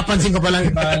Boracay, napansin ko pa lang.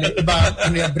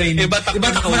 Iba brain. Iba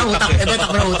takbo ng utak.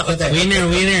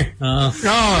 Winner.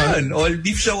 All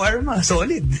beef shawarma.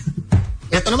 Solid.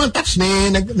 Ito naman, Taps,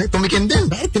 may tumikin din.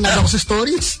 Dahil tinala ko sa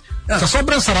stories. Sa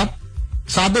sobrang sarap,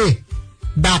 sabi,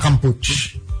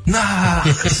 dakampuch.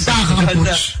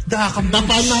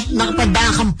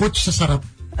 Dakampuch sa sarap.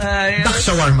 Dak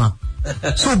shawarma.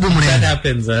 Subo mo na yan. That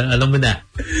happens, alam mo na.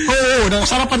 Oo,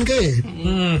 nakasarapan ka eh.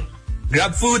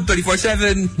 Grab food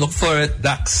 24/7. Look for it,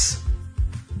 Dax.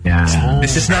 Yeah.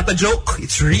 This is not a joke.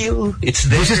 It's real. It's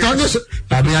there. This is not this.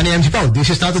 Sabi nga ni MC Pao,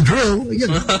 this is not a drill.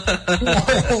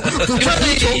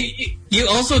 You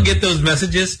also get those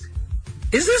messages.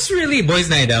 Is this really boys'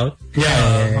 night out?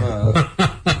 Yeah.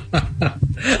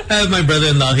 My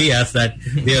brother-in-law, he asked that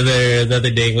the other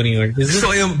day when he were.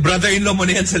 So yung brother-in-law mo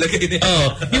na yan sa lagay niya.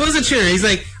 Oh, he wasn't sure. He's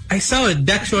like, I saw a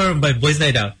deck shawarma by Boys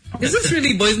Night Out. Is this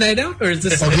really Boys Night Out or is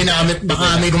this? O ginamit,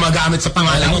 baka may gumagamit sa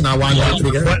pangalan mo na 1,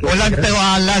 2, 3. Walang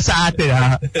tiwala sa atin,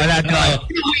 ha?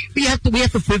 We have to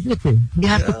pivot, eh. We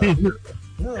have to pivot.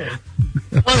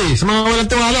 Oy, sa mga walang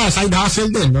tiwala, side hustle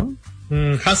din, no?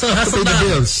 Hustle to pay the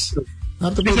bills.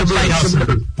 Have to pay the bills.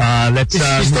 Let's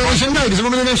Station guy, gusto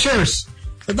mo muna ng shares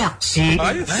sa Dax.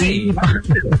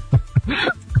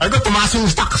 Ay ko, tumaas yung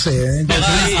stocks eh.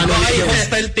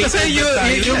 Kasi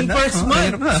yung first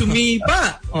month,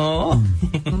 sumipa. No,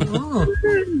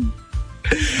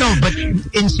 but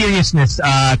in seriousness,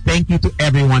 thank you to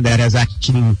everyone that has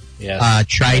actually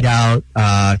tried out.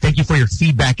 Thank you for your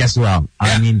feedback as well.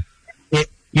 I mean,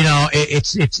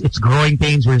 it's growing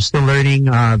pains. We're still learning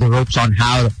the ropes on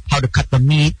how to cut the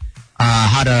meat,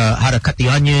 how to cut the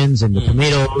onions and the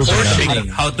tomatoes.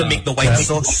 How to make the white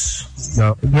sauce.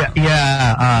 So,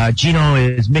 Gino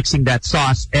is mixing that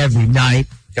sauce every night.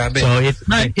 So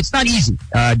it's not easy.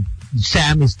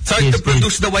 Sam is... It's hard to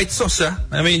produce the white sauce, huh?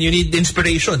 I mean, you need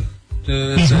inspiration.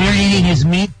 He's marinating his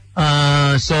meat,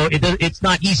 so it's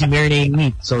not easy marinating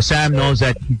meat. So Sam knows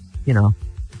that,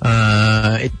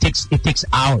 it takes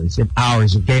hours and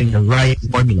hours of getting the right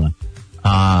formula.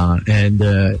 And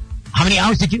how many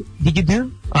hours did you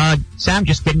do, Sam?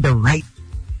 Just getting the right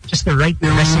recipe.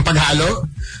 Paghalo?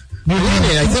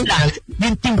 I think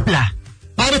yung timpla.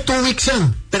 Para 2 weeks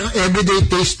yan. Everyday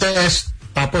taste test.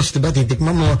 Tapos, diba,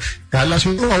 titikman mo. Kalas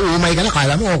mo, umay ka na,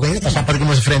 kala mo okay na. Tapos paparin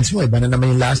mo sa friends mo, iba na naman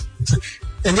yung last.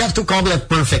 And you have to call that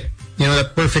perfect.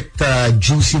 That perfect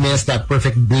juiciness, that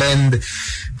perfect blend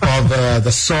of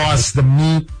the sauce, the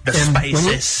meat, the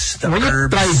spices, the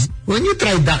herbs. When you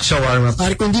try Dax shawarma,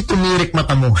 pare kung di tumirik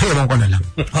mata mo, ewan ko na lang.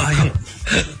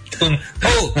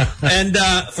 And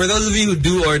for those of you who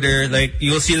do order, like,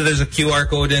 you'll see that there's a QR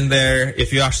code in there.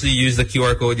 If you actually use the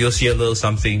QR code, you'll see a little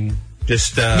something.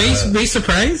 Just may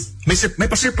surprise? May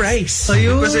pa-surprise. May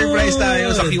pa-surprise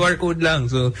tayo sa QR code lang.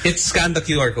 So, scan the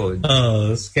QR code.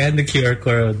 Oh, scan the QR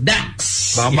code.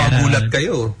 Dax! Baka magulat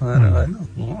kayo.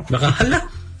 Baka hala.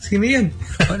 Sino yan?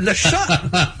 Hala siya.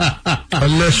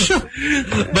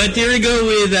 But here we go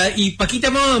with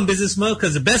ipakita mo ang business mo,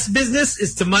 because the best business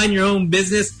is to mind your own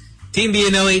business.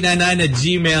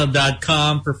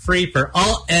 TeamBNO899@gmail.com for free for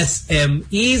all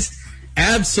SMEs.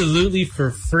 Absolutely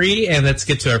for free. And let's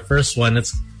get to our first one.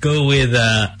 Let's go with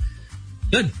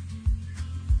good.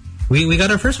 We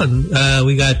got our first one.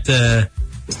 We got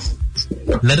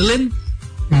Ledelin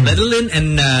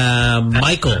and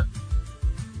Michael.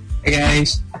 Hey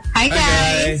guys. Hi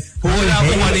guys. Wala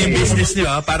akong ano yung business niyo,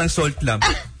 parang salt lang.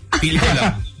 Pili ko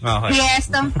lang. Okay. Yes,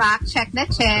 the fact. Check the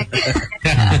check.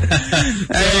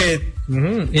 Hey,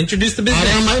 introduce the business.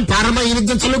 Parang mainit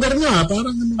dyan sa lugar niyo.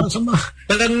 Parang nasa Mars.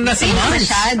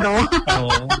 Masyado.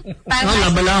 Parang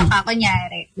laban lang.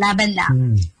 Kunyari. Laban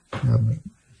lang.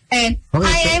 And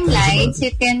hi, I'm Lides.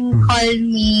 You can call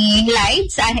me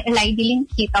Lides. Lidilin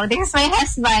Kito. This is my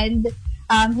husband.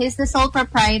 He's the sole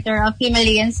proprietor of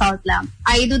Himalayan Salt Lamp.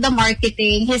 I do the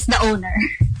marketing. He's the owner.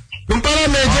 Yung pala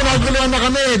medyo naguluhan na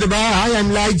kami, diba? Hi,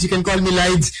 I'm Lides. You can call me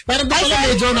Lides. Pero pala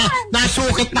medyo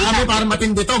nasukit na kami para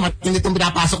matindi to. Matindi itong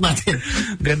pinapasok natin.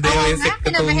 Ganda yung effect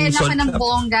na itong salt lamp.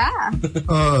 Bongga.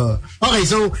 Okay,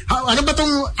 so ano ba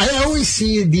itong, I always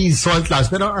see these salt lamps,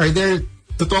 pero are there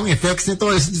totoong effects nito?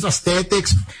 Is this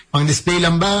aesthetics? Pang display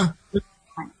lang ba?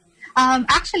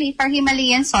 Actually, for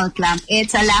Himalayan Salt Lamp,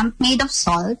 it's a lamp made of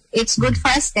salt. It's good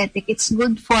for aesthetic. It's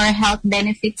good for health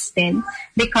benefits then,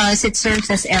 because it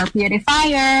serves as air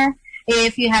purifier.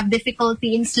 If you have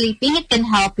difficulty in sleeping, it can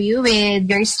help you with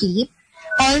your sleep.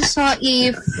 Also,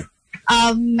 if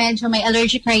medyo may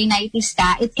allergic rhinitis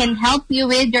ka, it can help you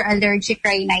with your allergic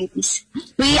rhinitis.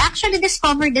 We actually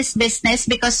discovered this business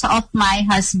because of my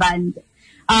husband.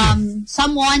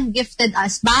 Someone gifted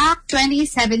us back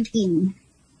 2017.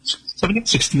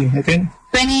 16, I think.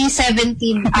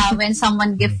 2017, when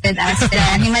someone gifted us the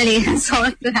Himalayan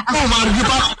Salt Lamp. Oh, Margie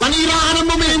pa. Panira ka ng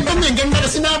momentum eh. Ganda na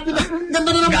sinabi na. Ganda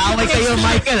na naman. Mag-aaway kayo,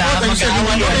 Michael, ha?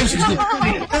 Mag-aaway kayo.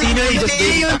 Sino yung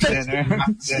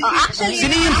Actually,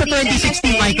 sino yung sa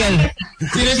 2016, Michael?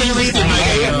 Sino yung 2016,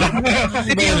 Michael?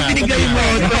 Sino yung binigay mo,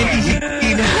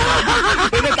 2016?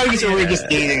 We're talking, so we're just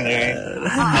dating, right?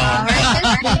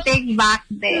 We're just dating back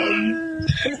then.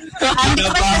 Hindi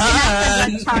ko pa siya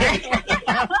sinasagot, Char.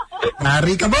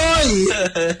 Nari ka, boy!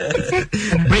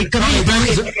 Break kami.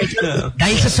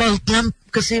 Dahil sa salt lamp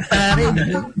kasi pare.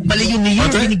 Bali yun na yun.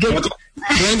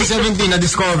 2017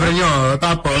 na-discover nyo.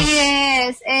 Tapos?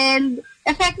 Yes. And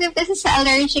effective kasi sa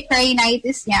allergic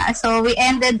rhinitis niya. So we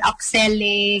ended up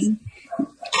selling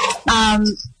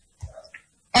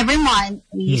every month.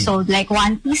 We sold like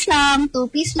 1 piece lang, 2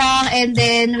 piece lang. And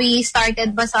then we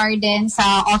started bazaar din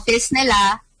sa office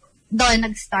nila. Doon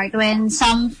nag-start when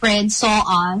some friends saw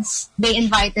us. They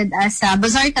invited us sa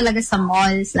bazaar talaga sa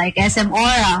malls like SM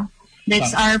Aura.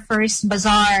 That's our first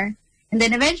bazaar. And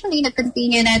then eventually,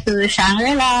 nag-continue na to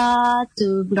Shangri-La,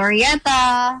 to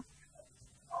Glorieta.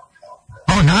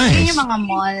 Oh, nice. Yun yung mga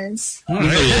malls.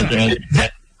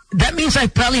 That means I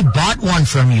probably bought one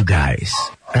from you guys.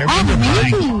 I remember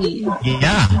really?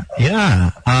 Yeah.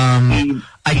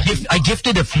 I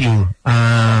gifted a few.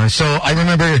 So I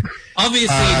remember.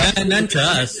 Obviously, none to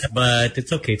us, but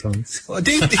it's okay, Tones. Are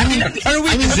we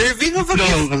deserving of a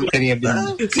gift? I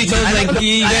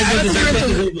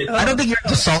don't think you're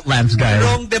into salt lamps, guys.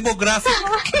 Wrong demographic.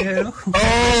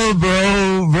 Oh,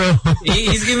 bro.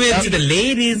 He's giving it to the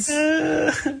ladies.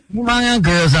 Mga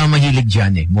girls are mahilig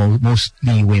dyan eh.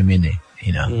 Mostly women eh.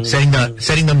 You know,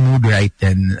 setting the mood right.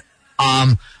 And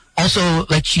also,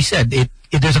 like she said,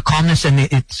 there's a calmness and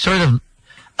it sort of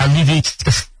alleviates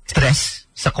the stress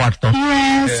sa kwarto.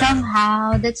 Yeah,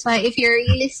 somehow. That's why if you're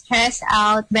really stressed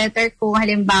out, better kung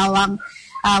halimbawang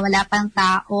wala pang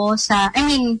tao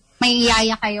may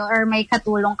yaya kayo or may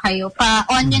katulong kayo.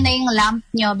 Pa-on nyo na yung lamp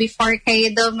nyo before kayo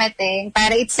dumating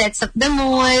para it sets up the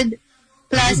mood.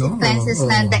 Plus, it cleanses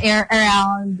na the air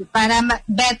around para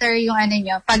better yung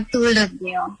pagtulog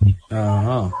nyo.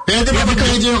 Pero diba pag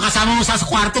medyo yung kasama mo sa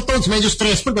kwarto to, medyo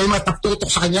stressful, dahil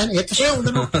mataptutok sa kanya. Ito siya yung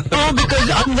gano'n. Oh,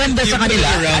 because ang ganda sa kanila.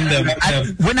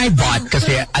 When I bought,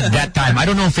 kasi at that time, I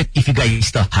don't know if you guys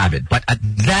still have it, but at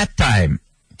that time,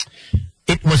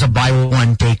 it was a buy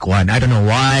one, take one. I don't know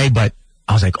why, but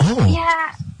I was like,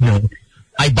 yeah.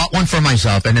 I bought one for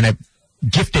myself and then I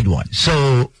gifted one.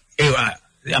 So,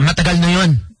 matagal na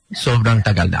yun. Sobrang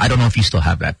tagal na. I don't know if you still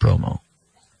have that promo.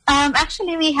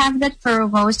 Actually, we have that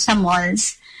promo sa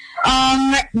malls.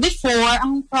 Before,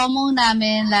 ang promo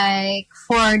namin, like,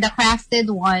 for the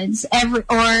crafted ones,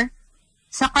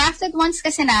 sa crafted ones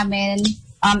kasi namin,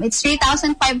 it's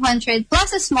 3,500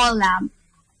 plus a small lamp.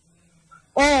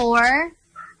 Or,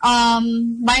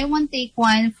 buy one, take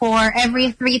one for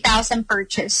every 3,000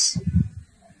 purchase.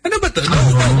 Ano ba ito?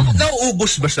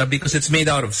 Nauubos ba siya because it's made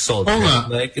out of salt? Oh, right?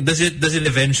 Like, does it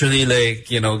eventually get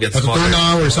smaller?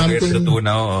 Natutunaw or something?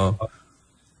 Natutunaw,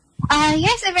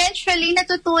 yes, eventually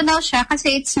natutunaw siya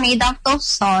kasi it's made out of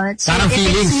salt. So parang if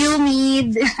feelings. it's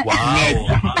humid... Wow!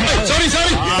 Sorry!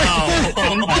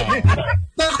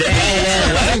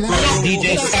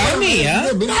 DJ Sammy, ha?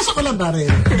 Binasa ko lang pare.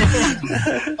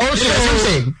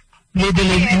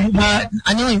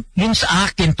 Yun sa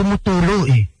akin, tumutulo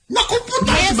eh. Naku po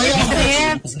tayo ba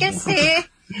yan? Kasi...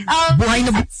 buhay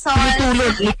na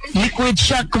tumutulo. Liquid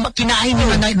siya. Kinain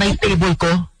yung night table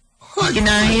ko.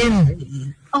 Kinain.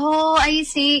 Oh, I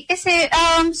see. Kasi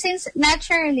since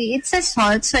naturally it's a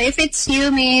salt, so if it's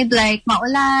humid, like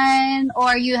maulan,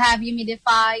 or you have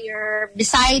humidifier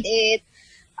beside it,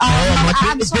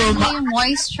 ma-absorb na yung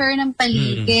moisture ng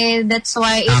paligid. That's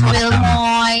why it will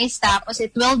moist, tapos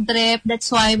it will drip.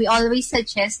 That's why we always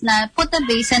suggest na put a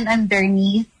basin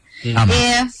underneath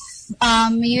if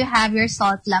you have your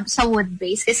salt lamp sa wood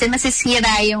base. Kasi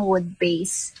masisira yung wood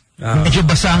base. Medyo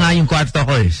basa nga yung kwarto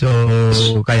ko eh. So,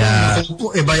 kaya...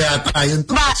 Iba yata yun.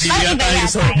 Iba yata yung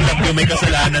salt lamp yung may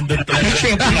kasalanan doon.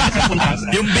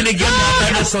 Yung binigyan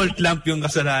natin ng salt lamp yung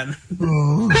kasalanan.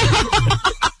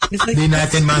 Hindi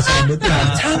natin masagot.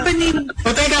 What's happening?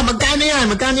 O teka, magkano yan?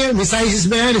 May sizes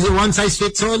ba yan? Is it one size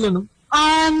fits all? Ano?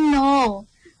 No.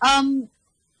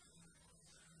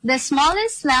 The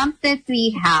smallest lamp that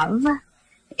we have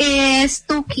is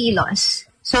 2 kilos.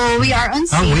 So we are on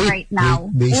sale right now.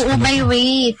 By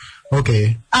weight.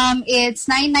 Okay. It's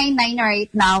 $9.99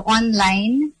 right now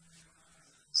online.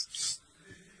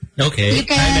 Okay. You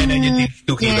can,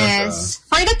 2 kilos. yes.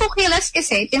 For the 2 kilos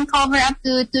kasi, it can cover up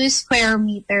to 2 square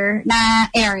meter na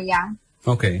area.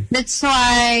 Okay. That's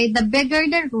why the bigger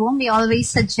the room, we always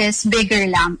suggest bigger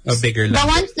lamps. A bigger lamp. The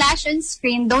one flash on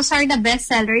screen, those are the best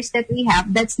sellers that we have.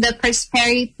 That's the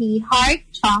Prosperity Heart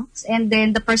Chunks and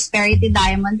then the Prosperity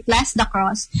Diamond plus the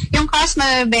Cross. Yung Cross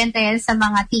mabibenta yan sa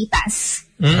mga titas.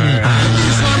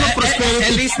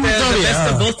 At least the best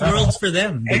of both worlds for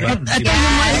them.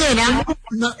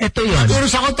 Ito yun.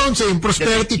 Curious ako taon sa yung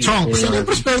Prosperity Chunks. Ano yung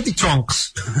Prosperity Chunks?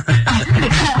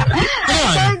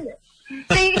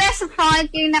 So yung nasa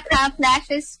front, yung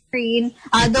naka-flashes screen.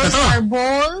 Those are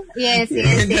bowl. Yes.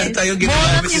 Tayo Bowl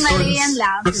of Himalayan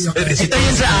lamps. Ito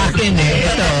yun sa akin eh.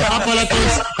 Ito. Pala to,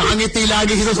 nakangiti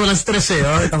lagi si Sos, walang stress eh.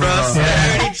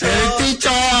 Prosperity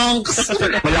chunks!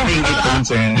 Malaking itunes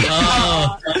eh.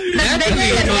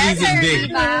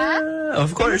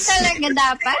 Of course. Talaga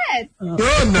dapat.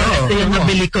 Yun, no? Ito yung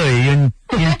nabili ko eh.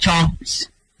 Yung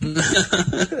chunks.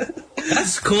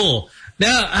 That's cool.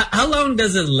 Now, how long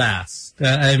does it last?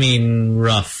 I mean,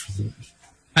 roughly.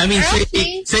 I mean, say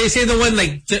the one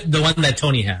the one that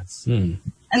Tony has. And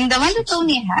the one that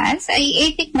Tony has, I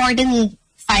think more than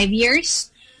 5 years.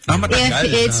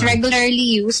 If it's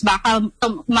regularly used, baka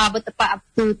umabot pa up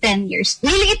to 10 years.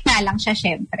 Liliit na lang siya,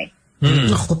 syempre.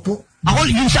 Ako po. Ako,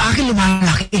 yung sa akin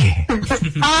lumalaki eh.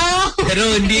 Pero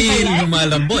hindi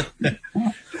lumalambot.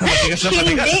 Patigas na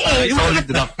patigas. Hindi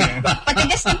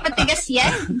Patigas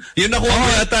yan. Yun nakuha ko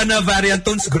yata na variant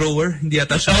tones grower. Hindi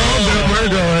yata siya.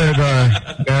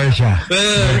 Grower siya.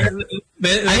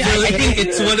 I think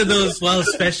it's one of those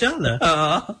special.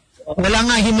 Wala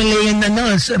nga Himalayan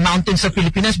mountains sa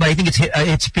Pilipinas, but I think it's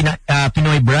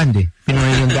Pinoy brand eh.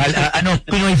 Pinoy yung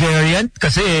Pinoy variant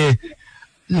kasi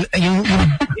yung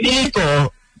pili ko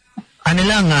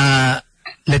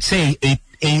let's say 8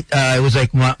 it was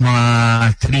like mga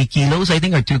 3 kilos I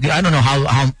think or 2 kilos. I don't know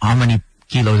how many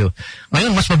kilos.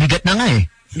 Ngayon mas mabigat na nga eh.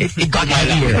 It got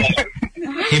heavier.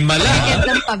 Bigat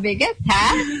ng pabigat,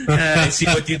 ha?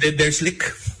 See what you did there, Slick.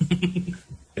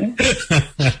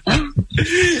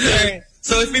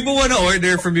 So if people want to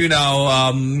order from you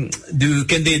now,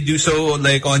 can they do so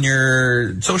like on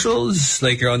your socials,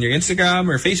 like you're on your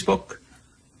Instagram or Facebook?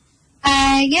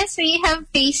 Yes, we have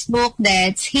Facebook.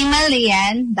 That's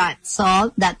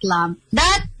Himalayan.salt.lamp.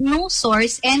 No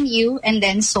source, NU, and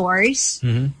then source.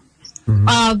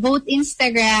 Both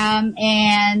Instagram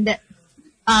and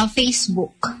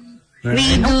Facebook.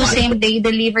 We do same-day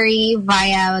delivery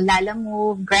via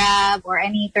Lalamove, Grab, or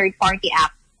any third-party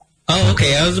app. Oh,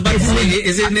 okay. I was about to say,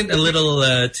 isn't it a little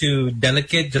too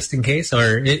delicate just in case,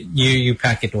 or you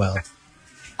pack it well?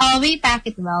 We pack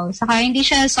it well. Saka hindi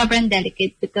siya sobrang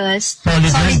delicate because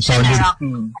solid siya na rock.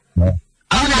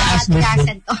 I want to ask this.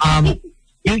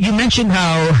 You mentioned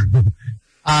how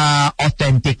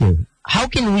authentic. How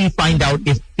can we find out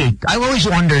if fake? I've always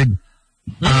wondered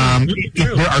if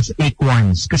there are fake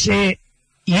ones. Kasi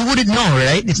you wouldn't know,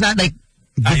 right? It's not like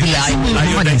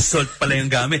Ayun, salt pala yung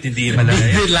gamit, hindi Himalayan.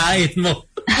 Didilayin mo.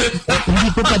 Hindi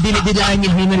ko pa dinidilayin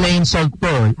yung Himalayan salt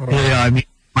ko.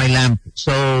 My lamp.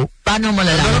 So, paano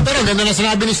malalaman? Pero ganda na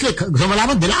sinabi ni Slick. Gusto mo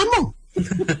malaman, dilaan mo.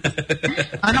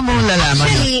 Paano mo malalaman?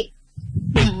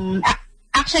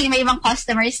 Actually, may ibang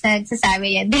customers na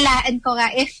nagsasabi yan. Dilaan ko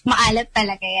nga if maalat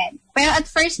talaga yan. Pero at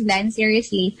first glance,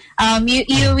 seriously,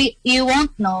 you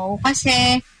won't know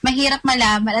kasi mahirap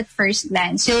malaman at first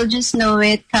glance. You'll just know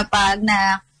it kapag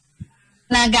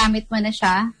nagamit mo na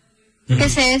siya.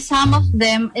 Kasi some of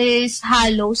them is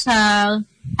hollow sa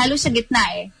gitna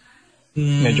eh.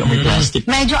 Medyo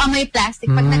amoy plastic.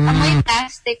 Pag nag-amoy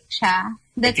plastic siya,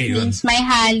 that means may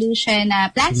halo siya na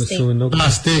plastic.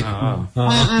 Plastic.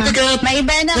 May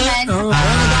iba naman.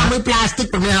 Nag-amoy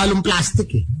plastic pag may halong plastic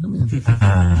eh.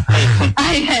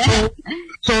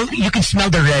 So, you can smell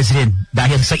the resin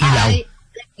dahil sa ilaw.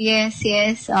 Yes.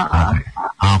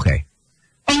 Okay.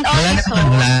 And also,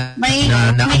 may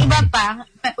iba pa.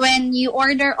 When you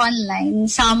order online,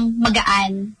 some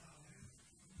magaan.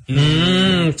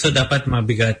 So dapat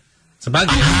mabigat sa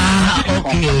bagay.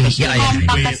 Okay. Yeah.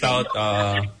 Without,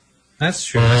 that's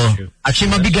true.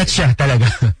 Actually, mabigat siya talaga.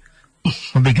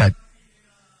 Mabigat.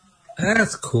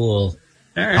 That's cool.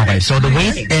 Okay, so the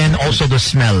weight and also the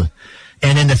smell.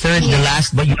 And then the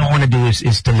last, what you don't want to do is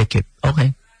to lick it.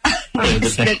 Okay.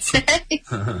 That's it.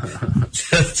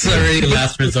 That's already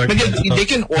last resort. But they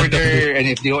can order, and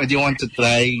if they want to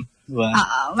try.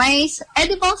 May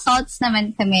edible salts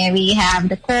naman kami. We have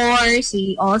the coarse.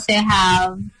 We also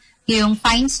have yung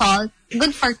fine salt.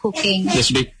 Good for cooking.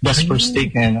 Best for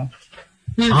steak, no?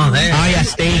 Oh, there. Oh, yeah,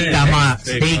 steak. Tama.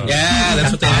 Steak. Yeah,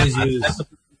 that's what they always use.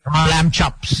 Mga lamb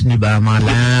chops, di ba? Mga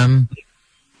lamb,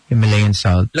 Himalayan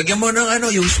salt. Lagyan mo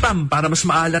ng yung spam para mas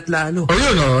maalat lalo.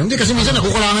 Yun. Hindi kasi minsan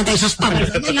nakukulangan tayo sa spam.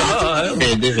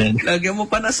 Lagyan mo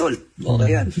pa na salt.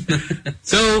 Okay yan.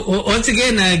 So, once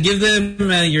again, give them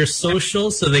your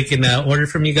socials so they can order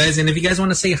from you guys. And if you guys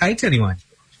want to say hi to anyone.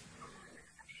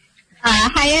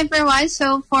 Hi, everyone.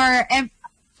 So, for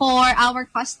for our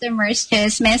customers,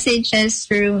 just messages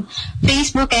through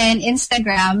Facebook and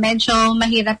Instagram. Medyo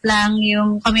mahirap lang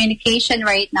yung communication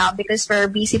right now because we're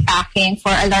busy packing for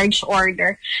a large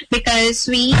order. Because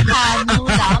we have no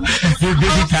lamps. You're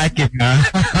busy packing, ha?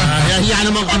 Hiya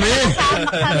naman kami.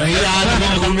 Hiya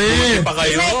naman kami. Pa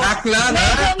kayo? Aklan, ha?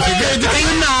 Sige,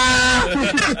 kayo na.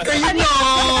 Kayo na.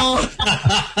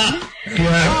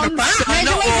 Medyo may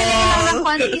delay ng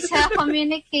konti sa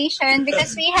communication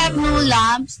because we have new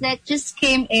lamps that just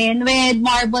came in with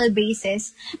marble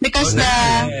bases because the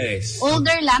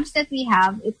older lamps that we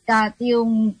have, it got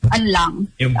yung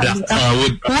yung black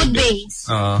wood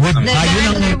base. Wood base.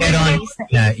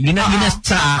 Yun na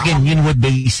sa akin, yun wood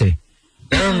base eh.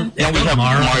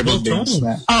 Marble base.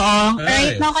 Oo.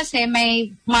 Right now kasi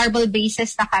may marble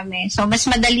bases na kami. So, mas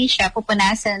madali siya.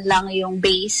 Pupunasan lang yung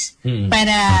base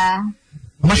para...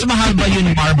 Mas mahal ba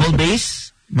yung marble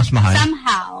base? Mas mahal?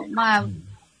 Somehow.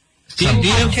 Do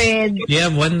you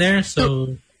have one there?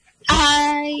 So...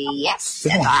 yes.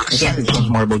 Actually.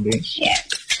 Marble base. Yeah.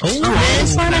 Oh,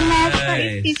 this one I'm not sure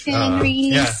if you can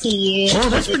really see it. Oh,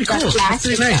 that's pretty cool. That's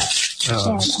pretty nice.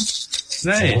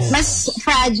 Nice. Mas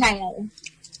fragile.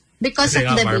 Because of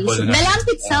the base. The lamp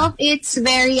itself, it's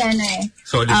very,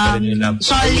 solid pa rin yung lamp.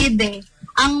 Solid eh.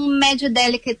 Ang medyo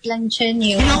delicate lang dyan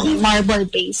yung marble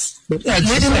base.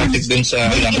 Aesthetic dun sa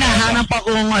lamp. Hinahanap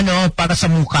akong para sa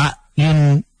muka,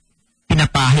 yung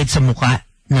pinapahid sa muka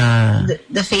na...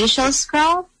 The facial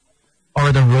scrub? Or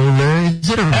the roller?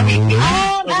 Is it a roller?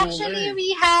 Actually,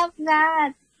 we have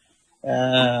that.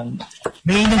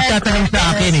 May nagtatanong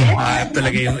sa akin eh.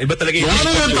 Iba talaga yung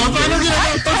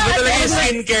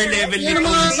skincare level nito.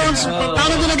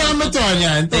 Paano ginagamit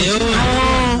yan?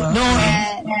 No,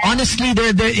 honestly,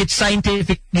 it's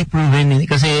scientifically proven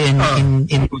kasi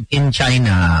in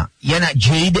China, yan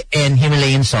jade and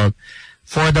Himalayan salt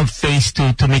for the face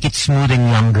to make it smooth and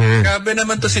younger. Grabe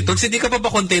naman to si Toots. Hindi ka pa ba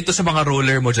kontento sa mga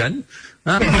roller mo dyan?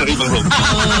 Ha? Kape.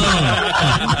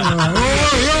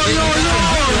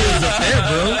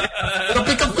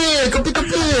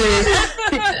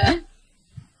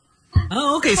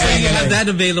 Oh, okay. So you have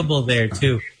that available there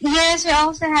too. Yes, we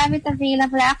also have it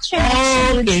available. Actually,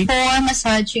 it's good for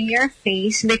massaging your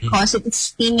face because it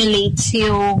stimulates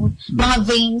yung mga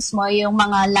veins mo, yung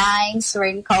mga lines,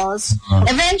 wrinkles.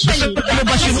 Eventually,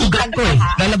 lalabas yung ugat ko eh.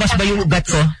 Lalabas ba yung ugat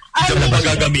ko? Diyan mo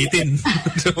magagamitin.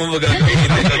 Diyan mo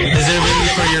magagamitin. Deserving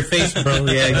for your face, bro.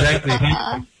 Yeah, exactly.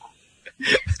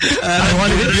 I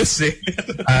want to do this eh.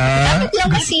 Dapat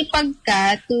lang masipag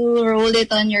ka to roll it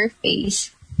on your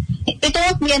face. It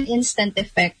won't be an instant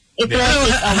effect. It will take a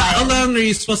while. How long are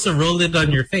you supposed to roll it on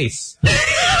your face?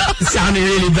 Sounding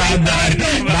really bad.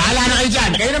 Bahala na kayo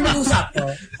dyan. Kayo na mag-usap.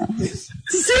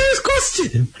 It's a serious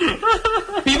question.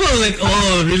 People are like,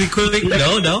 oh, really quick.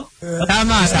 No.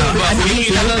 Tama.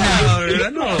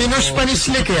 Pinush pa ni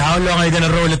Slick eh. How long are you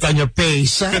gonna roll it on your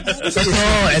face?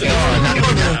 Ito.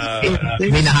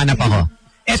 May nahanap ako.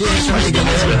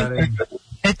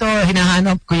 Ito,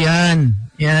 hinahanap ko yan.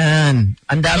 Yan.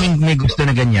 Ang daming may gusto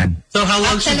na ganyan. So how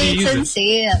long should you use it? Actually, it's on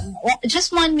sale. Just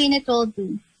 1 minute will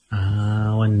do.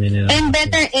 1 minute. And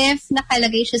better if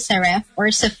nakalagay siya sa ref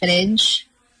or sa fridge.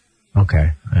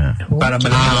 Okay. Para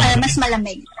mas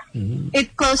malamig.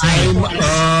 It closes the pores.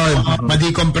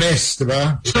 Ma-decompress,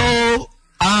 diba? So,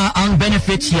 ang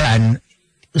benefits yan,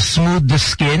 smooth the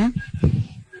skin.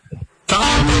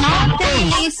 Not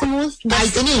really smooth the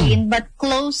skin, but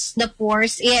close the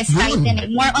pores. Yes,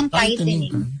 tightening. More on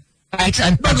tightening. Kahit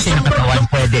saan parte ng katawan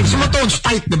pwede. Gusto mo tones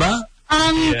tight, diba?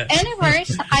 Anywhere,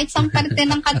 kahit saan parte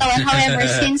ng katawan. However,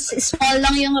 since small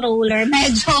lang yung roller,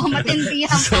 medyo matindi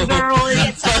ang pag-roll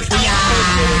it sa katawan.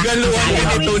 Galuan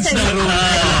ka ni Toads na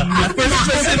roller. For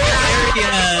specific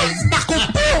areas. Tako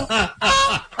po!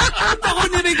 Ako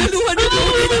nirigaluhan ni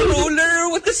Toads na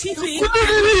roller. What does he mean?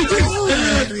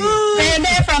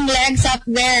 Pwede from legs up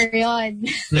there, yun.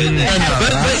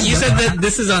 But you said that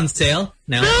this is on sale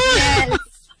now? Yes.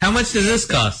 How much does this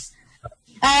cost?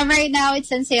 Right now,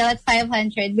 it's on sale at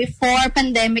 500. Before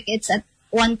pandemic, it's at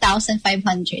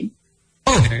 1,500.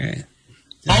 Oh!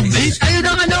 Ayun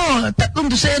ang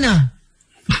 3 dosena.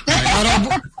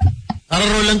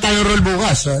 Roll lang tayo roll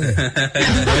bukas.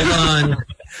 Hold on.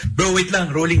 Bro, wait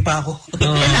lang. Rolling pa ako.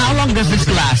 And how long does this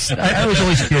last? I was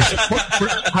always curious. As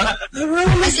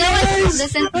long as it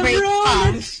doesn't break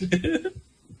fast.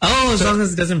 Oh, as long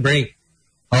as it doesn't break.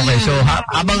 Okay, so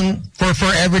habang for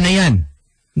forever na yan.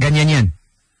 Ganyan yan.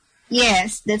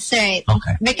 Yes, that's right.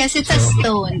 Okay. Because it's a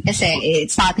stone. Kasi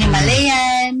it's not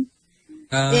Himalayan.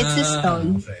 It's a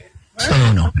stone.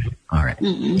 Stone, okay. Alright.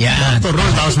 Yeah. Ito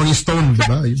roll, tapos maging stone,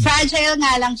 diba? Fragile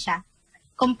nga lang siya.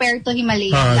 compared to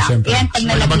Himalayan lang. Yan, pag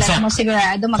nalaglag mo,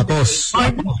 sigurado Tapos.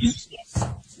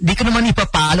 Di ka naman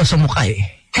ipapalo sa mukha eh.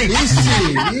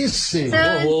 Easy.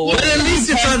 But at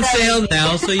least it's on sale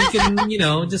now, so you can,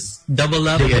 just double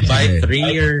up and buy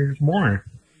 3 or more.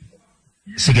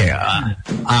 Sige,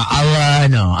 I'll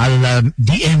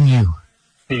DM you.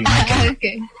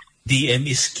 Okay. DM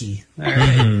is key. All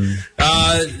right.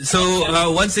 So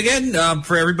once again,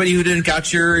 for everybody who didn't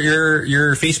catch your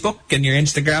Facebook and your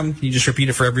Instagram, can you just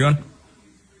repeat it for everyone?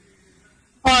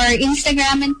 For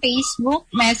Instagram and Facebook,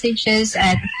 messages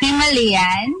at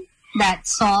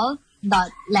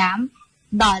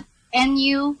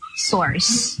himalayan.salt.lamp.nu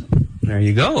source. There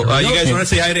you go. You guys want to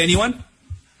say hi to anyone?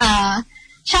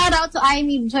 Shout out to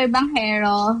Amy Joy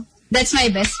Banghero. That's my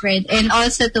best friend. And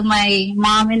also to my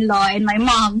mom-in-law and my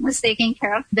mom who's taking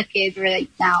care of the kid right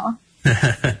now.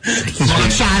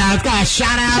 Shout out ka!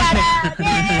 Shout out!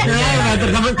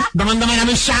 Daman-daman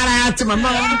namin shout out to my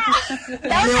mom.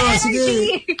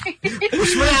 Sige.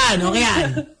 Push mo yan. Okay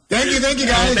yan. Thank you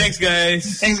guys. Thanks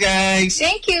guys.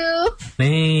 Thank you.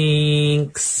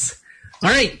 Thanks.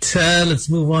 All right, let's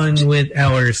move on with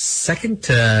our second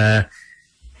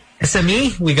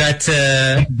SME. We got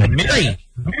Mary.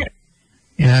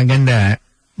 Yeah, ganda.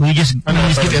 We just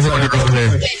give everyone a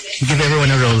roller. We give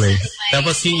everyone a roller.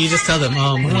 Tapos you just tell them,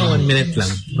 1 minute lang.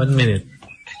 1 minute.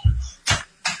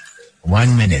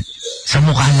 1 minute. Sa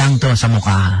mukha lang to, sa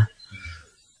mukha.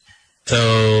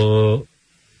 So,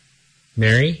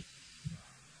 Mary?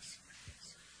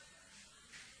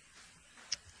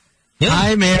 Yeah.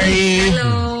 Hi, Mary.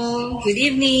 Hello. Good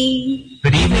evening.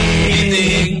 Good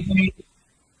evening.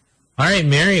 All right,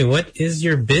 Mary, what is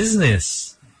your business?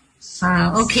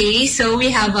 Okay, so we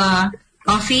have a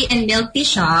coffee and milk tea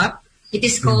shop. It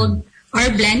is called Our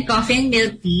Blend Coffee and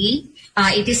Milk Tea.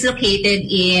 It is located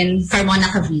in Carmona,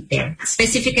 Cavite.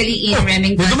 Specifically in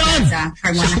Remington Plaza,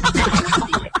 Carmona,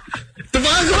 Cavite.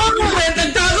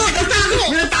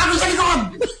 Nagtago sa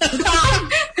likod!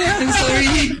 I'm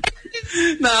sorry.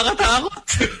 Nakakatakot.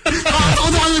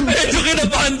 Medyo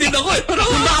kinabahan din ako.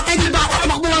 Yung bata,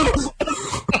 tumakbo lang.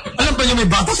 Alam pa niyo may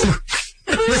bata sila.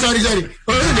 Sorry.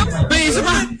 May isa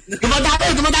pa.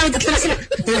 Dumadami, tatlo na sila.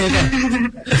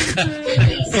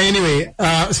 Anyway,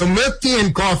 so milk tea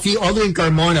and coffee, although in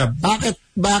Carmona,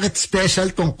 bakit special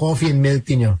tong coffee and milk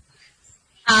tea nyo?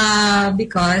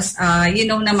 Because,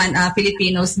 naman,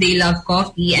 Filipinos, they love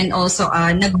coffee and also,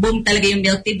 nag-boom talaga yung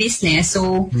milk tea business.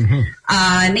 So,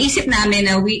 naisip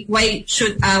namin na we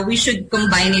should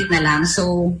combine it na lang.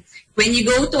 So, when you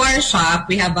go to our shop,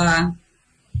 we have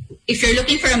if you're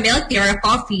looking for a milk tea or a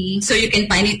coffee, so you can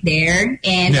find it there.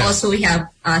 And also we have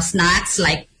snacks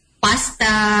like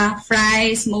pasta,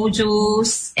 fries,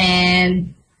 mojos,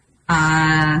 and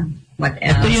what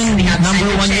else? Ito yung we have number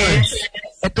sandwiches.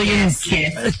 1 Ito yung,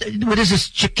 what is this,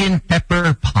 chicken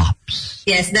pepper pops?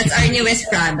 Yes, that's our newest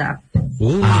product.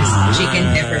 Ooh, chicken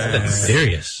pepper pops. That's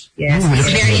serious. Yes, it's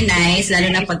very nice,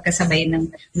 lalo na pagkasabay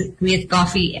with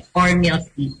coffee or milk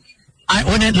tea.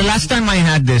 The last time I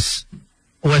had this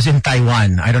was in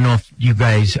Taiwan. I don't know if you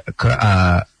guys,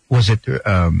 was it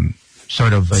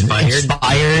sort of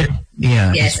inspired?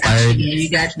 Yeah, yes, inspired. actually, we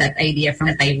got that idea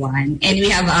from Taiwan. And we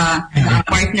have a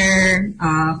partner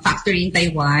factory in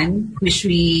Taiwan, which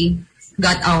we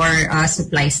got our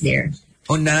supplies there.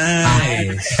 Oh,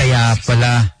 nice. Kaya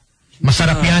pala,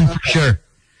 masarap yan, for sure.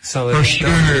 So, for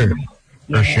sure.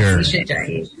 For sure. You should try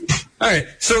it. All right.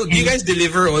 So, do you guys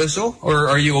deliver also, or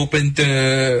are you open to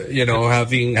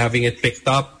having it picked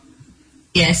up?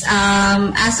 Yes.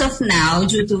 As of now,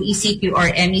 due to ECQ or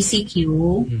MECQ,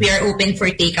 we are open for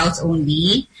takeouts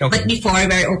only. Okay. But before,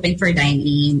 we are open for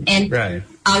dine-in, and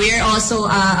we are also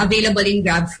available in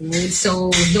GrabFood.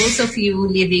 So, those of you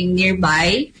living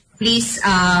nearby, please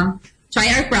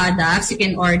try our products. You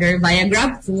can order via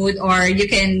GrabFood, or you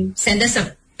can send us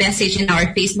a message in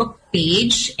our Facebook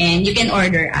page, and you can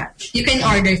order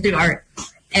through our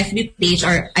FB page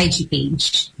or IG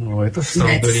page. Oh, that's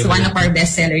one of our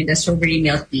bestseller, the strawberry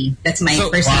milk tea. That's my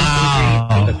personal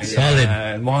favorite. Solid.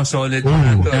 More solid.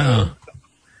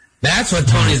 That's what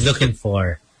Tony's looking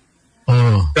for.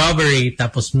 Strawberry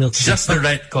tapos milk tea. Just the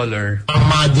right color.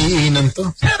 Madiinan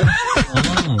to.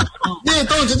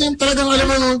 Ito talagang alam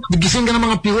mo, gising ka ng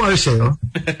mga few hours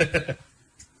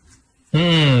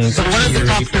So what are the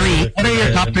top three? What are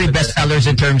your top three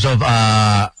bestsellers in terms of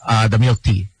the milk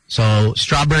tea? So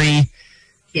strawberry.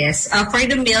 Yes, for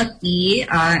the milk tea,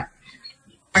 our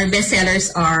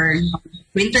bestsellers are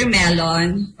winter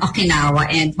melon, Okinawa,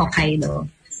 and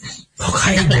Hokkaido.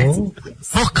 Hokkaido.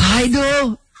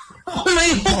 Oh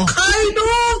my Hokkaido!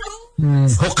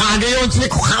 Hokage yun,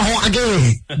 Slick.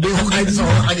 Hokage. Hindi Hokage sa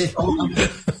Hokage.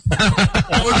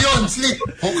 Huwag yun, Slick.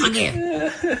 Hokage.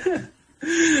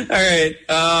 All right.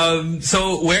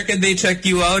 So where can they check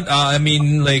you out? I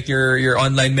mean, like your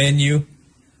online menu.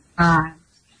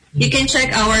 You can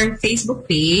check our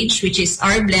Facebook page, which is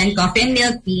Our Blend Coffee and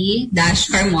Milk Tea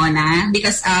Carmona,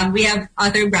 because we have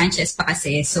other branches pa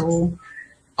kasi. So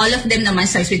all of them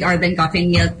naman starts with Our Blend Coffee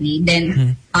and Milk Tea.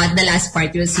 Then the last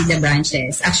part you'll see the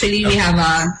branches. Actually, we have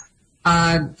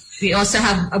we also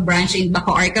have a branch in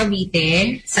Bacoor,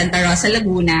 Cavite, Santa Rosa,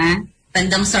 Laguna,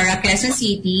 Tandang Sora, Quezon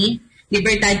City,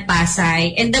 Libertad,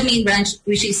 Pasay, and the main branch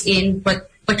which is in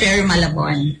Potrero,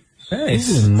 Malabon.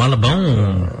 Nice. Ooh,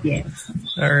 Malabon. Yes.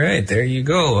 All right, there you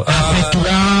go.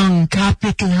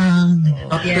 Kapit lang.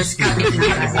 Yes, kapit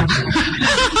lang.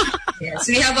 Yes,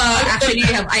 we have actually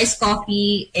we have iced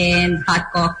coffee and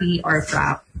hot coffee or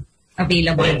frap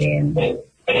available then.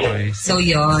 Nice. So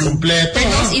yon. For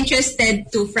those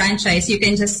interested to franchise, you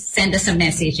can just send us a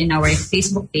message in our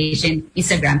Facebook page and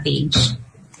Instagram page.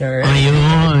 All right.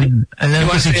 Ayun. Alam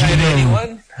ko si Gino.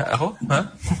 Anyone? Ako? Ha?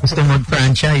 Gusto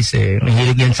mag-franchise eh.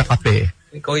 Mahilig yan sa kape.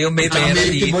 Ikaw yung may pera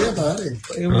dito.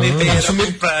 Ikaw yung may pera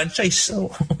ng franchise. So.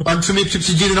 Pag sumipsip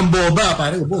si Gino ng boba,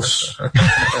 pare, ubos.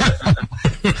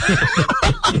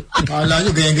 Kala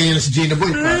nyo, ganyan-ganyan na si Gino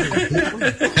Boy.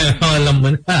 Alam mo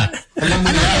na. Ano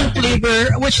yung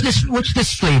flavor? What's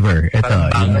this flavor? Ito.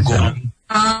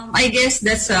 I guess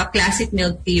that's a classic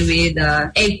milk tea with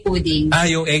egg pudding.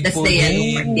 Yung egg that's pudding. That's the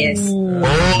yellow one, yes.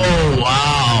 Oh,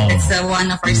 wow. That's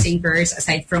one of our sinkers.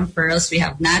 Aside from pearls, we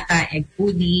have nata, egg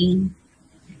pudding.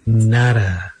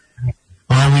 Nada.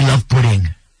 Oh, we love pudding.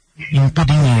 Yung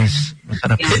pudding is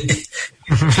masarap.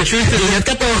 Ingat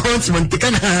ka, Tones. Munti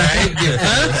ka na.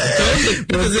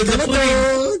 Munti ka na,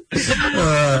 Tones.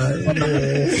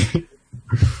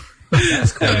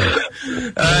 That's cool.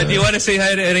 Do you want to say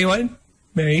hi to anyone?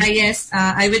 Mary? Yes,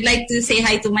 I would like to say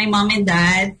hi to my mom and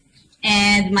dad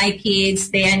and my kids,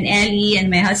 Thea and Ellie,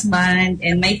 and my husband,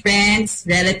 and my friends,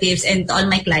 relatives, and to all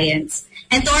my clients.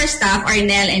 And to our staff,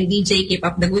 Arnel and DJ, keep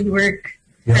up the good work.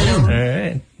 Hello. All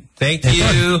right. Thank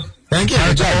you. Thank you.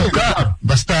 Mocha.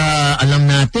 Basta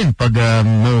alam natin, pag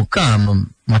mocha,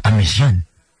 matamis yan.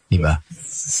 Diba?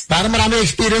 Para marami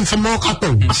experience sa mocha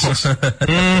to.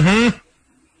 Yun.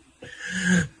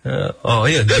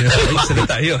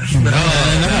 Salita yun.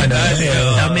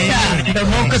 The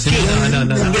Mocha King.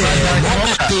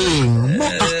 Mocha King.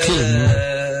 Mocha King.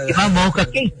 Mocha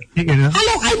King.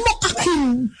 Hello, I'm Mocha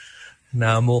King.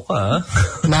 Namoka.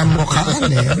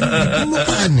 Namokaan eh.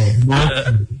 Namokaan eh.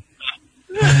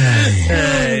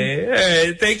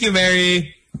 Hey, thank you,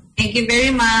 Mary. Thank you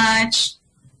very much.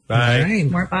 Bye.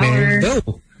 Right. More power.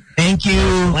 Go. Thank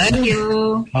you. Thank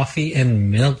you. Coffee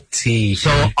and milk tea. So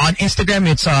on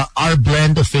Instagram, it's Our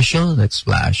Blend Official. Let's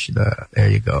flash there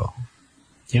you go.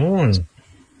 Yun.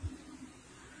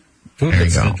 There you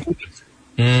go.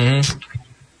 Mm-hmm.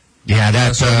 Yeah,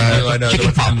 that's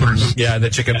chicken poppers. Yeah, the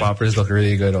chicken poppers look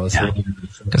really good also.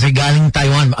 Kasi galing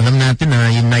Taiwan, alam natin na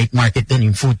yung night market din,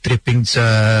 yung food tripping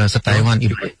sa Taiwan.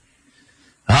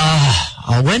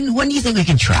 When do you think we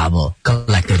can travel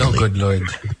collectively? Oh, good Lord.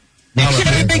 Next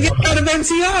year, they get out of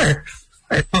NCR.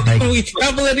 We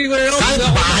travel anywhere else.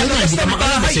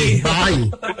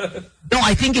 No,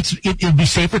 I think it'll be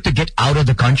safer to get out of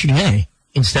the country,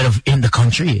 instead of in the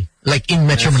country, like in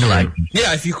Metro Manila.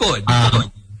 Yeah, if you could.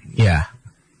 Yeah.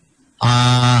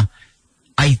 I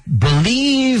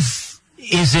believe,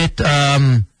 is it,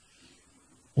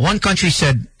 one country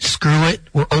said, screw it,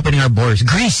 we're opening our borders.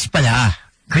 Greece pala.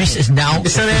 Greece is now...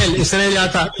 Israel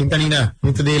yata. Yung kanina.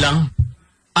 Yung today lang.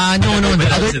 No.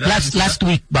 Last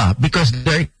week ba? Because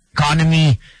their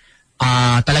economy,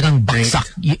 talagang baksak.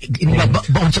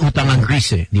 Baon sa utang ang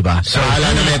Greece di ba? So,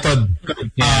 method.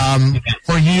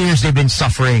 For years, they've been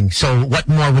suffering. So, what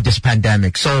more with this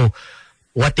pandemic? So,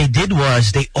 what they did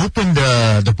was they opened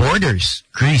the borders,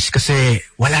 Greece, kasi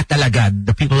wala talaga.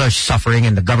 The people are suffering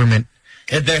and the government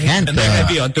and they're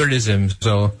heavy on tourism,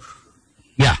 so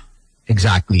yeah,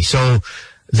 exactly. So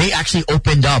they actually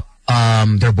opened up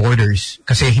their borders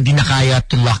kasi hindi na kaya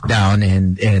to lock down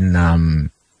and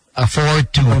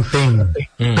afford to contain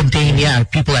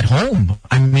people at home.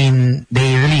 I mean,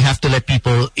 they really have to let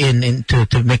people in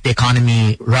to make the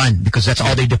economy run because that's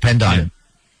all they depend on.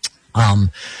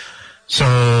 So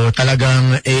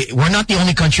talagang we're not the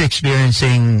only country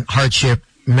experiencing hardship.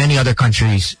 Many other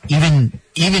countries,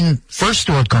 even first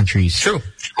world countries,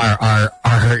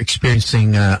 are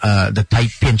experiencing the tight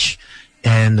pinch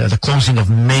and the closing of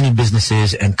many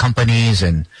businesses and companies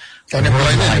and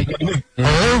worldwide.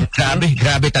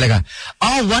 Grabe talaga.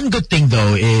 One good thing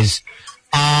though is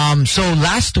So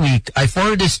last week, I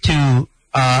forwarded this to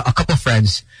a couple of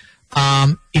friends.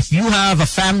 If you have a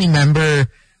family member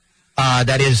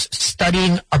that is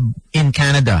studying in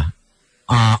Canada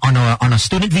on a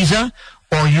student visa,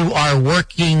 or you are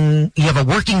working, you have a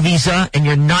working visa and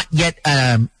you're not yet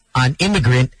an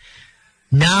immigrant,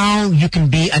 now you can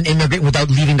be an immigrant without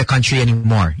leaving the country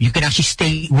anymore. You can actually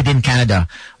stay within Canada,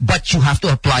 but you have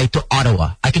to apply to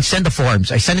Ottawa. I can send the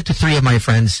forms. I sent it to 3 of my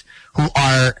friends who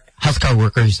are healthcare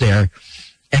workers there.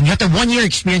 And you have to have 1 year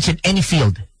experience in any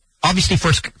field. Obviously,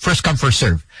 first come, first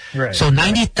serve. Right. So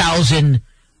 90,000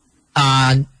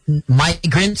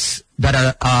 migrants that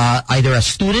are either a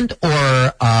student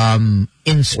or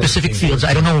in specific fields.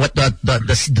 I don't know what the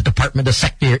department,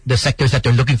 the sectors that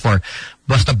they're looking for.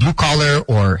 But a blue collar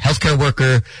or healthcare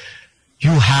worker,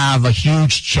 you have a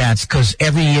huge chance because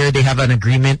every year they have an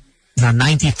agreement. Now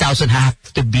 90,000 have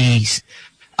to be.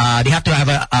 They have to have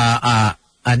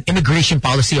an immigration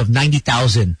policy of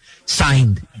 90,000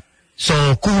 signed.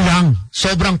 So kulang,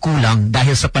 sobrang kulang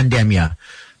dahil sa pandemya.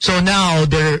 So now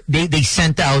they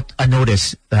sent out a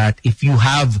notice that if you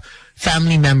have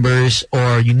family members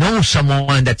or you know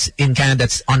someone that's in Canada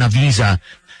that's on a visa,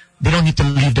 they don't need to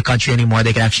leave the country anymore.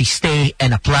 They can actually stay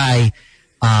and apply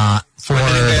for...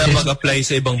 Kaya mag-apply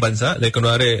sa ibang bansa? Like,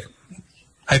 kunwari,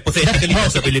 hypothetically,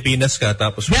 sa Pilipinas ka,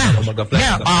 tapos mag-apply.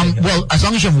 Yeah, well, as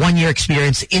long as you have 1 year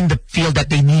experience in the field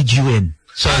that they need you in.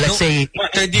 So let's say...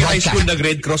 Third year high school,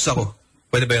 nag-Red Cross ako.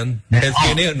 Pwede ba yun?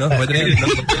 Healthcare na yun, no? Pwede na yun.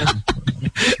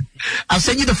 I'll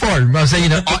send you the form. I'll send you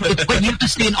but you have to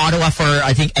stay in Ottawa for,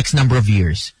 I think, X number of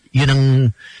years. Yun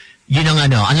ang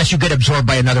ano, unless you get absorbed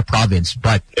by another province.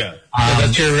 But so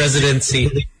that's your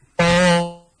residency.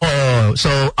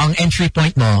 So ang entry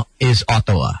point mo is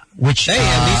Ottawa, which hey,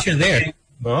 at least you're there.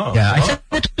 Yeah, I sent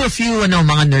it to a few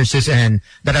mga nurses and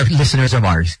that are listeners of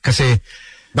ours. Kasi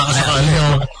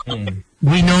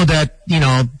we know that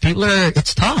people are.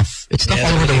 It's tough. It's tough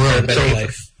all over the world. So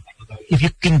if you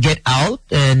can get out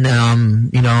and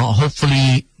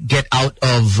hopefully get out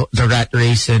of the rat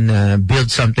race and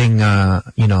build something,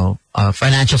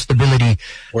 financial stability.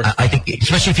 I think,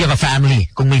 especially if you have a family.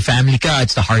 Kung may family ka,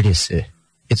 it's the hardest.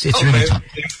 It's really tough.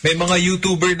 May mga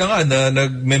YouTuber na nga na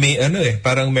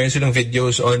parang meron silang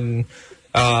videos on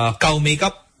cow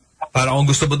makeup. Parang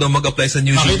kung gusto mo daw mag-apply sa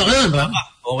New Zealand. Nakita ko yun, ba?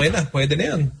 Okay na, pwede na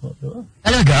yan.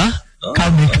 Talaga? Cow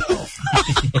makeup?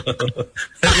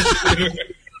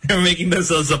 They're making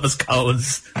themselves up as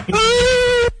cows.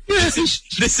 This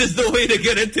is the way to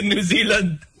get into New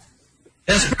Zealand.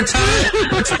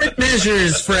 Desperate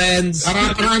measures, friends.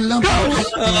 Parang lang po.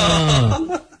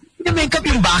 Yung makeup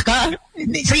yung baka?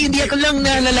 Sa India ko lang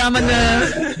nalalaman na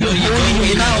go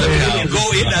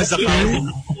in as a cow.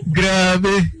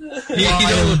 Grabe.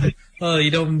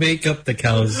 You don't make up the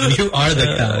cows. You are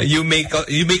the cow. You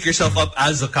make yourself up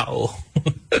as a cow.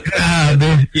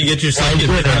 Grabe. You get yourself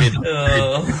started.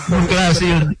 Klase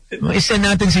yun. Isa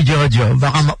natin si Jojo.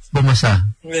 Baka bumasa.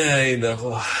 Ay,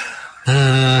 nako.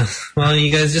 Well, you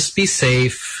guys just be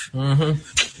safe.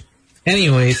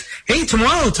 Anyways, hey,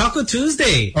 tomorrow, Taco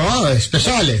Tuesday. Oh,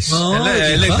 especiales.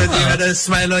 I like that you had a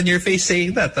smile on your face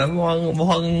saying that.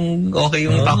 Mukhang okay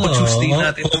yung Taco Tuesday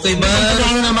natin. Okay ba?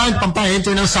 Kailangan naman, pampahinto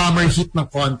ng summer heat ng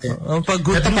konti.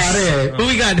 Ito pare. Who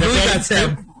we got,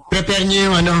 Sam? Prepare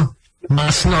niyo yung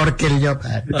mga snorkel niyo,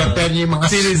 pare. Prepare niyo yung mga...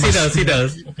 Sino?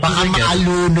 Baka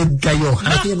maalunod kayo.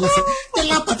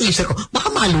 Yan patisya ko. Baka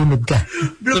maalunod ka.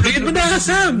 Sabihin mo na,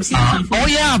 Sam. Oh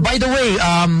yeah, by the way,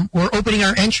 we're opening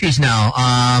our entries now.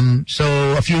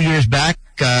 So a few years back,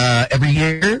 every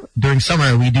year during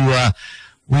summer, we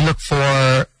look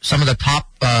for some of the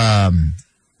top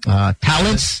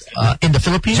talents in the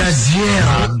Philippines.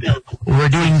 We're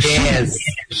doing Subu.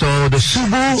 So the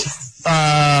Subu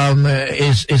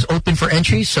is open for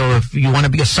entry. So if you want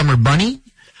to be a summer bunny,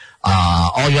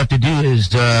 all you have to do is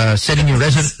send in your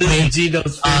resume.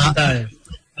 Gino's first time.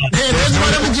 Hey, that's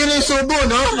one of the Gino's Subu,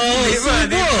 no? Di ba?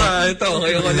 Ito,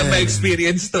 ngayon ko lang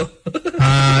ma-experience to.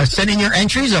 Send in your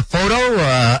entries, a photo,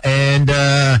 and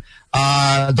the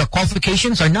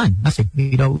qualifications are none. Nothing.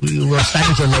 Our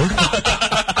standards are low.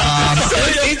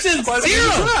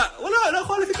 Zero. Wala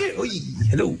qualification. Uy,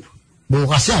 hello.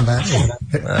 Bukas yan, ha?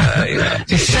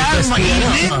 Si Sam,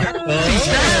 mainit. Si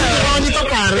Sam. Ito,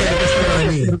 pare.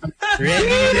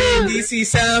 Ready, si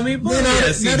Sammy po.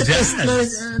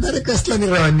 Na-request lang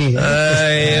ni Ronnie.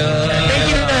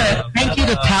 Thank you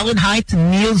to Talent Height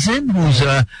Nielsen, who's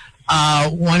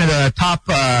one of the top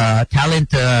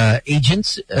talent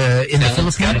agents in the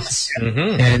Philippines.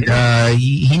 And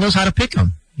he knows how to pick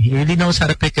them. He really knows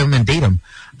how to pick them and date them.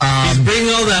 He's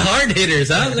bringing all the hard hitters,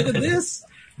 huh? Look at this.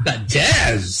 Got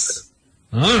Jazz.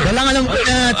 Kailangan lang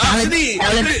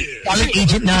talent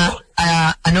agent na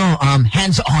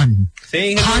hands-on.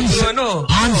 Saying hands-on.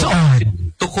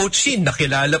 To Coach Shin,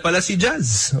 nakilala pala si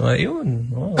Jazz. Ayun.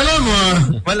 Alam mo,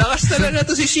 malakas talaga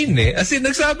to si Shin eh. As in,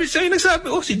 nagsabi,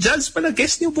 si Jazz pala,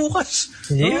 guest niyo bukas.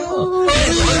 Si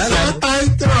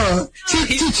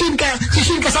Shin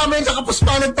kasama yun sa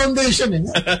Kapuspanan Foundation eh.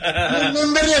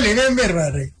 Member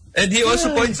pare. And he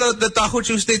also points out that Taco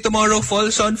Tuesday tomorrow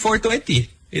falls on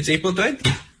 4/20. It's April 20.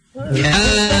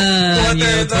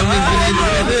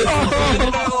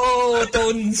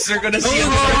 Tones are gonna see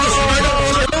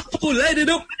light it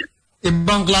up.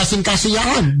 Ibang klaseng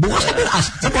kasiyahan. Bukas na bukas.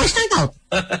 Sa Boys Night Out.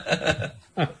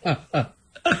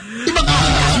 Ibang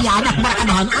klaseng kasiyahan at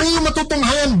marakanahan ang iyong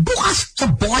matutunghayan bukas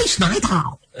sa Boys Night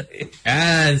Out.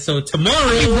 And so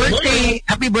tomorrow...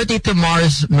 Happy birthday to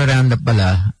Mars Miranda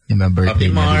pala. Happy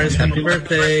Mars. Happy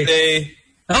birthday.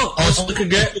 Oh, also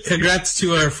congrats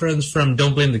to our friends from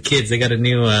Don't Blame the Kids. They got a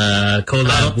new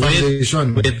collab with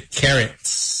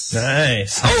Carrots.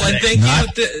 Nice. Oh, and thank you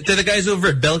to the guys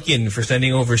over at Belkin for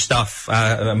sending over stuff.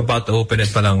 I'm about to open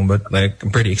it palang, but like I'm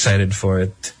pretty excited for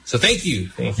it. So thank you.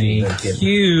 Thank you.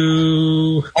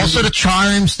 Also to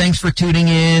Charms, thanks for tuning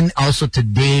in. Also to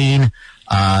Dane,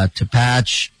 to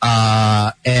Patch,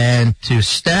 and to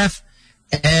Steph,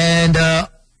 and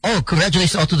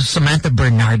congratulations also to Samantha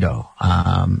Bernardo.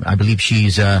 I believe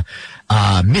she's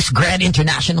Miss Grand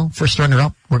International, first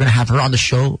runner-up. We're going to have her on the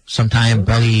show sometime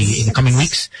probably in the coming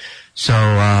weeks. So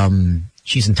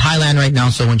she's in Thailand right now,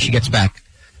 so when she gets back,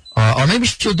 or maybe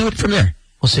she'll do it from there.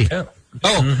 We'll see. Yeah.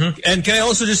 Oh, and can I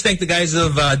also just thank the guys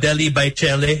of Deli by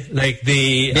Chele? Like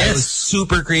I was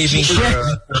super craving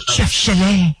Chef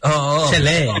Chele.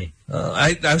 Chele.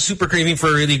 I was super craving for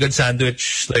a really good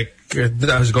sandwich. Like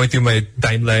I was going through my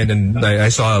timeline and I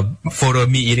saw a photo of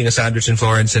me eating a sandwich in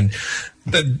Florence, and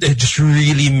it just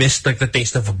really missed like the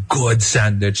taste of a good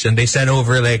sandwich. And they sent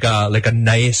over like a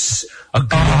nice.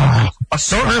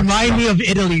 Don't remind me of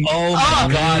Italy. Oh my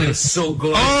God, it's so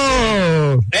good.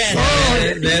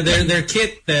 Their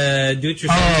kit,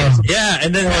 do-it-yourself. Yeah,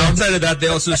 and then outside of that, they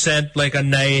also sent like a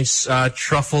nice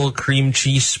truffle cream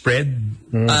cheese spread.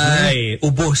 Ay,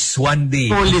 ubos one day.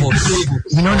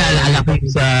 You know, naalala ko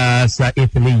sa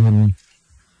Italy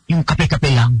yung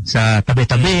kape-kape lang sa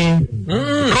tabi-tabi.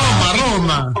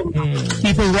 Roma.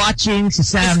 People watching, si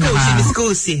Sam.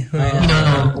 Viscosi.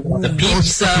 The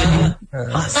pizza.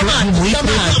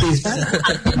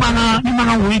 Yung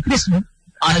mga waitress,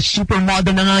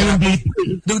 supermodel na nga yung date.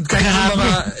 Dude,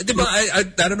 diba, I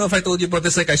don't know if I told you about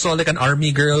this. Like, I saw like an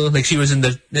army girl. Like, she was in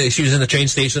the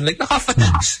train station. Like,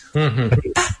 nakafatigs.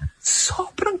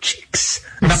 Sobrang chicks.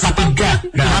 Napatig ka.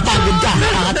 Napagod ka.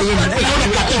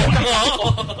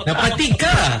 Napatig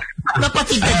ka.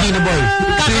 Napatig ka, Gino Boy.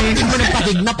 Kakapitin mo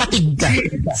napatig. Napatig ka.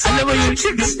 Alam mo yung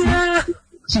chicks na.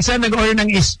 Si Sam nag-order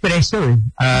ng espresso.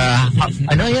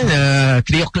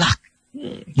 3 o'clock.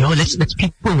 Yo, let's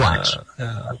people watch.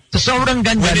 So sobrang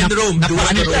ganda. When in Rome, do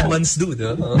what the Romans do.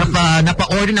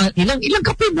 Napa-order ng ilang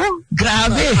kape mo.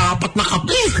 Grabe. 4 na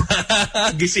kape.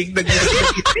 Gising na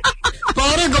gising.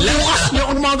 Parang gabukas niyo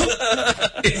kung umaga.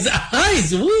 It's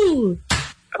eyes. Woo.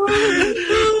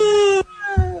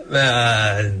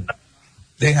 Man.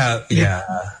 They have,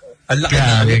 Ang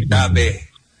laki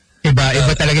grabe.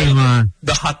 Iba talaga yung mga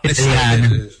the hotness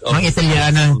mga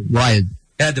Italiano, wild.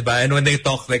 Yeah, diba? And when they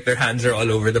talk, like, their hands are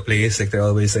all over the place. Like, they're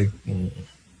always, like,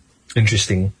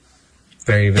 interesting.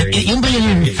 Very, very... Yung ba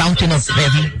yung Fountain of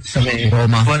Trevi sa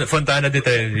Roma? Fontana di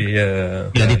Trevi. Yeah,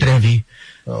 di Trevi.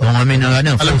 Kung kami na,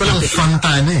 alam ko lang,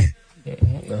 Fontana eh.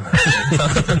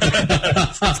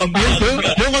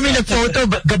 Doon kami nag-photo,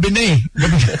 gabi na eh.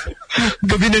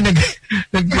 Gabi na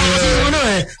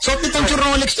So, itong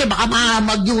Rolex niya, baka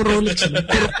mahamag yung Rolex.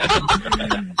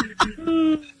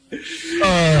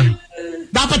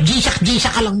 Dapat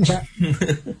G-Shock ka lang siya.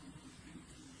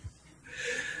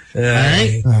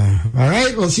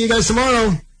 Alright, we'll see you guys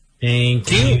tomorrow.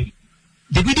 Thank you.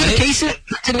 Did we do the case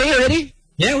today already?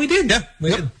 Yeah, we did. Yeah,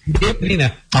 we did.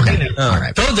 Okay.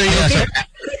 Alright. Told her, okay.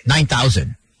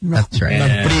 9,000. That's right.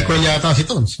 Nag-prequel yata si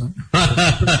Tons.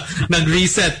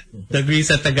 Nag-reset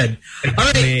agad.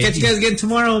 Alright, catch you guys again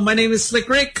tomorrow. My name is Slick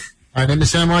Rick. My name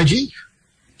is MYG.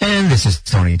 And this is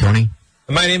Tony.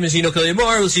 My name is Zeno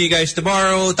Killiamore. We'll see you guys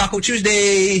tomorrow. Taco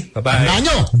Tuesday. Bye-bye.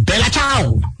 Bella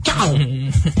ciao. Ciao.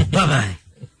 Bye-bye.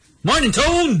 Morning,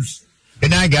 Tones.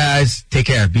 Good night, guys. Take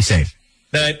care. Be safe.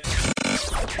 Night.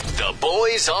 The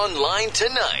Boys Online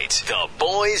Tonight. The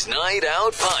Boys Night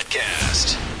Out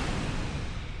Podcast.